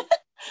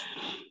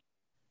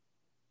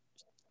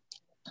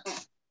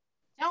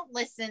 Don't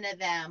listen to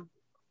them.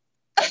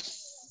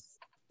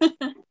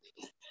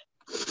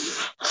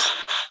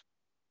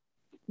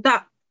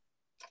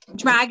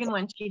 dragon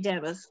one she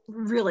did was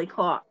really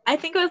cool. I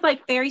think it was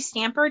like Fairy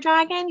Stamper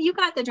Dragon. You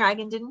got the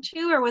dragon, didn't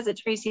you? Or was it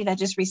Tracy that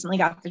just recently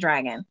got the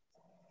dragon?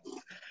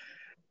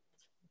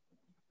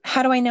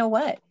 How do I know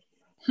what?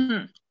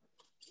 All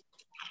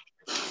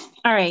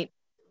right.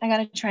 I got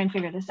to try and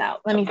figure this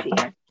out. Let me see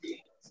here.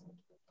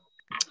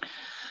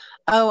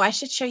 Oh, I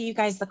should show you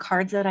guys the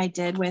cards that I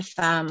did with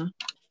the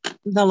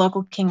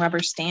local King Rubber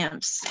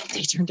stamps.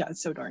 They turned out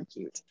so darn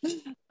cute.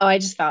 Oh, I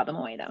just filed them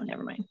away though.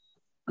 Never mind.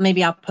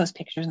 Maybe I'll post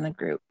pictures in the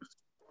group.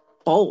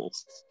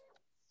 Bowls.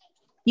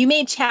 You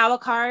made Chow a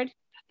card?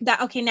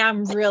 That okay, now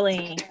I'm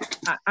really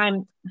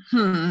I'm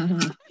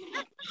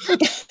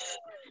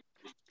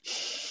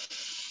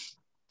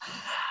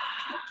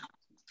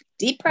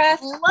deep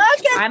breath.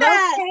 Look at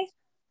that. Okay.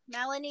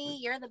 Melanie,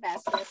 you're the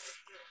bestest.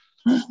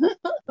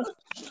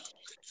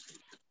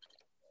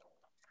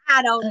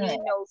 I don't need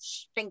no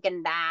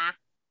stinking dye.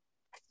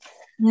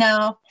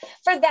 No,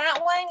 for that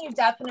one, you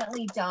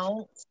definitely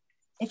don't.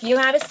 If you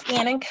have a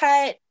scan and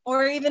cut,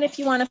 or even if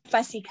you want a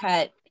fussy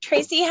cut,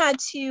 Tracy had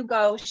to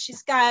go.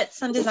 She's got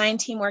some design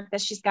teamwork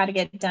that she's got to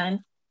get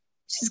done.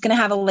 She's going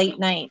to have a late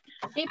night.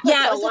 She puts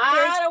a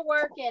lot of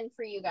work in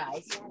for you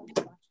guys.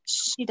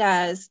 She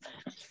does.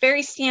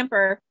 Fairy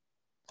Stamper.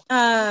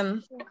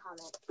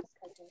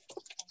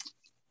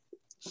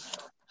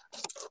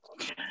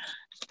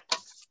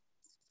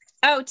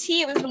 Oh,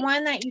 T, it was the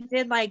one that you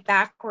did like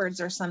backwards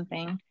or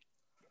something.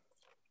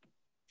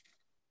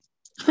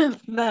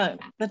 the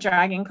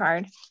dragon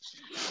card.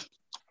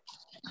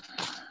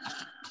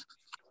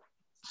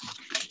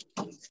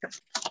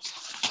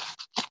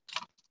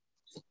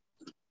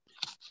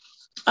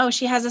 Oh,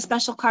 she has a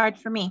special card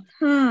for me.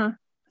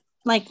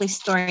 Likely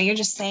story. You're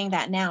just saying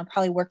that now.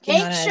 Probably working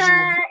on it. Make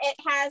sure it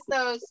has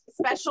those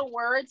special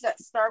words that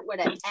start with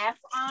an F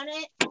on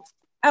it.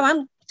 Oh,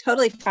 I'm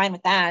totally fine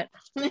with that.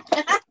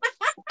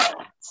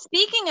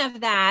 Speaking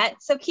of that,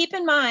 so keep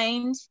in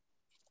mind,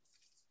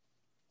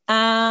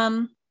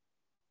 the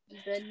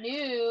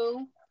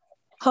new.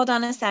 Hold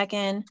on a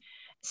second.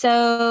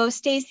 So,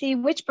 Stacy,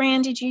 which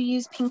brand did you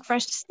use Pink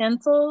Fresh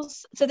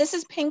stencils? So this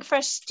is Pink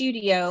Fresh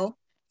Studio,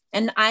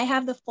 and I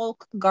have the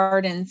Folk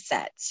Garden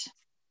set.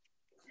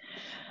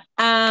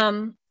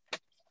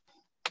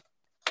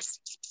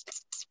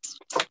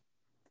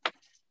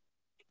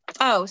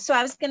 Oh, so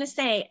I was going to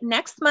say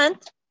next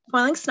month,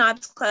 Foiling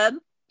Snobs Club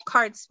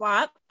card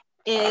swap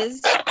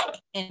is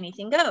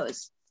anything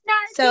goes.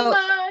 Snarky so,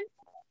 one.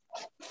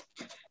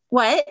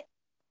 What?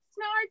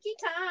 Snarky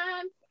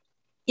time.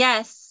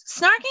 Yes,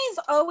 snarky is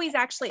always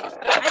actually.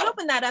 I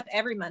open that up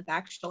every month.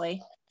 Actually,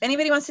 if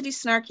anybody wants to do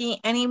snarky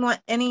any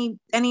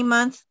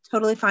month,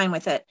 totally fine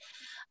with it.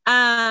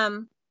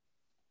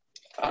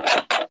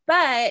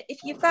 But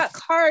if you've got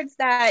cards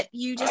that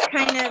you just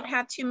kind of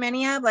have too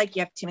many of, like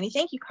you have too many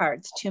thank you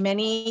cards, too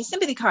many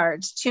sympathy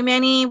cards, too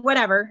many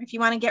whatever. If you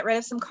want to get rid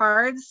of some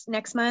cards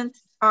next month,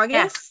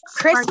 August,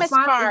 Christmas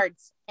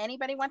cards.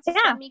 Anybody wants to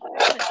send me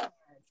Christmas cards?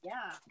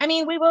 Yeah. I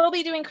mean, we will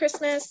be doing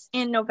Christmas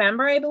in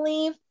November, I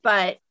believe.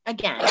 But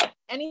again,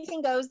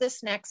 anything goes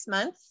this next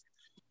month.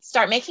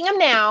 Start making them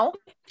now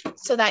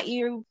so that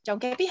you don't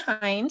get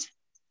behind.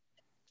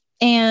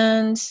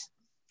 And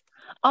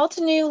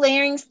Alta New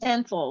layering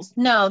stencils.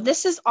 No,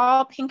 this is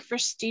all Pink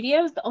Fresh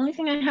Studios. The only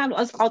thing I had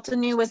was Alta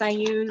New was I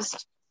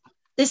used,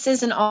 this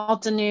is an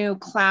Alta New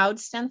cloud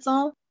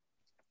stencil.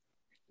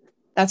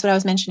 That's what I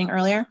was mentioning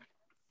earlier.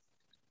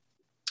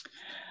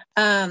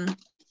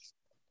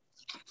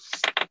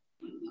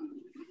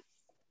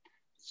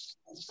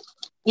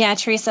 Yeah,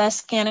 Teresa,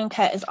 scan and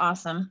cut is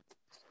awesome.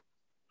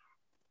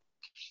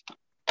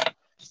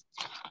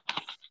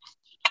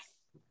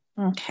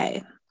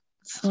 Okay,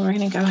 so we're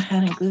gonna go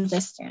ahead and glue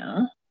this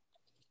down.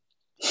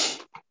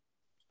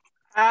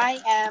 I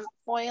am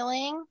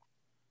foiling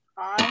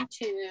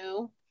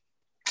onto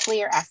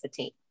clear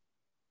acetate.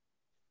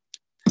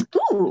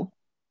 Ooh.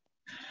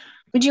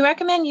 Would you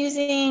recommend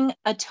using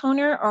a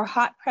toner or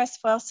hot press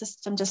foil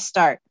system to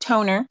start?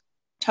 Toner,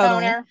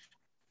 totally. Toner.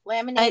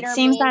 Laminator. It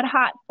seems that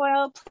hot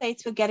foil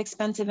plates would get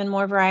expensive and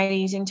more variety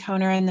using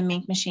toner in the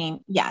Mink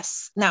machine.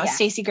 Yes. Now, yes.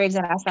 Stacy Graves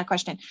that asked that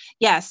question.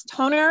 Yes,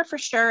 toner for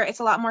sure. It's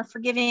a lot more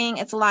forgiving.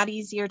 It's a lot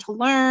easier to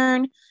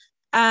learn.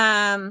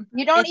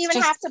 You don't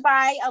even have to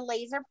buy a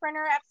laser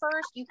printer at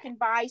first. You can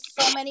buy,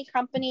 so many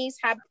companies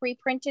have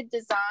pre-printed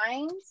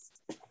designs.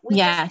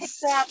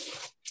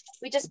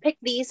 We just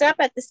picked these up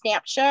at the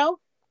stamp show.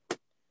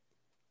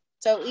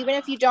 So even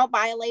if you don't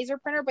buy a laser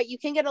printer, but you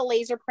can get a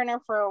laser printer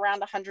for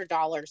around $100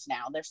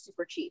 now. They're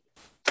super cheap.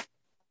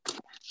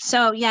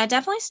 So yeah,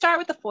 definitely start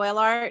with the foil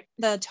art,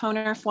 the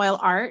toner foil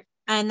art.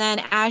 And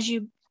then as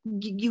you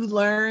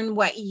learn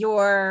what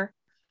your,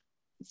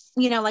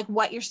 like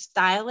what your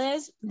style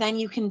is, then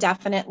you can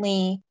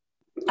definitely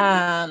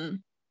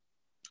venture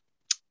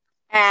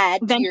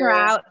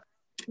out.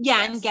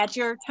 Yeah, yes. And get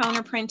your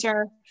toner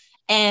printer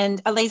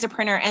and a laser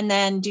printer, and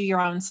then do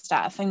your own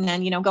stuff, and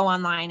then go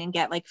online and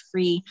get like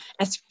free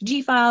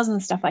SVG files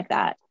and stuff like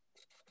that.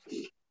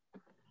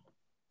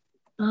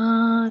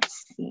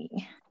 Let's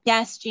see.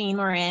 Yes, Jean,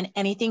 we're in.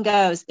 Anything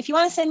goes. If you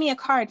want to send me a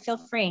card, feel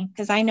free,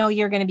 because I know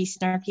you're going to be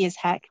snarky as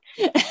heck.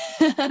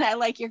 And I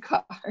like your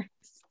cards.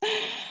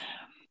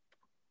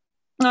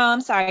 Oh,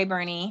 I'm sorry,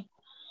 Bernie.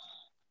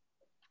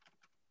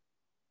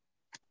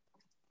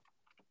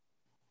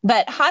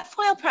 But hot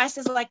foil press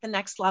is like the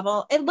next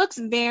level. It looks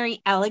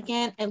very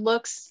elegant. It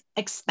looks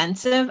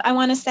expensive, I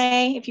want to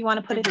say, if you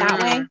want to put it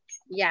that way.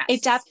 Yes.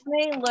 It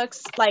definitely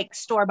looks like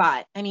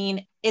store-bought. I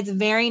mean, it's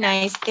very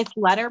nice. It's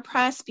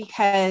letterpress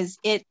because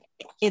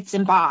it's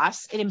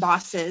embossed. It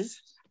embosses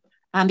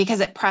because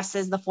it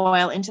presses the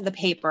foil into the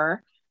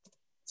paper.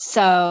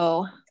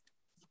 So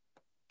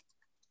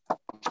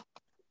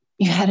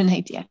you had an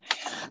idea.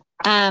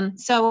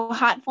 So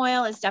hot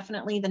foil is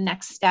definitely the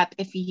next step.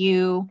 If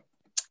you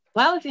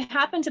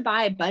happen to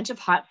buy a bunch of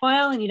hot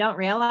foil and you don't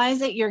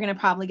realize it, you're going to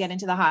probably get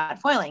into the hot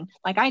foiling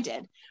like I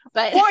did.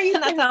 But or you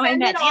that's can how I send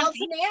met it all Nancy.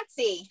 to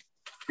Nancy.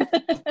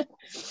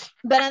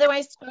 But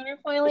otherwise, toner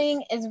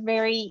foiling is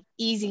very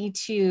easy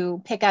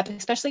to pick up,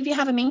 especially if you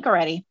have a mink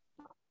already.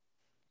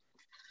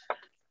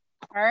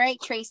 All right,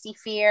 Tracy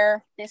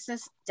Fear, this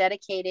is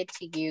dedicated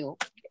to you.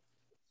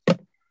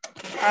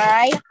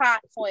 I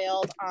hot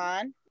foiled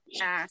on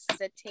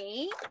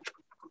acetate.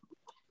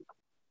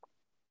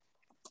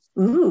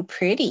 Ooh,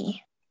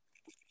 pretty.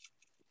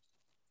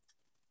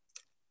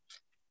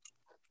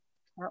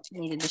 Oh,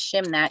 needed to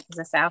shim that because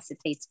this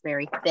acetate's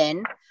very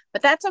thin,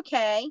 but that's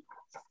okay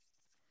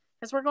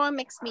because we're going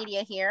mixed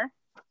media here.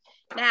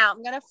 Now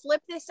I'm going to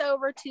flip this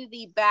over to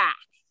the back.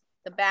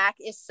 The back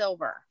is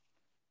silver.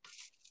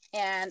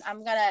 And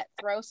I'm going to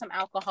throw some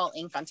alcohol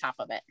ink on top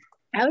of it.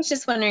 I was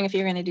just wondering if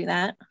you're going to do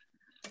that.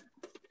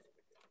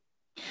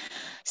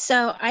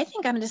 So I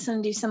think I'm just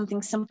going to do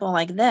something simple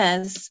like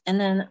this. And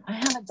then I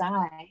have a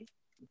die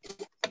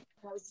that I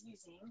was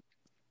using.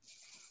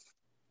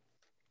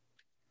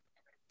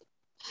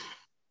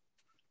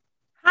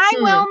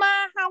 Hi,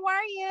 Wilma. How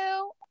are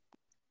you?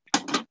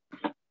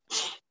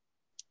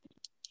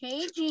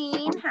 Hey,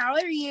 Jean. How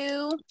are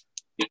you?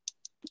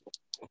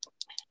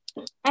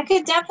 I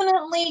could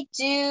definitely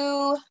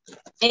do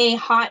a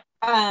hot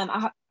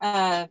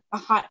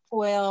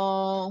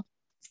foil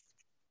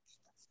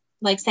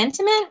like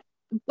sentiment,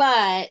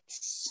 but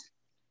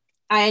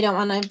I don't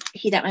want to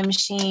heat up my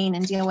machine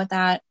and deal with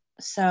that.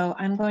 So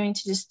I'm going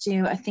to just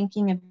do a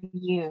thinking of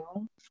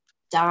you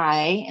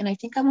die, and I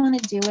think I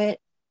want to do it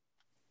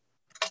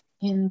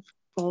in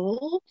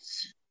gold.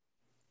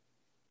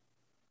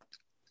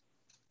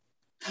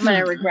 I'm going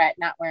to regret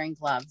not wearing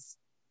gloves.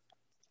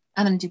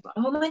 I'm going to do,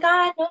 oh my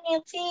God, no,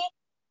 Nancy.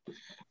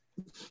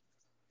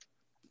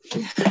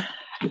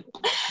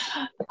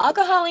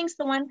 Alcohol ink's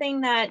the one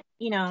thing that,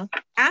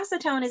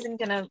 acetone isn't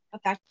going to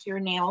affect your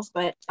nails,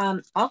 but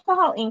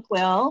alcohol ink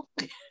will.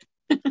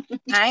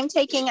 I'm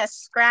taking a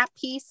scrap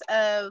piece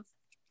of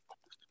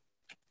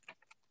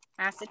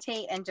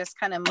acetate and just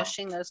kind of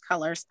mushing those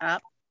colors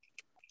up.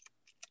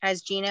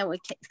 As Gina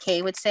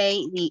Kay would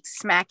say, the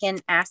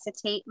smacking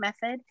acetate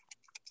method.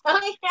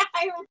 Oh yeah,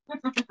 I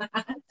remember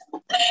that.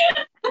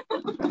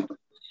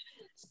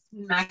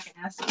 Smacking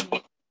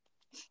acetate.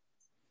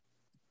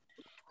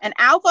 And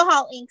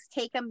alcohol inks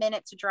take a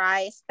minute to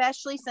dry,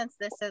 especially since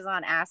this is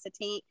on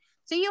acetate.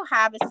 So you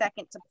have a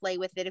second to play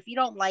with it. If you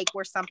don't like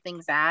where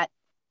something's at,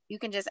 you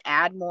can just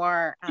add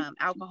more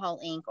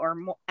alcohol ink or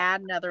add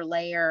another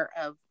layer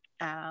of,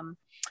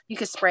 you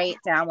could spray it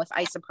down with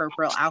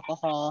isopropyl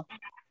alcohol.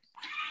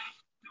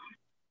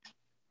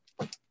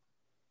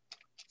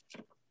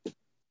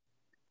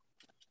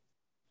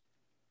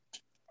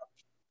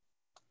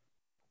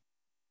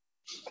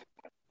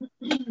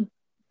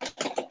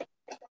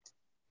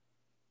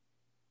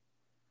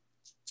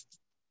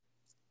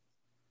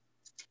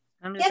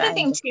 I'm just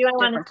adding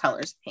different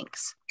colors of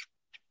pinks.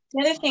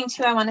 The other thing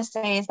too I want to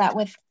say is that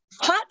with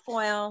hot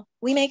foil,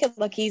 we make it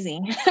look easy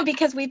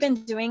because we've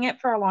been doing it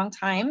for a long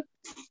time,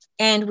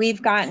 and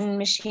we've gotten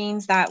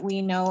machines that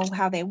we know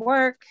how they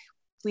work.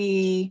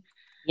 Nancy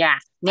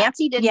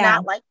did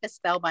not like the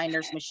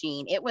Spellbinders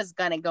machine. It was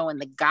gonna go in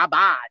the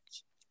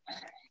garbage.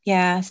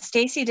 Yeah,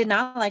 Stacy did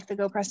not like the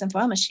Go Press and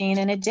Foil machine,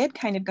 and it did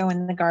kind of go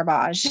in the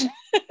garbage.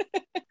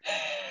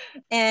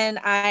 And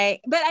I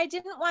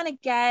didn't want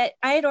to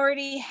I had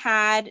already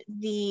had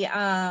the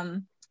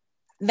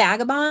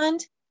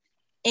Vagabond,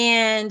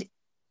 and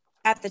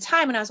at the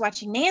time when I was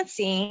watching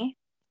Nancy,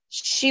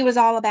 she was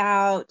all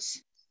about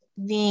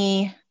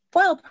the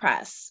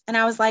FoilPress, and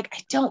I was like,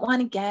 I don't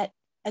want to get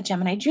a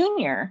Gemini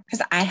Junior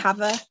because I have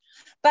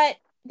but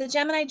the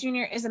Gemini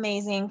Junior is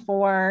amazing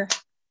for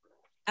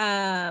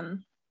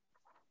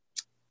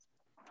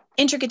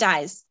intricate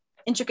dies.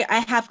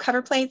 I have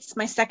cover plates.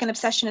 My second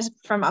obsession is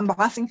from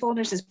embossing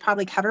folders is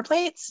probably cover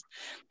plates.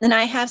 Then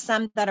I have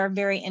some that are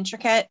very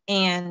intricate,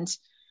 and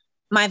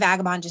my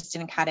Vagabond just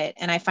didn't cut it.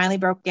 And I finally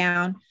broke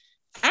down.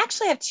 I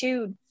actually have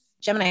 2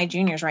 Gemini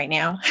Juniors right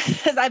now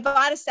because I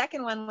bought a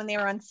second one when they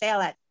were on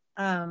sale at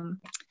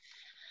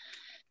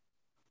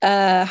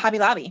Hobby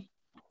Lobby.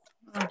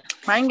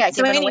 Mine got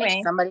given away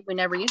to somebody who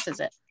never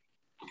uses it.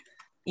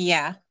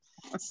 Yeah.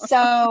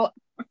 So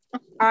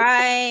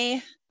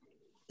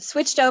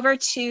switched over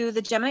to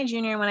the Gemini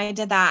Junior. When I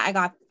did that, I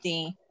got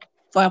the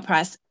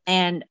FoilPress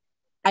and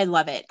I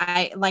love it.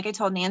 Like I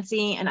told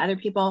Nancy and other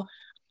people,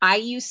 I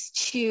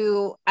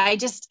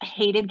just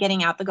hated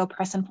getting out the Go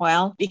Press and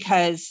Foil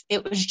because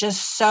it was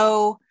just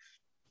so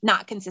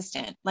not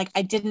consistent. Like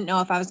I didn't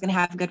know if I was going to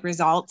have good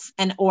results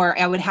or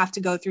I would have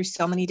to go through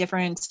so many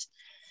different,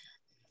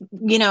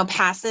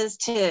 passes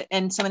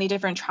and so many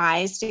different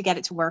tries to get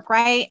it to work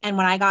right. And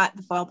when I got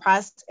the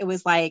FoilPress, it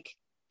was like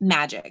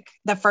magic.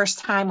 The first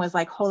time was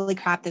like, holy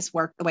crap, this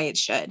worked the way it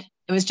should.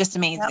 It was just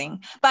amazing.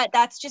 Yep. But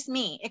that's just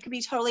me. It could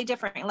be totally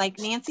different. Like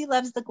Nancy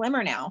loves the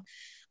Glimmer now.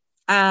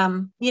 So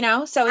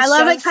I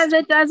love it because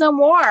it doesn't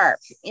warp.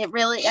 It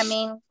really,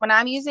 when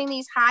I'm using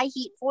these high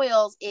heat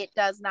foils, it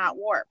does not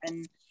warp.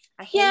 And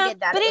I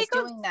hated that it was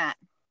doing that.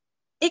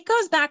 It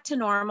goes back to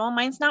normal.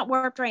 Mine's not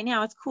warped right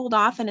now. It's cooled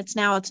off and it's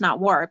not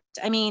warped.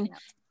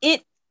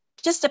 It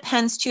just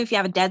depends too if you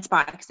have a dead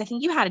spot, because I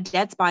think you had a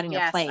dead spot in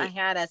your plate. I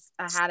had a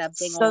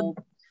big old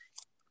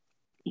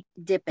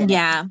dip in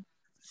it.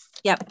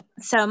 Yep.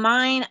 So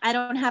mine, I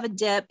don't have a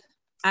dip.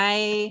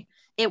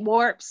 It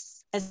warps.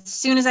 As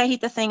soon as I heat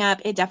the thing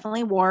up, it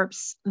definitely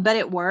warps, but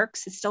it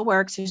works. It still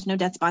works. There's no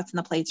dead spots in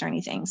the plates or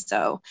anything.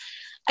 So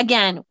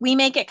again, we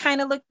make it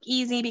kind of look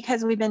easy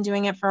because we've been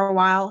doing it for a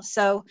while.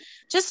 So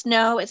just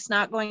know it's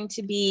not going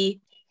to be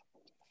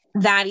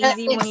that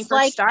easy when you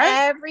first start.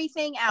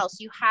 Everything else,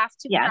 you have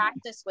to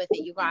practice with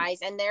it, you guys.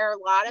 And there are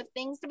a lot of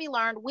things to be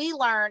learned. We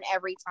learn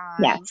every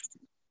time. Yes.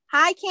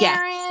 Hi,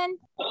 Karen.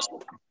 Yes.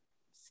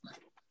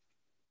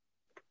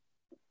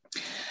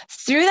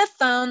 Through the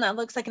phone, that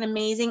looks like an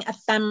amazing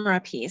ephemera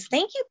piece.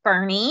 Thank you,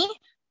 Bernie.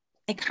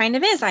 It kind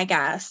of is, I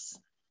guess.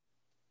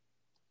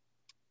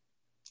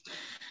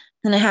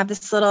 And I have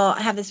this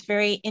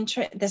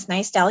this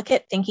nice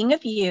delicate Thinking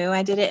of You.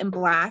 I did it in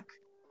black,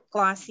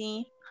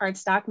 glossy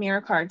cardstock,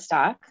 mirror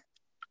cardstock.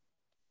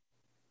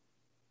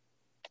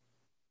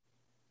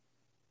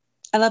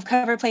 I love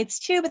cover plates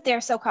too, but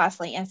they're so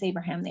costly. Yes,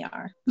 Abraham, they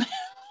are.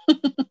 Where's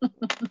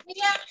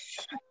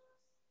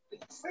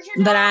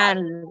your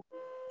dog?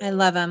 I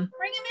love them.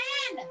 Bring him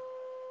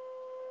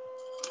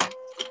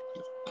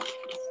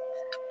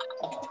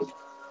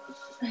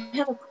in. I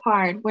have a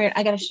card. Where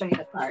I got to show you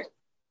the card.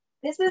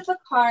 This is the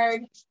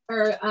card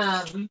for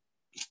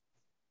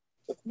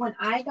when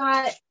I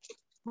got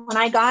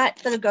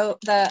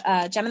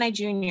the Gemini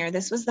Junior.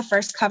 This was the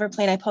first cover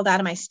plate I pulled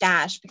out of my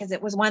stash because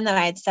it was one that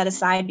I had set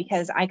aside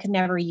because I could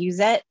never use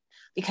it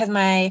because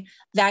my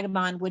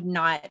Vagabond would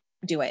not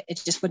do it.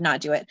 It just would not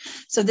do it.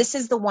 So this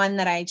is the one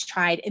that I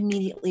tried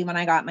immediately when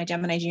I got my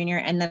Gemini Junior,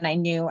 and then I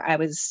knew I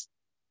was,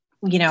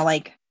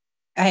 I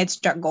had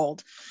struck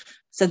gold.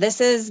 So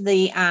this is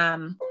the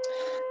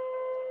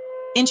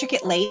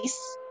intricate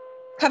lace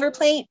cover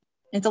plate.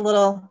 It's a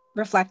little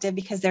reflective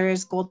because there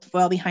is gold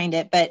foil behind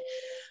it, but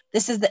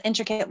this is the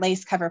intricate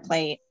lace cover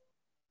plate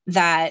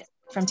that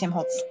from Tim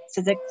Holtz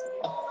Physics,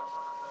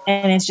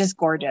 and it's just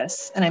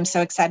gorgeous. And I'm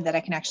so excited that I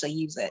can actually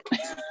use it.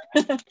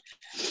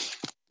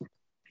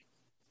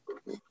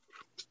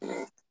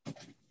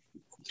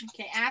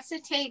 Okay,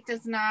 acetate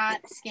does not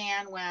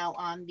scan well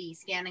on the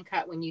scan and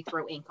cut when you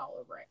throw ink all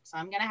over it. So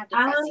I'm gonna have to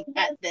fussy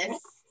cut this.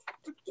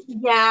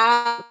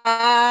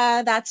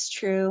 Yeah, that's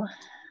true.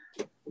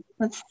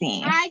 Let's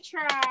see. I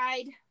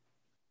tried.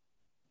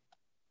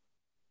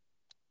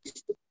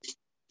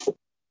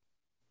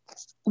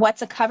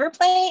 What's a cover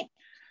plate?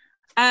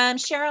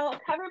 Cheryl, a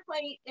cover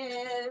plate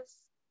is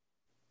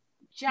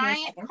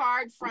giant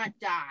card front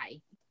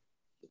die.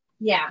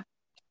 Yeah.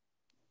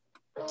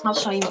 I'll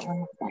show you what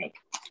one looks like.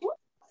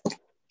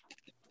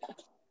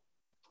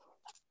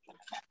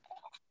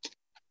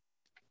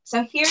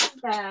 So here's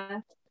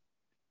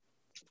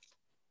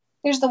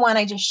the one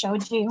I just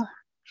showed you.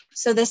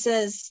 So this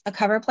is a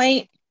cover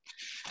plate.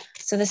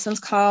 So this one's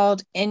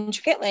called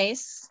Intricate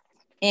Lace,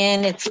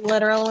 and it's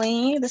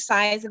literally the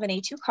size of an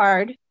A2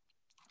 card,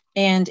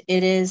 and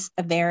it is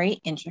a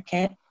very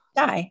intricate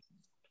die.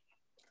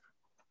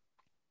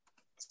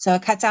 So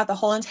it cuts out the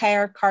whole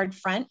entire card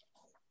front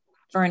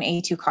for an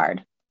A2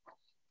 card.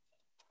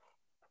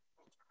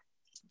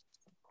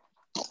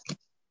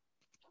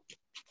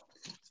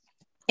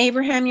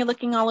 Abraham, you're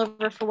looking all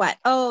over for what?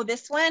 Oh,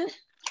 this one?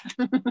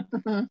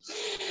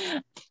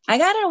 I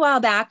got it a while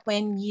back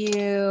when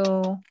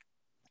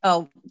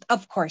oh,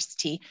 of course,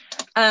 T.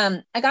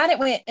 I got it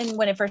when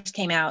it first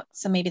came out.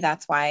 So maybe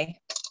that's why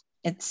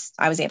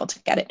I was able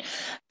to get it.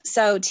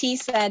 So T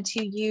said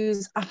to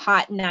use a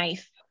hot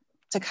knife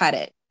to cut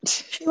it.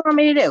 What do you want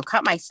me to do?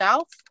 Cut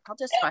myself? I'll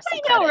just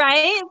fussy cut it.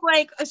 Right?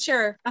 Like,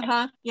 sure.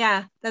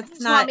 Yeah. That's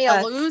you want me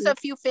to lose a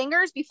few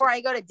fingers before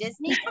I go to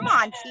Disney? Come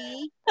on,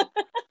 T.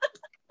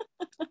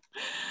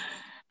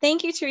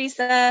 Thank you,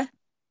 Teresa.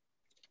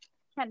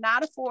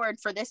 Cannot afford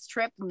for this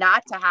trip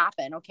not to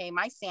happen. Okay,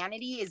 my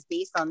sanity is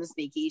based on this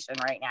vacation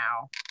right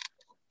now.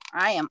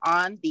 I am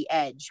on the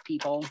edge,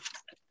 people.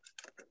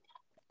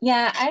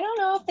 Yeah, I don't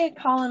know if they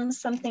call them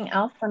something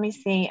else. Let me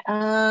see.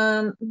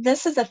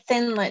 This is a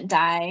thinlet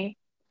die,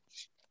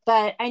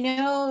 but I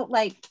know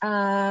like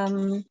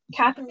Catherine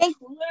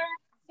Cooler.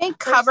 I think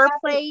cover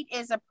plate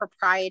is a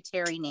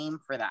proprietary name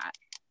for that.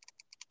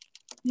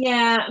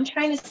 Yeah, I'm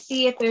trying to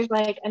see if there's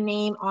like a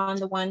name on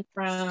the one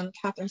from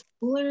Catherine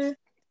Pooler.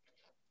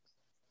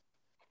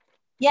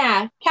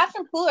 Yeah,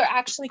 Catherine Pooler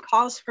actually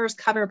calls hers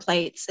cover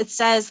plates. It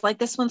says like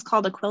this one's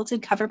called a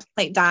quilted cover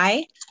plate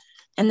die.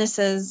 And this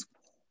is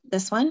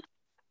this one.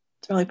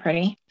 It's really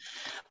pretty.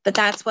 But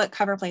that's what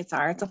cover plates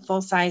are. It's a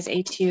full size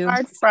A2.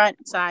 Hard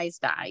front size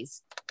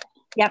dies.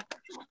 Yep.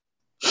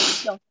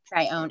 I don't think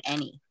I own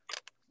any.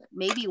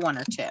 Maybe one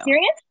or two.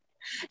 Serious?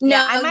 No,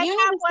 No, I might you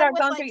have need to one start with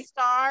going like through.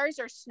 stars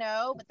or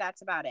snow, but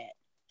that's about it.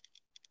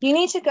 You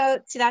need to go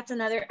see. That's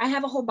another. I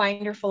have a whole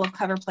binder full of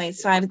cover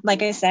plates. So I,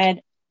 like I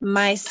said,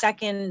 my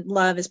second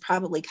love is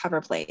probably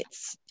cover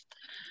plates.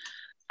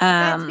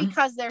 That's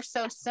because they're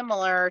so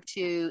similar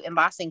to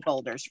embossing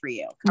folders for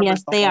you. Covers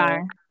yes, the they whole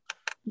are.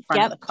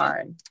 Front of the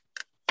card.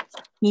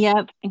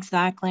 Yep,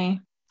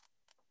 exactly.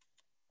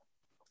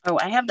 Oh,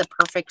 I have the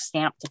perfect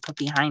stamp to put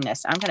behind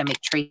this. I'm going to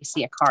make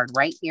Tracy a card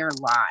right here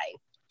live.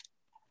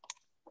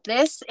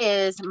 This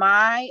is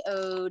my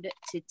ode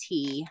to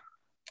T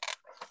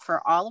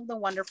for all of the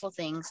wonderful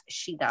things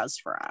she does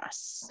for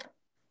us.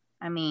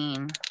 I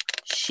mean,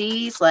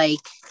 she's like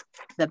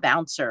the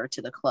bouncer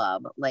to the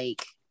club.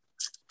 Like,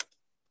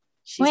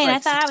 she's wait, like, I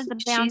thought I was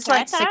the bouncer. She's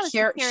like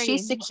security.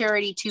 She's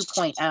security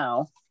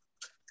 2.0.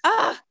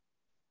 Ah,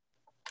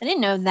 I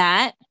didn't know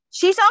that.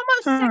 She's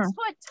almost 6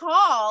 foot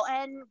tall,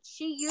 and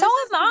she uses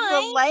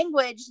the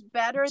language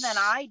better than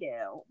I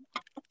do.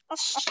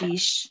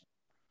 Sheesh.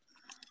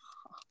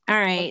 All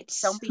right.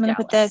 Don't be I'm gonna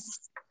jealous. put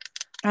this.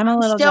 I'm a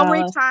little still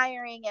jealous.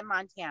 retiring in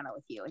Montana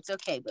with you. It's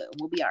okay, boo.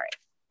 We'll be all right.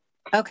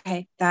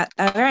 Okay. All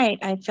right.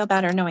 I feel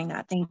better knowing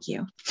that. Thank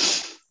you.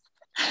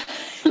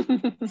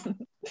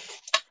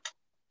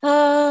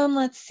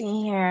 Let's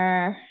see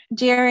here.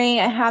 Jerry,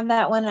 I have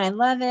that one and I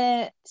love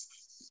it.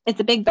 It's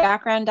a big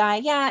background die.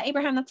 Yeah,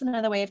 Abraham, that's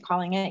another way of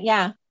calling it.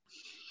 Yeah.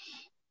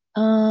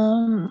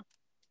 Altenew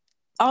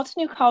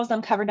calls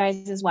them cover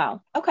dies as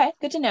well. Okay,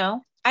 good to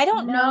know. I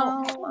don't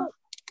know.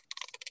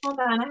 Hold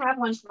on, I have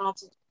one from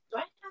Altenew. Do I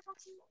have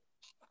Altenew?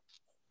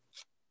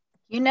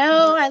 You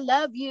know, I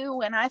love you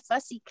when I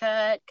fussy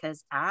cut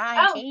because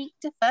I hate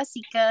to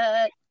fussy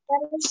cut.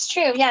 That is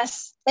true.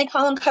 Yes, they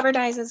call them cover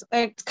dies as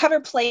cover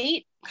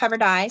plate, cover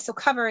die. So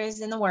cover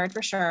is in the word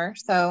for sure.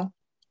 So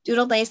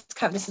Doodle Lace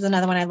cup. This is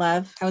another one I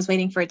love. I was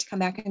waiting for it to come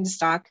back into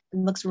stock. It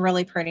looks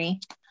really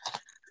pretty.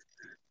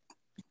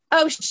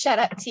 Oh, shut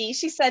up, T.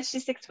 She said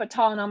she's 6 foot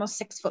tall and almost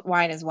 6 foot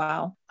wide as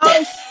well.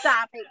 Oh,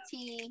 stop it,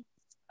 T.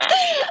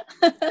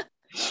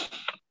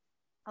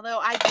 Although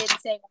I did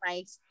say when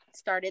I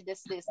started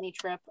this Disney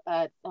trip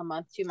a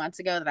month, 2 months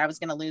ago that I was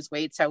going to lose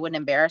weight so I wouldn't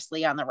embarrass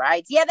Lee on the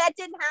rides. Yeah, that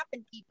didn't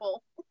happen,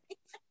 people.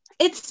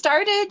 It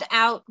started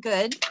out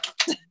good.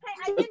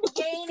 I didn't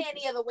gain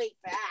any of the weight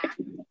back.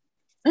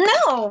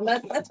 No,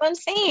 that's what I'm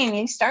saying.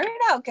 You started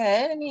out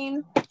good. I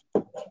mean,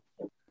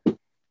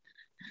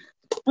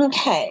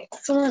 okay.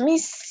 So let me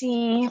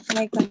see if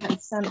I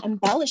got some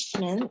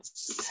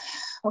embellishments.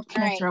 What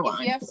can I throw on?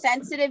 If you have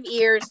sensitive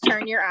ears,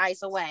 turn your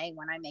eyes away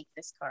when I make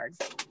this card.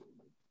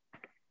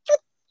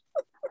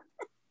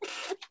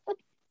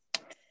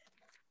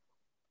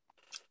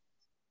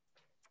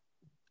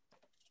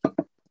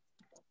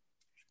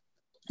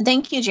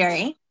 Thank you,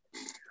 Jerry.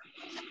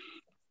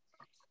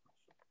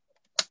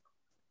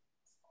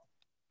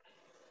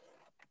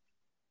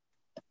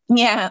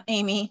 Yeah,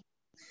 Amy,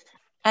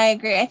 I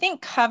agree. I think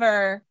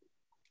cover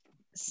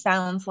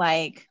sounds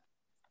like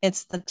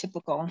it's the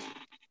typical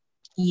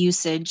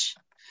usage.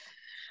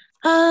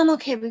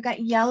 Okay, we've got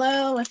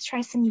yellow. Let's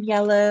try some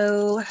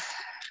yellow.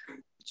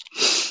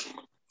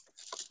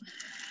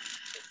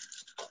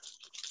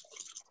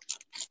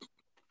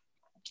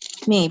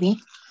 Maybe.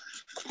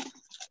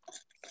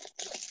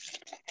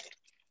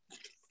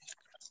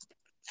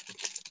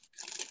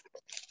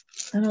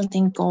 I don't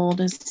think gold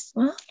is,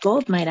 well,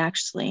 gold might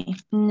actually,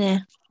 nah.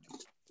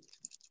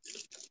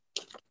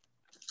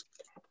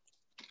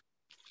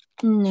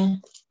 Nah.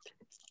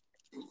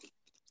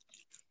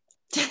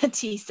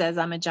 T says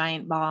I'm a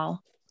giant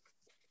ball.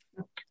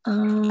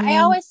 I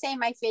always say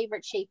my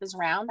favorite shape is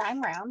round.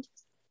 I'm round.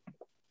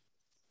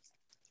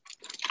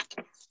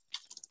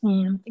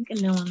 Yeah, I'm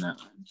thinking no on that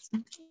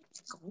one.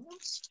 Gold.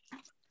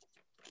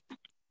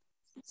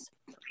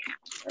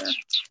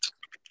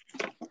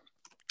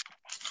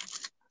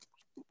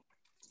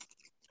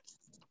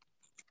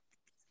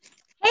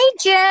 Hey,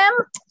 Jim.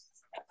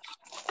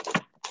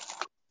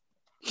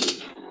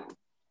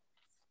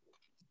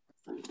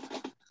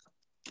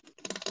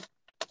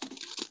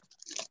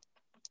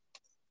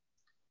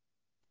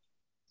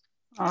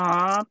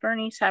 Aw,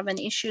 Bernie's having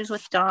issues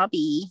with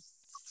Dobby.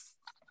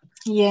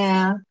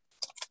 Yeah.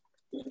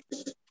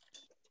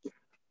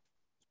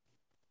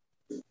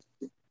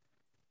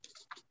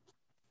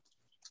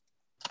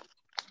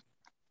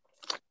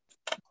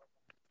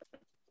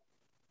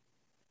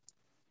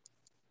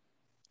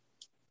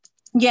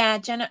 Yeah,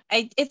 Jenna,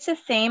 it's the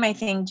same, I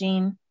think,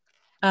 Jean.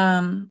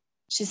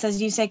 She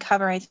says, you say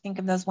cover, I think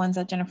of those ones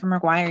that Jennifer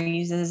McGuire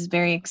uses,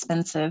 very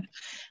expensive.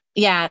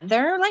 Yeah,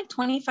 they're like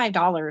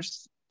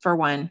 $25 for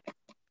one.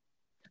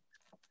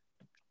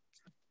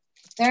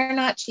 They're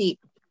not cheap.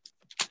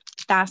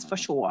 That's for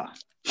sure. All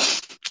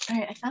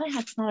right, I thought I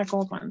had some other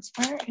gold ones.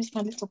 Where is my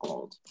little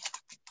gold?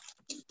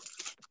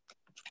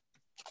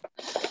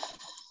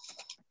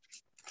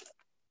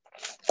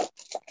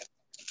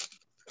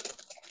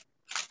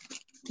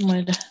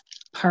 Would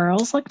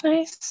pearls look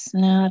nice?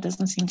 No, it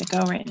doesn't seem to go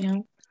right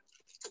now.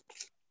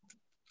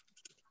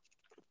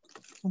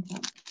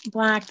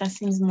 Black, that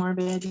seems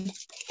morbid.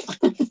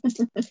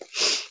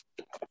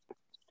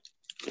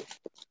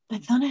 I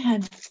thought I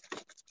had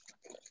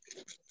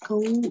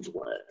gold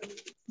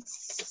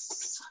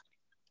ones.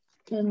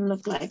 Doesn't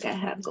look like I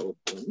have gold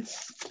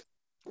ones.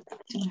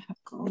 I have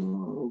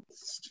gold.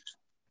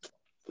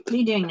 What are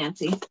you doing,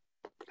 Nancy?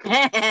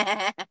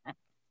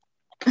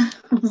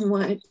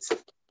 What?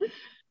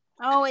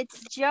 Oh,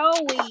 it's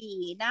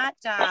Joey, not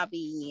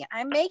Dobby.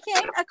 I'm making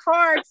a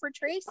card for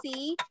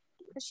Tracy.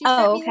 She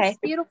sent me this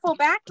beautiful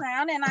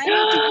background and I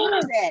need to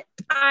use it.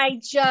 I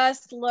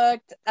just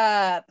looked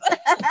up.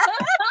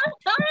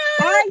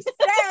 I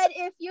said,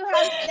 if you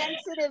have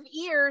sensitive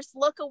ears,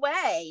 look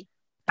away.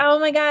 Oh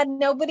my God,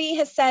 nobody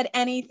has said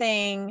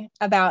anything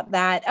about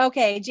that.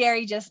 Okay,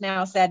 Jerry just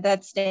now said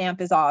that stamp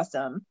is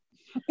awesome.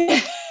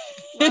 Well,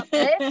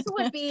 this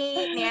would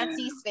be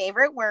Nancy's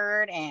favorite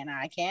word, and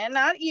I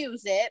cannot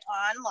use it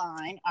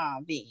online,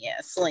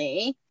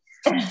 obviously.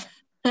 But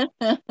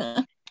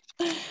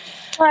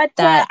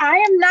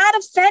I am not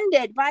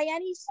offended by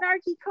any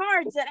snarky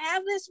cards that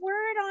have this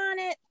word on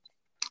it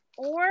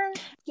or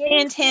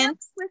getting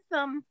stamps with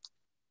them.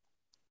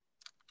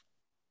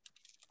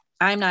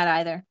 I'm not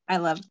either. I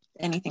love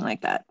anything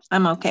like that.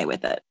 I'm okay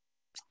with it.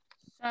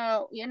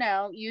 So,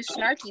 you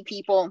snarky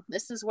people,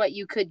 this is what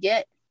you could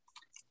get.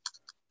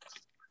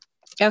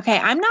 Okay,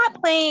 I'm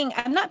not paying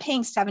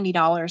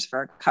 $70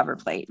 for a cover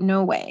plate.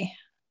 No way.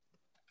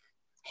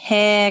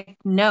 Heck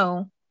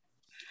no.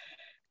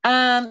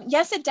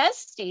 Yes, it does,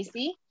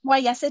 Stacy. Why,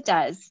 yes, it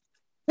does.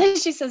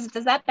 She says,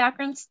 does that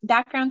background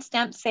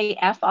stamp say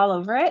F all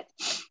over it?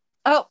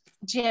 Oh,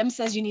 Jim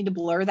says you need to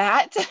blur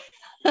that.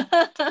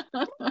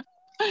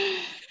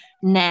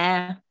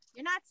 Nah.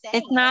 You're not saying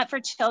it's not for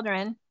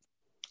children.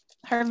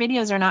 Her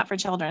videos are not for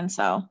children,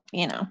 so All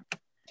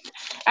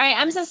right,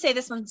 I'm just gonna say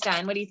this one's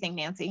done. What do you think,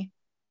 Nancy?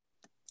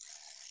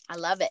 I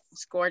love it.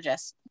 It's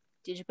gorgeous.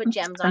 Did you put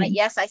gems on it?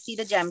 Yes, I see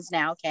the gems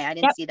now. Okay, I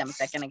didn't see them a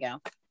second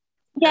ago.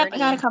 Yep, 30. I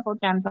got a couple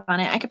gems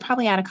on it. I could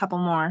probably add a couple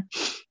more.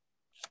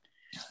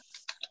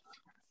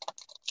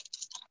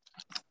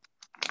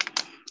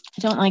 I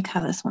don't like how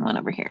this one went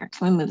over here.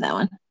 Can we move that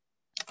one?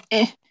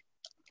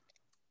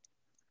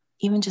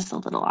 Even just a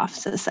little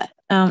off to the set.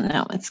 Oh,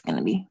 no, it's going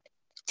to be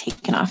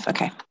taken off.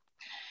 Okay.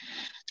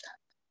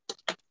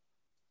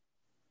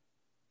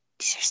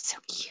 These are so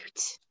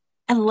cute.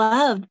 I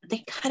love,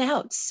 they cut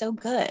out so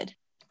good.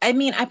 I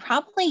mean, I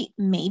probably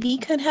maybe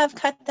could have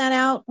cut that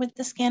out with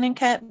the scan and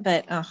cut,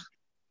 but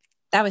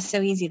that was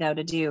so easy though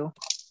to do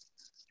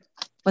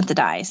with the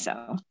die.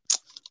 So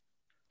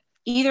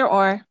either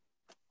or,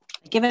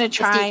 give it a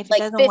try. If it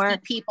doesn't 50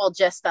 work, people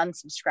just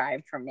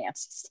unsubscribed from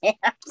Nancy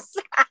Stamps.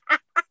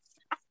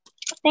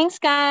 Thanks,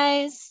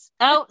 guys.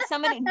 Oh,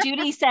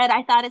 Judy said,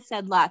 I thought it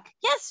said luck.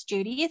 Yes,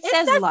 Judy, it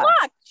says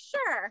luck.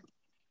 Sure.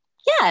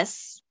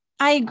 Yes,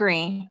 I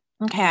agree.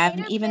 Okay, I have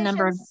an even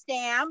number of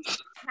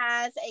stamps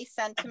has a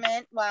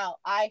sentiment. Well,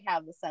 I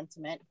have the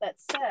sentiment that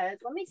says,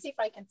 let me see if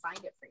I can find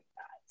it for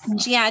you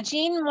guys. Yeah,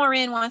 Jean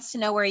Morin wants to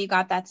know where you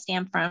got that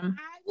stamp from.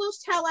 I will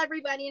tell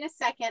everybody in a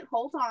second.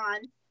 Hold on.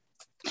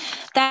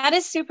 That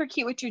is super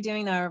cute what you're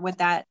doing though with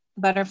that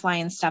butterfly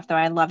and stuff though.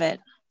 I love it.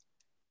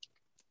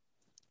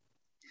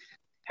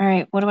 All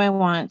right, what do I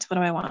want?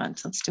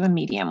 Let's do a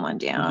medium one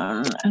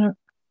down.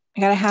 I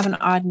gotta have an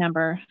odd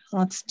number.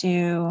 Let's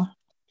do,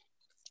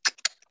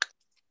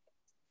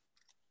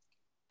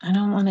 I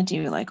don't want to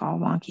do like all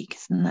wonky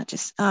because then that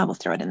just, we'll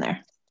throw it in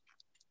there.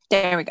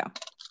 There we go.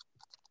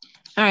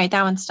 All right,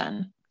 that one's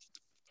done.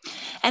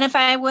 And if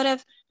I would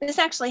have, this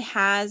actually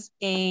has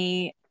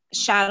a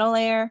shadow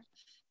layer.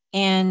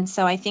 And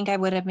so I think I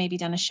would have maybe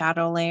done a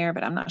shadow layer,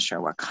 but I'm not sure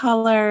what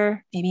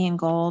color, maybe in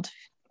gold.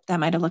 That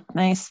might have looked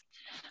nice.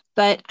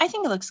 But I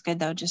think it looks good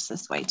though, just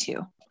this way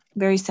too.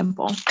 Very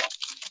simple.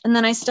 And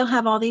then I still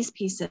have all these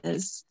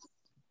pieces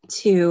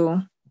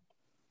to,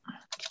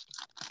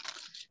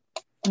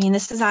 I mean,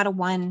 this is out of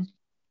one.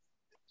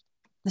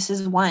 This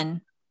is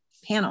one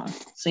panel.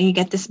 So you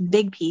get this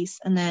big piece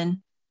and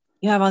then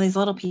you have all these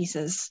little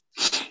pieces.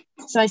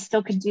 So I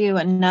still could do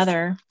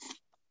another.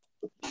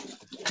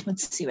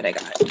 Let's see what I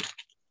got.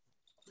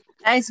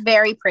 That is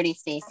very pretty,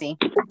 Stacy.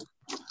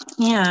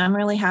 Yeah, I'm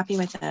really happy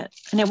with it.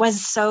 And it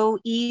was so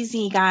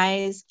easy,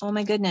 guys. Oh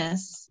my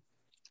goodness.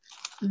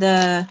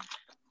 The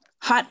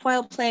hot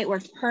foil plate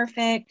worked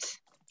perfect.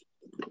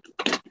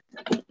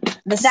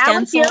 That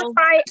was your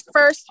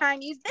first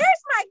time use.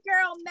 There's my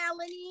girl,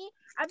 Melanie.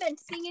 I've been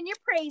singing your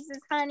praises,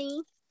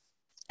 honey.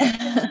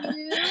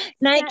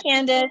 Night,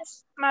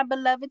 Candace. My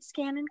beloved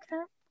scan and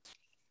cut.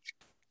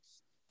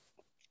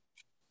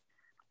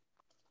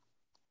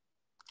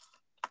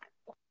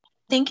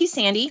 Thank you,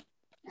 Sandy.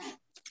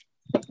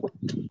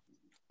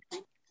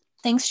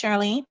 Thanks,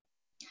 Shirley.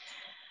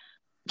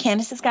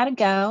 Candace has got to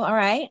go. All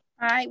right.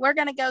 All right. We're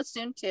going to go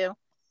soon too.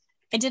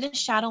 I did a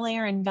shadow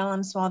layer in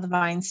vellums while the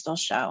vines still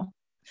show.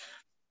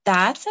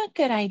 That's a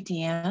good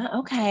idea.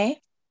 Okay.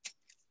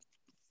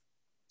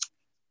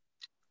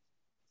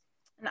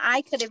 And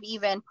I could have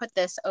even put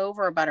this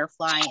over a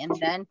butterfly and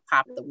then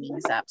pop the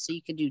wings up. So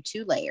you could do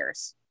 2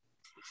 layers.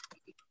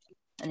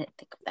 I didn't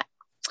think of that.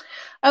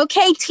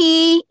 Okay,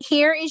 T,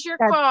 here is your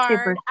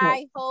card.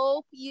 I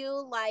hope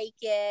you like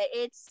it.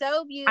 It's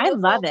so beautiful. I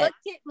love it. Look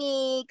at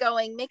me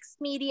going mixed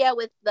media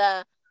with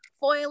the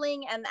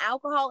foiling and the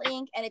alcohol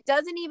ink. And it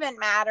doesn't even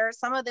matter.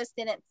 Some of this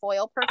didn't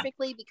foil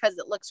perfectly because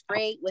it looks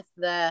great with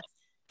the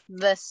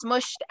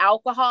smushed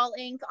alcohol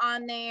ink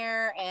on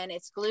there, and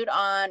it's glued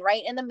on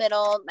right in the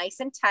middle, nice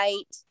and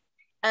tight.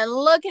 And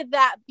look at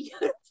that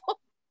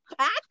beautiful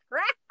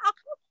background.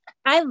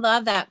 I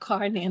love that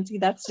card, Nancy.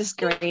 That's just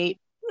great.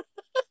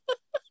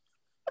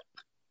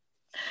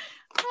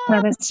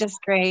 That is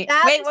just great.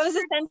 Wait, what was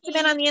the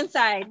sentiment on the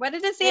inside? What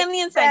did it say on the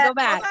inside? Go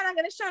back. Hold on, I'm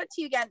going to show it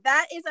to you again.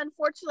 That is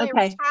unfortunately a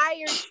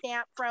retired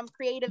stamp from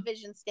Creative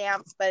Vision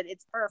Stamps, but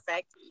it's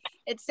perfect.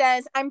 It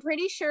says, I'm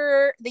pretty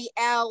sure the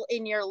L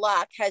in your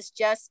luck has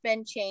just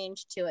been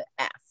changed to an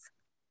F.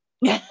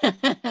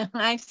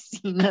 I've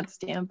seen that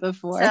stamp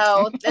before.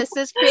 So this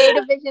is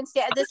Creative Vision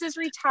Stamp. This is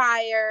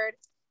retired,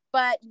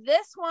 but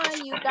this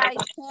one you guys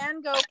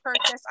can go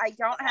purchase. I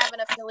don't have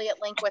an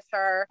affiliate link with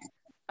her.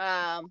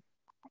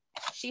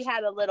 She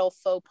had a little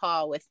faux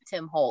pas with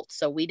Tim Holtz,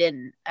 so we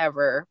didn't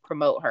ever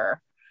promote her.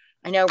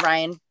 I know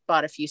Ryan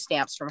bought a few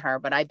stamps from her,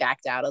 but I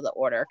backed out of the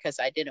order because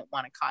I didn't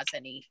want to cause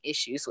any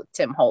issues with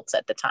Tim Holtz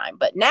at the time.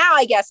 But now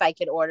I guess I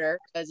could order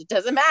because it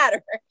doesn't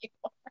matter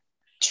anymore.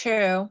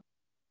 True.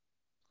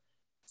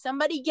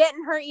 Somebody get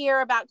in her ear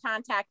about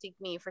contacting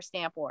me for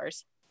Stamp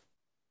Wars.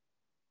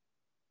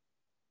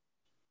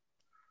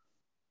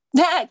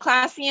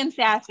 Classy and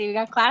sassy. We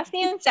got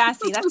classy and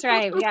sassy. That's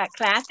right. We got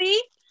classy.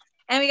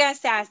 And we got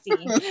sassy.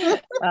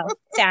 Well,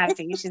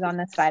 sassy. She's on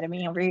this side of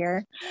me over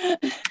here.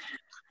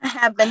 I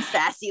have been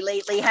sassy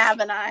lately,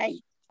 haven't I?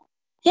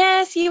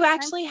 Yes, you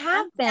actually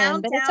have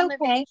been, but it's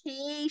okay.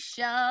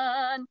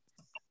 Vacation.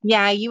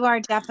 Yeah, you are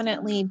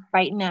definitely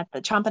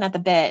chomping at the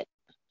bit.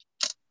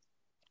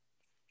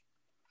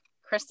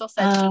 Crystal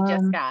said she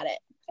just got it.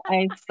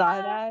 I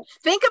saw that.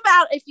 Think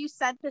about if you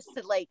sent this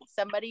to like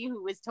somebody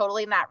who was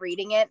totally not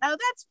reading it. Oh,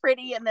 that's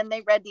pretty. And then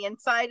they read the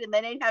inside and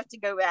then they'd have to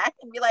go back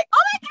and be like,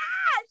 oh my gosh.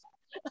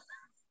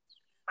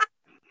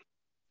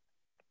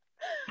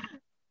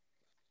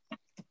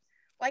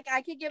 Like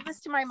I could give this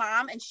to my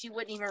mom and she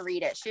wouldn't even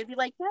read it. She'd be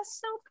like, that's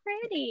so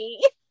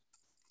pretty.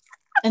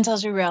 Until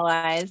she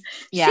realized.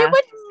 Yeah, she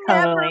would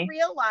never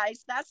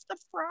realize. That's the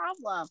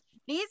problem.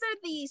 These are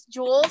these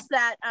jewels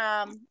that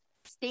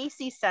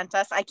Stacy sent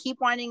us. I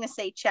keep wanting to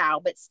say Chow,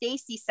 but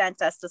Stacy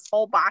sent us this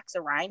whole box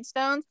of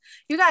rhinestones.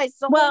 You guys,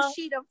 it's a whole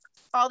sheet of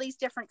all these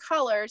different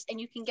colors, and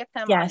you can get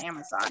them on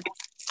Amazon.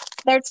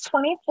 There's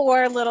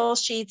 24 little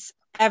sheets,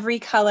 every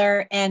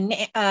color, and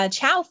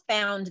Chow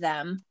found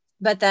them.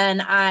 But then,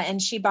 and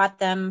she bought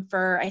them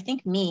for, I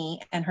think,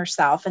 me and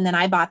herself. And then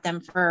I bought them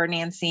for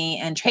Nancy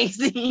and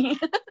Tracy.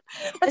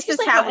 This is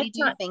how we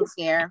do things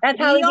here. That's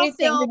how we do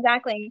things,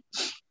 exactly.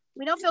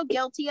 We don't feel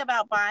guilty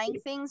about buying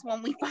things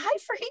when we buy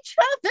for each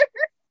other.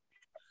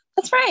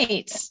 That's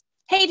right.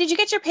 Hey, did you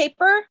get your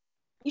paper?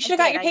 You should have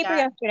got your paper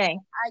yesterday.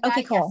 I got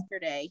it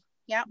yesterday.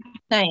 Yep.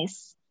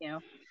 Nice. Thank you.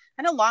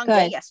 I had a long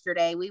day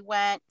yesterday. We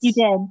went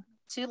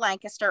to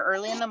Lancaster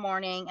early in the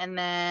morning, and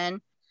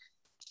then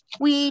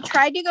we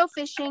tried to go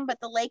fishing, but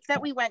the lake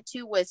that we went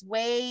to was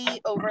way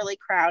overly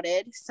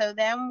crowded. So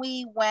then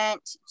we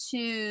went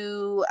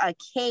to a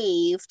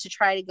cave to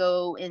try to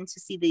go in to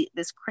see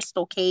this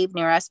crystal cave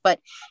near us, but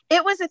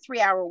it was a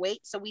 3-hour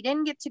wait. So we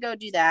didn't get to go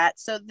do that.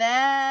 So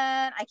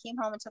then I came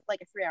home and took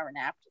like a 3-hour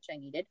nap, which I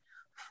needed.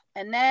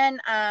 And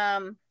then I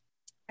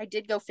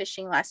did go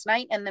fishing last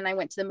night, and then I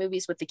went to the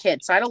movies with the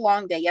kids. So I had a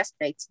long day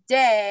yesterday.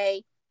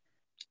 Today,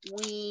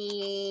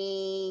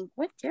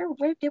 where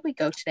did we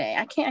go today?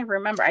 I can't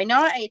remember. I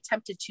know I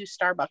attempted 2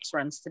 Starbucks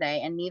runs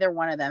today, and neither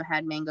one of them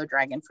had mango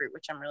dragon fruit,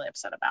 which I'm really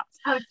upset about.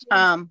 Where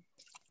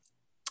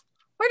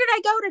did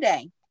I go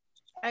today?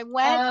 I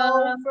went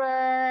over.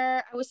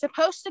 I was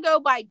supposed to go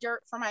buy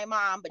dirt for my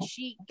mom, but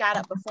she got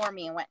up before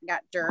me and went and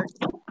got dirt.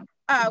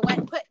 Went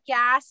and put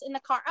gas in the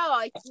car.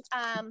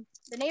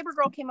 The neighbor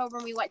girl came over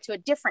and we went to a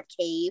different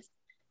cave.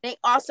 They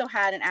also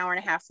had an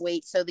 1.5 hour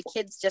wait, so the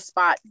kids just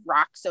bought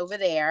rocks over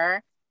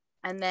there.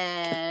 And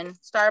then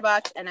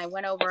Starbucks, and I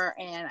went over,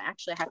 and I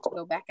actually have to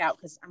go back out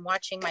because I'm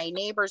watching my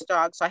neighbor's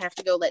dog, so I have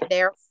to go let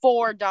their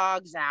 4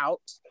 dogs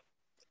out.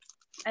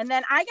 And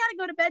then I got to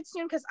go to bed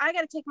soon because I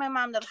got to take my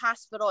mom to the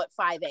hospital at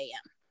 5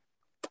 a.m.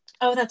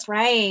 Oh, that's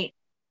right.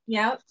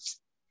 Yep.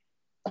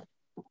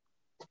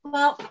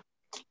 Well,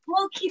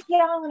 we'll keep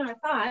you all in our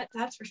thoughts,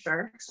 that's for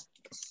sure.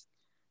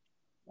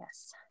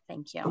 Yes,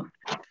 thank you.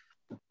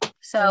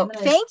 So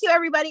thank you,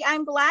 everybody.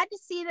 I'm glad to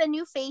see the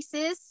new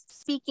faces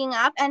speaking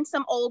up and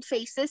some old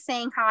faces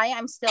saying hi.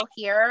 I'm still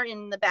here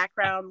in the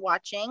background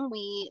watching.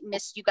 We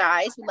missed you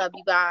guys. We love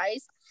you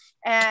guys.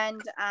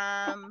 And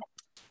I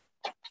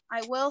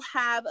will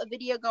have a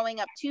video going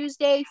up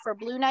Tuesday for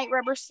Blue Night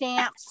rubber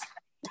stamps.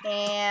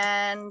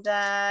 And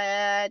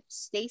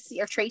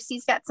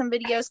Tracy's got some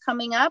videos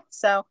coming up.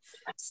 So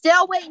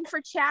still waiting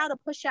for Chow to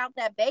push out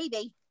that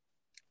baby.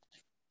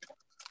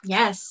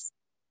 Yes.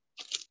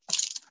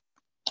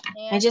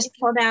 And I just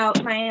pulled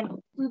out my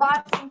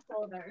embossing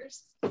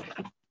folders. I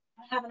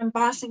have an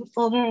embossing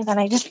folder that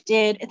I just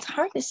did. It's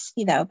hard to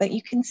see though, but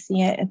you can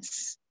see it.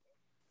 It's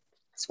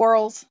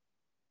swirls.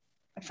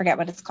 I forget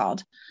what it's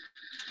called.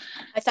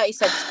 I thought you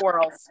said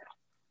squirrels.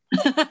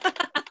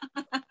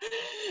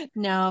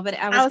 No, but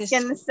I was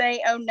going to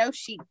say, oh no,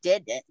 she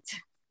didn't.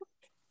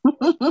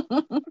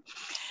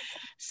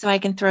 So I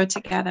can throw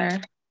together.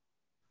 And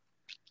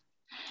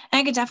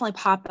I could definitely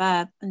pop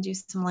up and do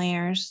some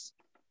layers.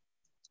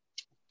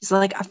 It's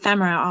like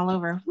ephemera all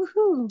over.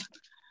 Woohoo!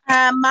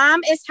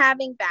 Mom is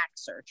having back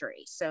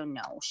surgery, so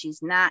no,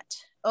 she's not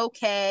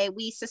okay.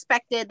 We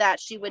suspected that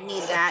she would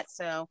need that,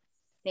 so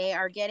they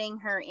are getting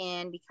her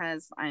in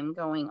because I'm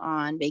going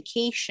on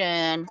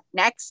vacation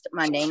next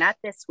Monday, not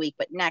this week,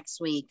 but next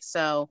week.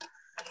 So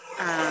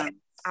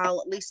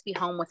I'll at least be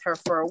home with her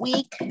for a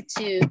week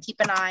to keep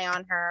an eye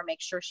on her,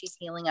 make sure she's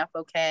healing up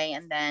okay,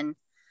 and then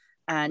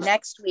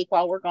next week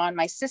while we're gone,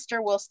 my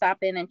sister will stop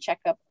in and check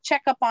up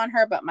on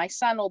her, but my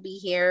son will be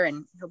here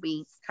and he'll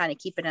be kind of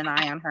keeping an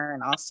eye on her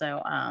and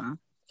also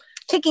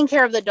taking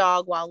care of the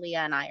dog while Leah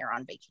and I are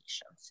on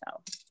vacation. So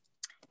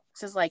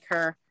this is like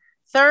her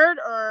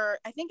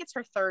I think it's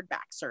her third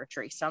back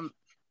surgery. So I'm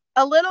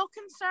a little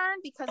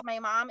concerned because my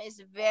mom is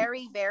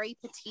very, very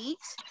petite.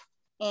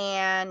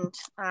 And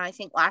I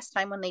think last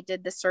time when they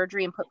did the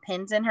surgery and put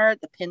pins in her,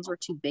 the pins were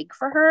too big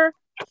for her.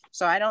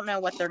 So I don't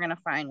know what they're going to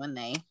find when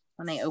they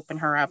open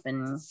her up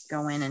and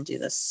go in and do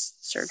this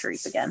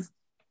surgeries again.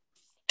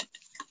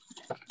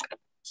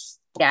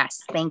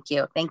 Yes, thank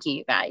you,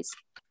 you guys.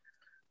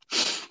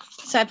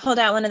 So I pulled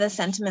out one of the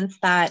sentiments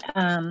that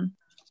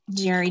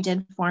Jerry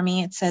did for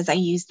me. It says, "I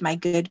used my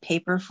good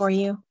paper for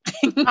you."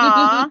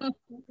 Aww.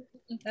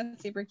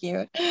 That's super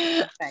cute.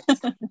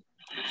 Perfect.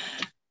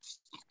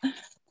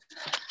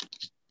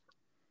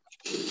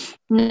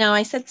 No,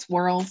 I said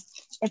swirls.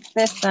 It's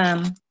this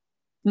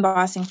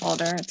embossing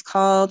folder. It's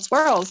called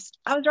Swirls.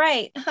 I was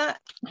right. It's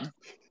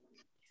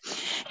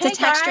a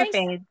texture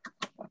fade.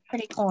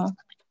 Pretty cool.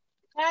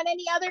 Got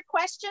any other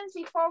questions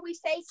before we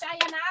say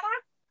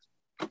sayonara?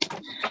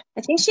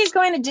 I think she's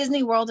going to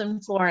Disney World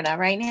in Florida,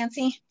 right,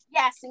 Nancy?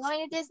 Yes, I'm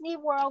going to Disney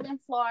World in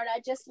Florida,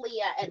 just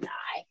Leah and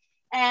I.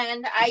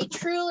 And I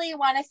truly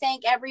want to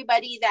thank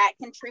everybody that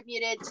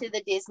contributed to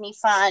the Disney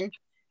Fund.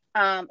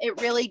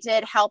 It really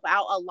did help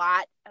out a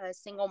lot. A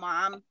single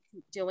mom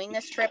doing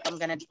this trip. I'm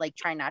going to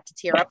try not to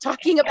tear up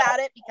talking about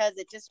it because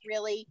it just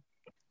really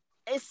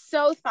is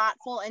so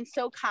thoughtful and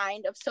so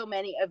kind of so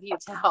many of you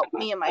to help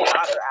me and my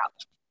daughter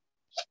out.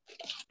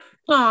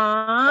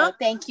 Aww. So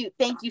thank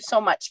you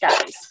so much,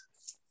 guys.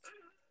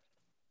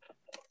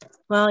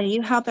 Well,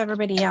 you help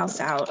everybody else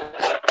out.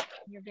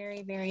 You're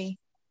very, very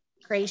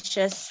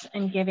gracious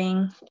and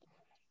giving.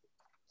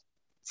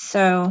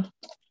 So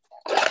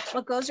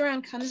what goes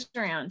around comes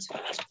around.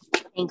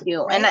 Thank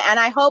you. Right? And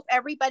I hope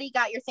everybody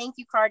got your thank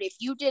you card. If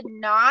you did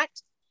not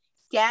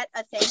get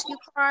a thank you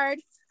card,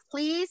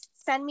 please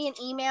send me an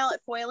email at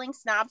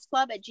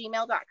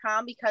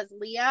foilingsnobsclub@gmail.com because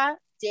Leah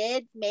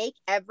did make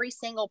every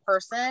single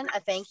person a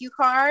thank you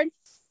card.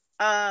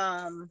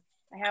 I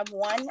have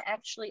one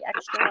extra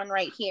one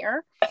right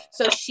here.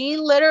 So she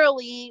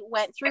literally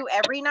went through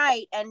every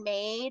night and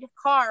made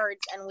cards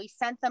and we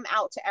sent them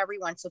out to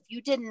everyone. So if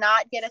you did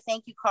not get a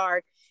thank you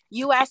card,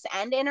 US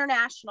and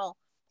international,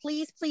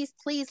 please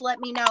let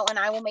me know and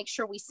I will make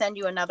sure we send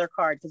you another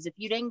card because if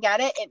you didn't get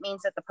it, it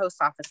means that the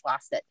post office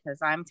lost it because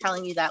I'm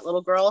telling you that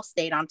little girl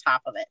stayed on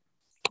top of it.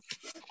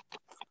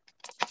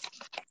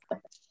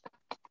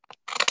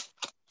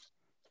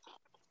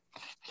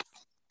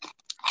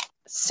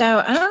 So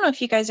I don't know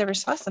if you guys ever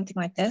saw something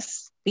like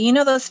this, but you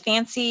know those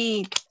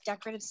fancy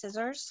decorative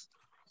scissors?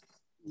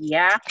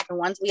 Yeah, the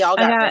ones we all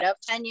got rid of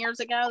 10 years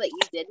ago that you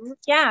didn't?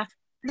 Yeah,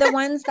 the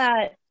ones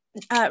that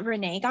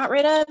Renee got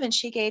rid of and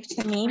she gave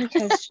to me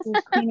because she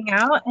was cleaning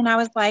out. And I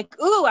was like,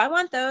 ooh, I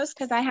want those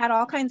because I had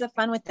all kinds of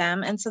fun with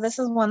them. And so this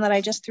is one that I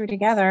just threw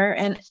together.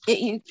 And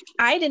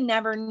I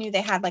never knew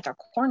they had like a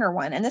corner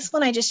one. And this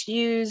one I just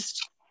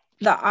used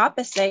the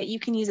opposite. You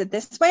can use it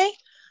this way.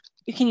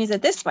 You can use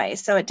it this way.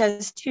 So it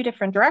does two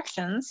different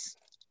directions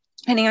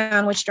depending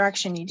on which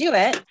direction you do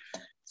it.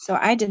 So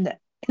I did the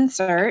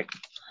insert.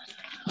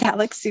 That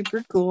looks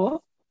super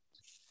cool.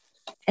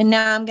 And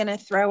now I'm going to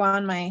throw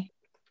on my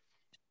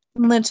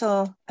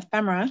little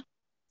ephemera.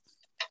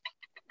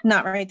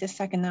 Not right this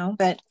second though,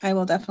 but I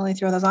will definitely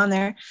throw those on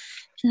there.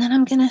 And then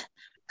I'm going to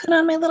put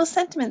on my little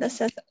sentiment that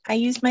says, I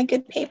used my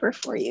good paper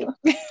for you.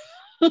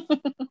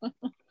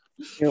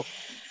 Yep.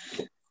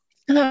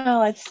 Oh,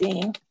 let's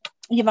see.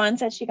 Yvonne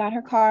said she got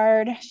her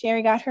card.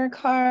 Sherry got her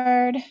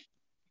card.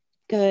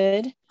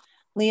 Good.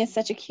 Leah's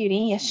such a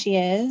cutie. Yes, she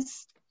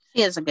is.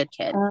 She is a good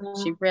kid.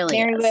 She really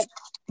is.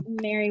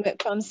 Mary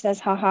Whitcomb says,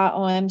 haha,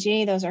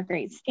 OMG. Those are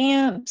great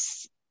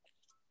stamps.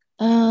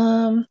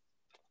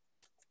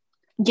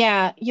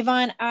 Yeah,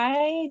 Yvonne,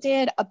 I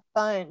did a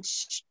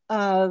bunch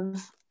of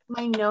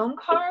my gnome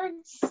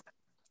cards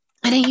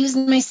and I used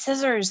my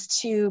scissors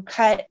to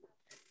cut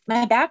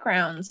my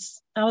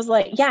backgrounds. I was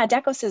like, yeah,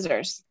 deco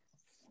scissors.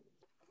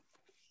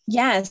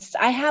 Yes,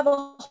 I have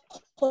a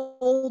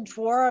whole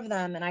drawer of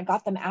them and I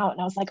got them out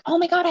and I was like, oh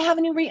my God, I have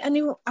a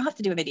new, I'll have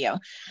to do a video.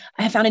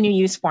 I found a new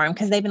use for them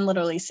because they've been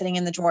literally sitting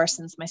in the drawer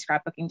since my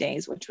scrapbooking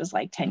days, which was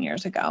like 10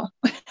 years ago.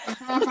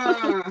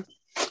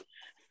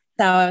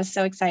 So I was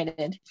so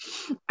excited.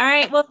 All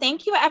right. Well,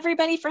 thank you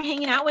everybody for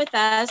hanging out with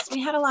us. We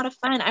had a lot of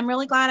fun. I'm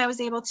really glad I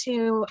was able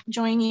to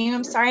join you.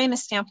 I'm sorry I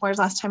missed Stamp Wars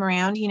last time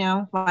around,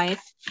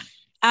 life.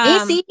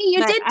 AC,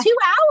 you did 2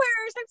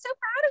 hours. I'm so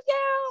proud of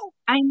you.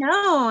 I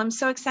know. I'm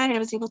so excited I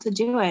was able to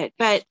do it,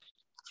 but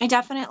I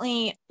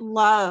definitely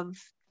love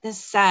this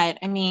set.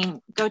 I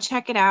mean, go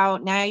check it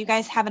out. Now you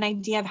guys have an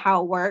idea of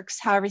how it works,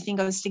 how everything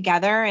goes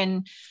together.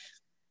 And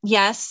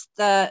yes,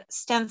 the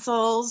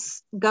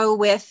stencils go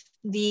with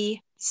the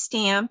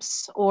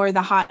stamps or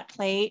the hot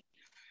plate,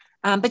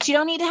 but you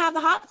don't need to have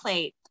the hot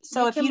plate.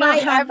 So if you don't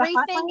have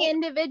everything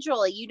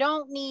individually, you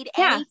don't need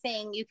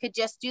anything. You could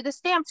just do the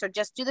stamps or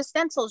just do the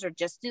stencils or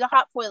just do the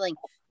hot foiling.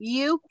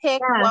 You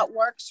pick what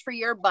works for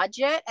your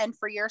budget and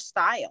for your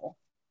style.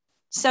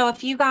 So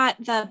if you got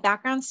the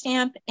background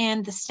stamp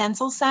and the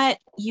stencil set,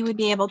 you would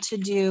be able to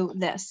do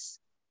this.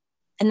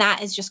 And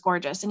that is just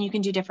gorgeous. And you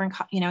can do different,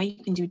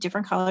 you can do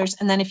different colors.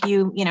 And then if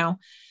you,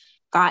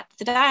 got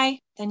the die,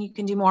 then you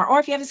can do more. Or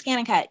if you have a scan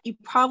and cut, you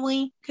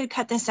probably could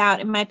cut this out.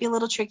 It might be a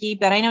little tricky,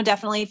 but I know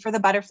definitely for the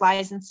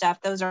butterflies and stuff,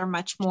 those are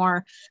much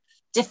more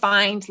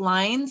defined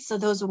lines. So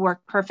those would work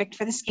perfect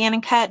for the scan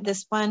and cut.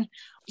 This one,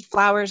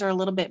 flowers are a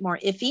little bit more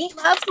iffy.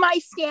 Love my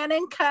scan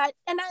and cut.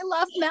 And I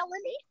love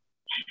Melanie.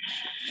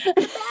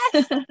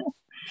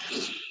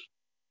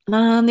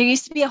 There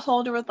used to be a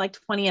holder with like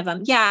 20 of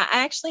them. Yeah,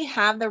 I actually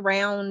have the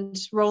round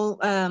roll.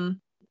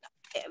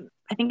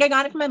 I think I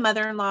got it from my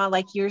mother-in-law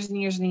like years and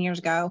years and years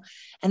ago.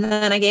 And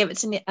then I gave it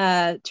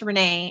to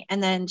Renee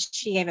and then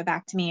she gave it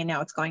back to me and now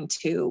it's going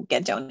to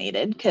get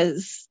donated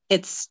because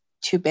it's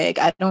too big.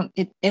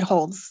 It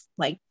holds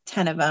like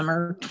 10 of them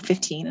or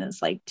 15 and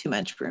it's like too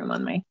much room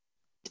on my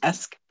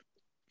desk.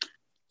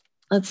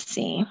 Let's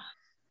see.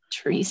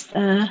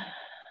 Teresa.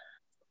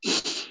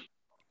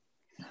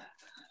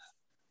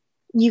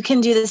 You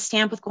can do the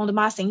stamp with gold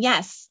embossing.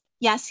 Yes.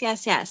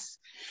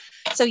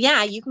 So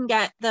yeah, you can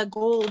get the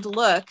gold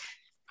look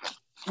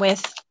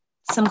with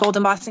some gold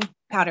embossing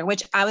powder,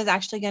 which I was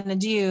actually going to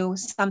do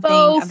something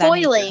faux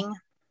foiling.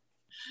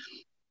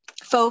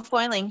 Faux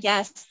foiling,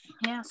 yes.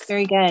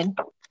 Very good.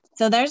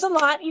 So there's a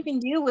lot you can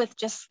do with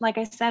just like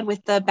I said,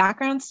 with the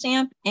background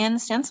stamp and the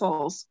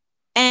stencils.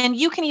 And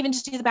you can even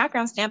just do the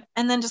background stamp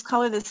and then just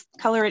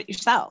color it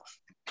yourself.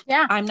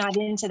 Yeah, I'm not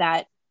into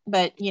that,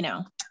 but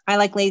I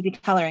like lazy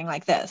coloring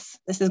like this.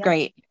 This is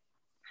great.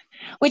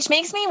 Which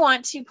makes me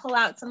want to pull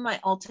out some of my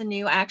Ulta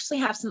New. I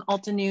actually have some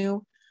Ulta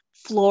New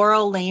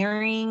floral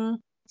layering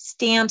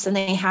stamps and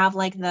they have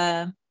like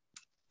the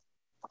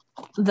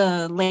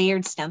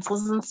layered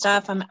stencils and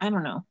stuff. I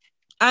don't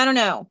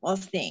know. We'll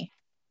see.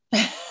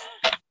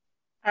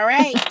 All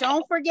right.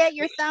 Don't forget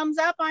your thumbs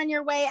up on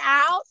your way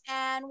out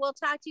and we'll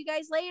talk to you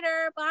guys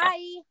later.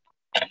 Bye.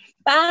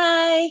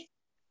 Bye.